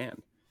wherever they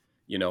can,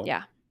 you know,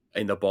 Yeah.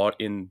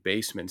 in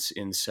basements,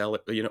 in cellar,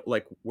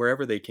 like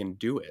wherever they can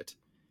do it.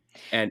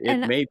 And it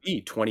And may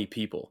be 20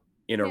 people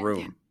in a Yeah.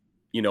 room,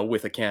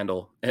 with a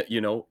candle.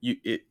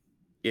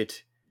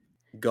 It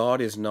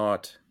God is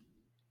not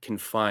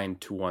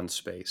confined to one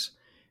space.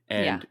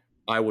 yeah. And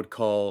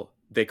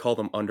they call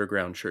them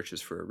underground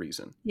churches for a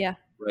reason, Yeah.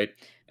 right?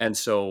 And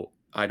so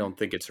I don't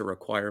think it's a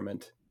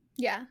requirement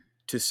Yeah.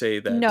 to say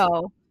that,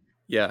 No.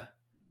 yeah,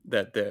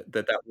 that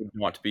would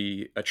not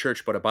be a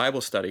church, but a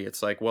Bible study.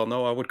 It's like, well,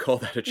 no, I would call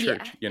that a Yeah.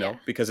 church, Yeah.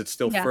 because it's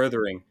still Yeah.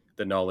 furthering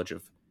the knowledge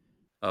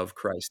of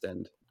Christ.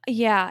 And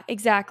Yeah,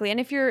 exactly. And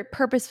if you're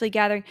purposefully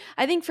gathering,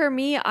 I think for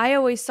me, I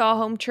always saw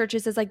home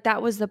churches as like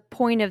that was the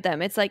point of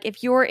them. It's like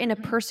if you're in a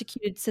Mhm.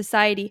 persecuted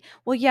society,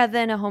 well, yeah,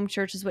 then a home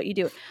church is what you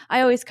do.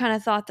 I always kind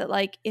of thought that,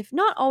 like, if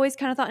not always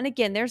kind of thought, and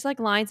again, there's like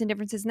lines and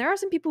differences, and there are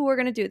some people who are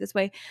going to do it this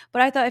way,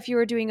 but I thought if you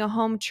were doing a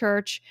home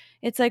church,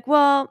 it's like,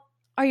 well,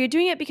 are you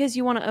doing it because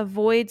you want to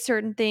avoid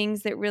certain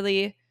things that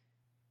really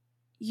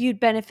you'd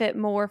benefit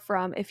more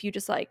from if you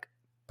just like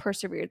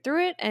persevered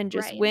through it and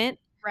just Right. went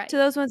to Right.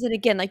 those ones? And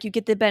again, like, you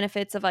get the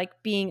benefits of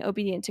like being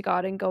obedient to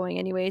God and going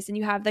anyways, and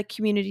you have the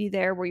community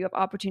there where you have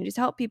opportunities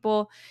to help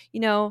people, you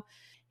know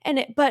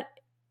but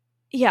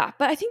yeah,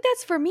 but I think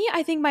that's, for me,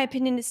 I think my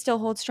opinion is still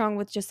holds strong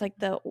with just like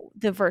the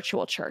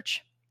virtual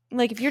church.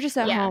 Like, if you're just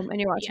at Yeah. home and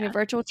you're watching a Yeah.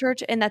 virtual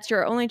church and that's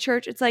your only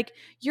church, it's like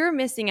you're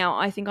missing out,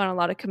 I think, on a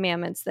lot of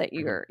commandments that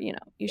Mhm. you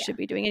Yeah. should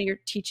be doing, and you're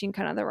teaching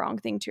kind of the wrong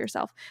thing to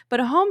yourself. But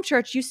a home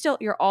church,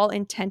 you're all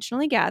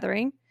intentionally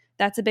gathering.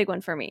 That's a big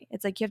one for me.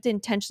 It's like you have to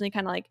intentionally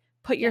kind of like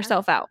put Yeah.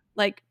 yourself out,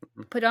 like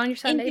Put on your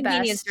Sunday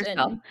inconvenience best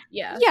yourself. and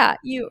yeah. Yeah,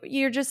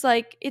 you're just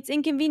like, it's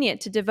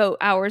inconvenient to devote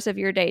hours of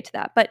your day to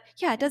that. But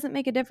yeah, it doesn't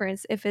make a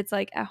difference if it's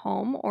like at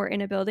home or in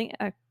a building.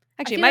 I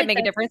Actually, it feel might like make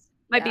a that's difference.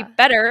 Might be yeah.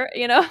 better,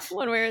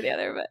 one way or the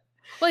other. But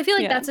Well, I feel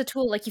like that's a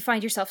tool. Like, you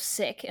find yourself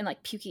sick and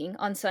like puking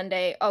on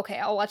Sunday. Okay,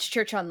 I'll watch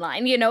church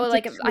online. You know,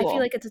 like I feel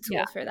like it's a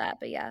tool for that.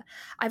 But yeah,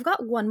 I've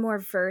got one more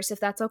verse, if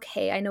that's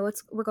okay. I know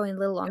we're going a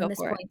little long at this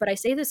point, but I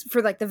say this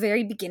for like the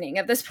very beginning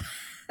of this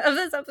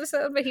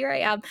episode. But here I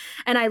am,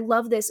 and I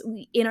love this.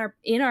 In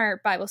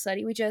our Bible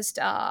study, we just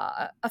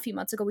a few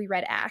months ago we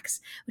read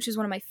Acts, which is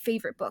one of my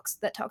favorite books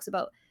that talks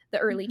about the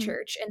early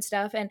church and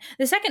stuff. And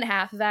the second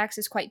half of Acts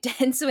is quite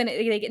dense when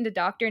they get into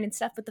doctrine and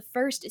stuff. But the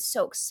first is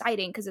so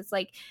exciting because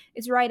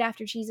it's right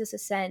after Jesus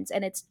ascends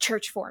and it's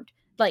church formed.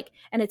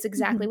 And it's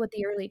exactly what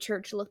the early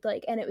church looked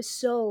like. And it was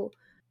so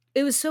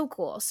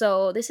cool.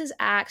 So this is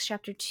Acts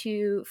chapter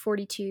 2,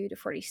 42 to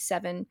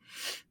 47.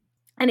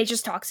 And it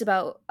just talks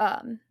about,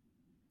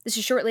 this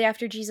is shortly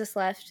after Jesus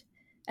left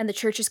and the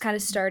church is kind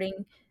of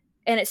starting.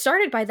 And it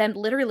started by them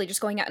literally just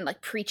going out and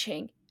like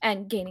preaching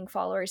and gaining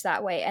followers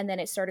that way. And then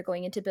it started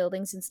going into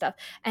buildings and stuff.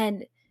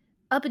 And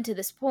up until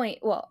this point,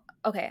 well,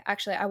 okay,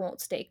 actually, I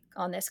won't stake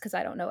on this because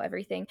I don't know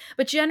everything.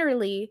 But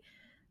generally,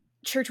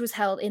 church was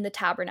held in the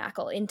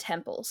tabernacle, in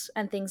temples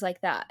and things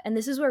like that. And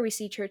this is where we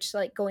see church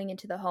like going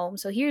into the home.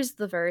 So here's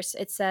the verse.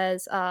 It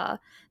says,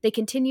 they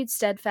continued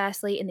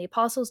steadfastly in the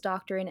apostles'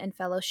 doctrine and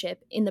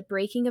fellowship, in the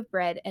breaking of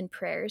bread and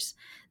prayers.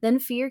 Then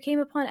fear came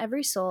upon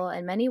every soul,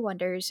 and many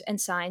wonders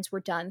and signs were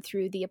done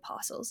through the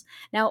apostles.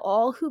 Now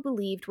all who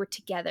believed were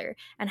together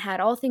and had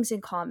all things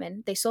in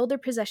common. They sold their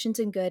possessions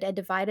and good and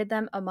divided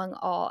them among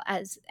all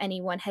as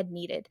anyone had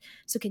needed.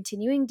 So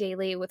continuing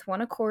daily with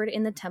one accord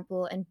in the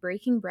temple and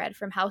breaking bread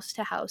from house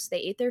to house, they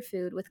ate their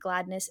food with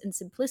gladness and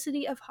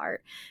simplicity of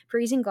heart,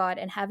 praising God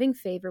and having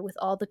favor with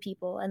all the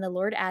people. And the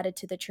Lord added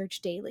to the church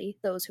daily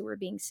those who were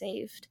being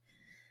saved.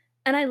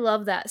 And I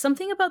love that.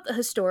 Something about the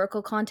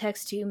historical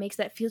context too makes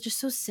that feel just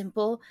so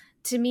simple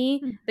to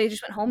me. They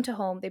just went home to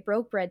home. They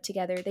broke bread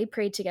together. They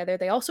prayed together.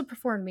 They also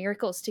performed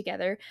miracles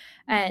together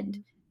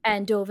and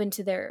dove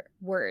into their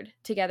word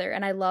together.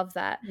 And I love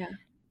that. Yeah.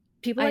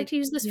 People like to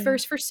use this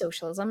verse for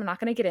socialism. I'm not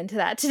going to get into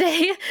that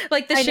today.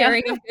 Like the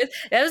sharing of goods.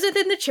 That was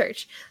within the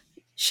church.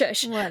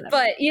 Shush. Whatever.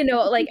 But, you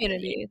know, like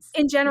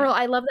in general,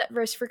 I love that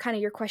verse for kind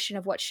of your question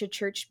of what should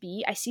church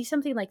be. I see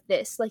something like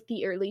this, like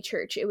the early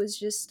church. It was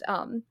just,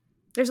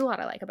 there's a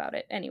lot I like about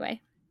it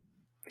anyway.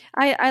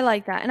 I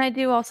like that. And I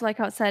do also like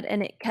how it said,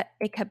 and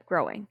it kept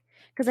growing.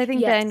 Because I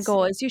think the end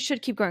goal is you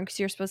should keep growing because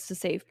you're supposed to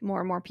save more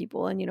and more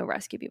people and, you know,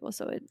 rescue people.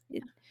 So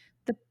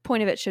the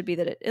point of it should be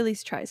that it at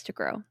least tries to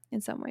grow in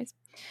some ways.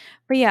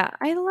 But yeah,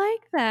 I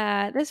like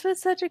that. This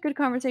was such a good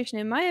conversation,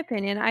 in my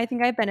opinion. I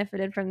think I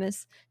benefited from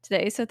this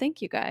today. So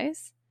thank you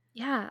guys.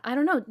 Yeah, I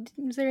don't know.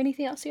 Is there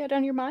anything else you had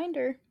on your mind?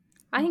 Or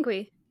I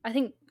think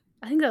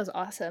that was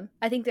awesome.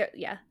 I think that,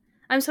 yeah.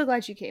 I'm so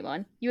glad you came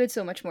on. You had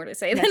so much more to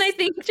say than I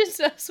think just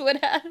us would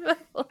have.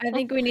 I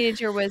think we needed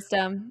your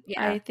wisdom.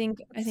 Yeah, I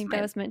think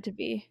that was meant to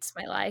be. It's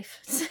my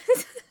life.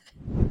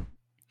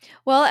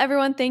 Well,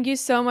 everyone, thank you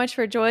so much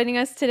for joining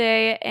us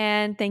today.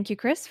 And thank you,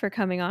 Chris, for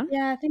coming on.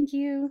 Yeah, thank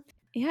you.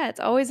 Yeah, it's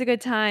always a good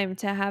time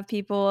to have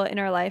people in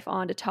our life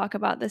on to talk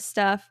about this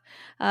stuff,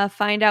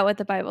 find out what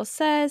the Bible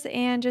says,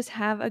 and just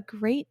have a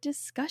great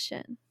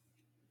discussion.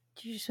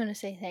 Do you just want to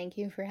say thank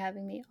you for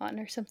having me on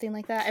or something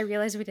like that? I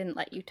realize we didn't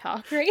let you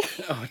talk, right?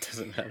 Oh, it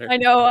doesn't matter. I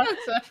know.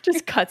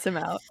 Just cuts him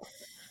out.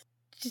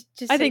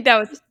 I think that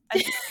was...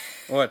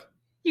 What?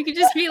 You could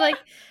just be like,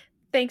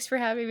 thanks for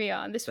having me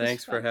on.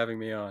 Thanks for having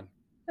me on.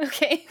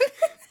 Okay.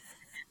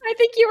 I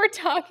think you were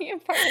talking in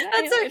part of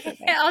that. That's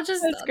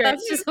okay.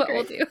 That's just what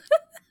we'll do.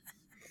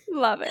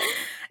 Love it.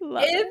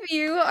 If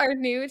you are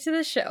new to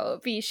the show,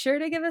 be sure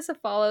to give us a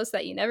follow so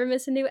that you never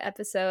miss a new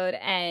episode.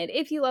 And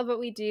if you love what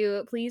we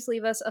do, please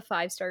leave us a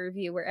 5-star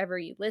review wherever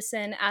you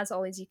listen. As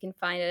always, you can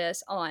find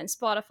us on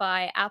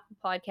Spotify, Apple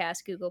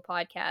Podcasts, Google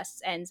Podcasts,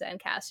 and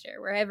Zencaster,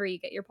 wherever you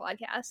get your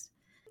podcasts.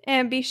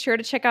 And be sure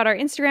to check out our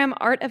Instagram,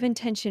 Art of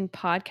Intention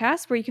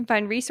Podcast, where you can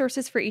find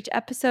resources for each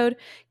episode,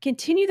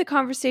 continue the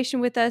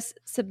conversation with us,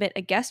 submit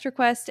a guest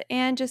request,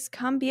 and just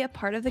come be a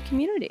part of the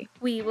community.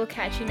 We will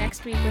catch you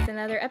next week with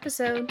another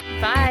episode.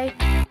 Bye.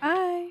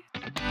 Bye.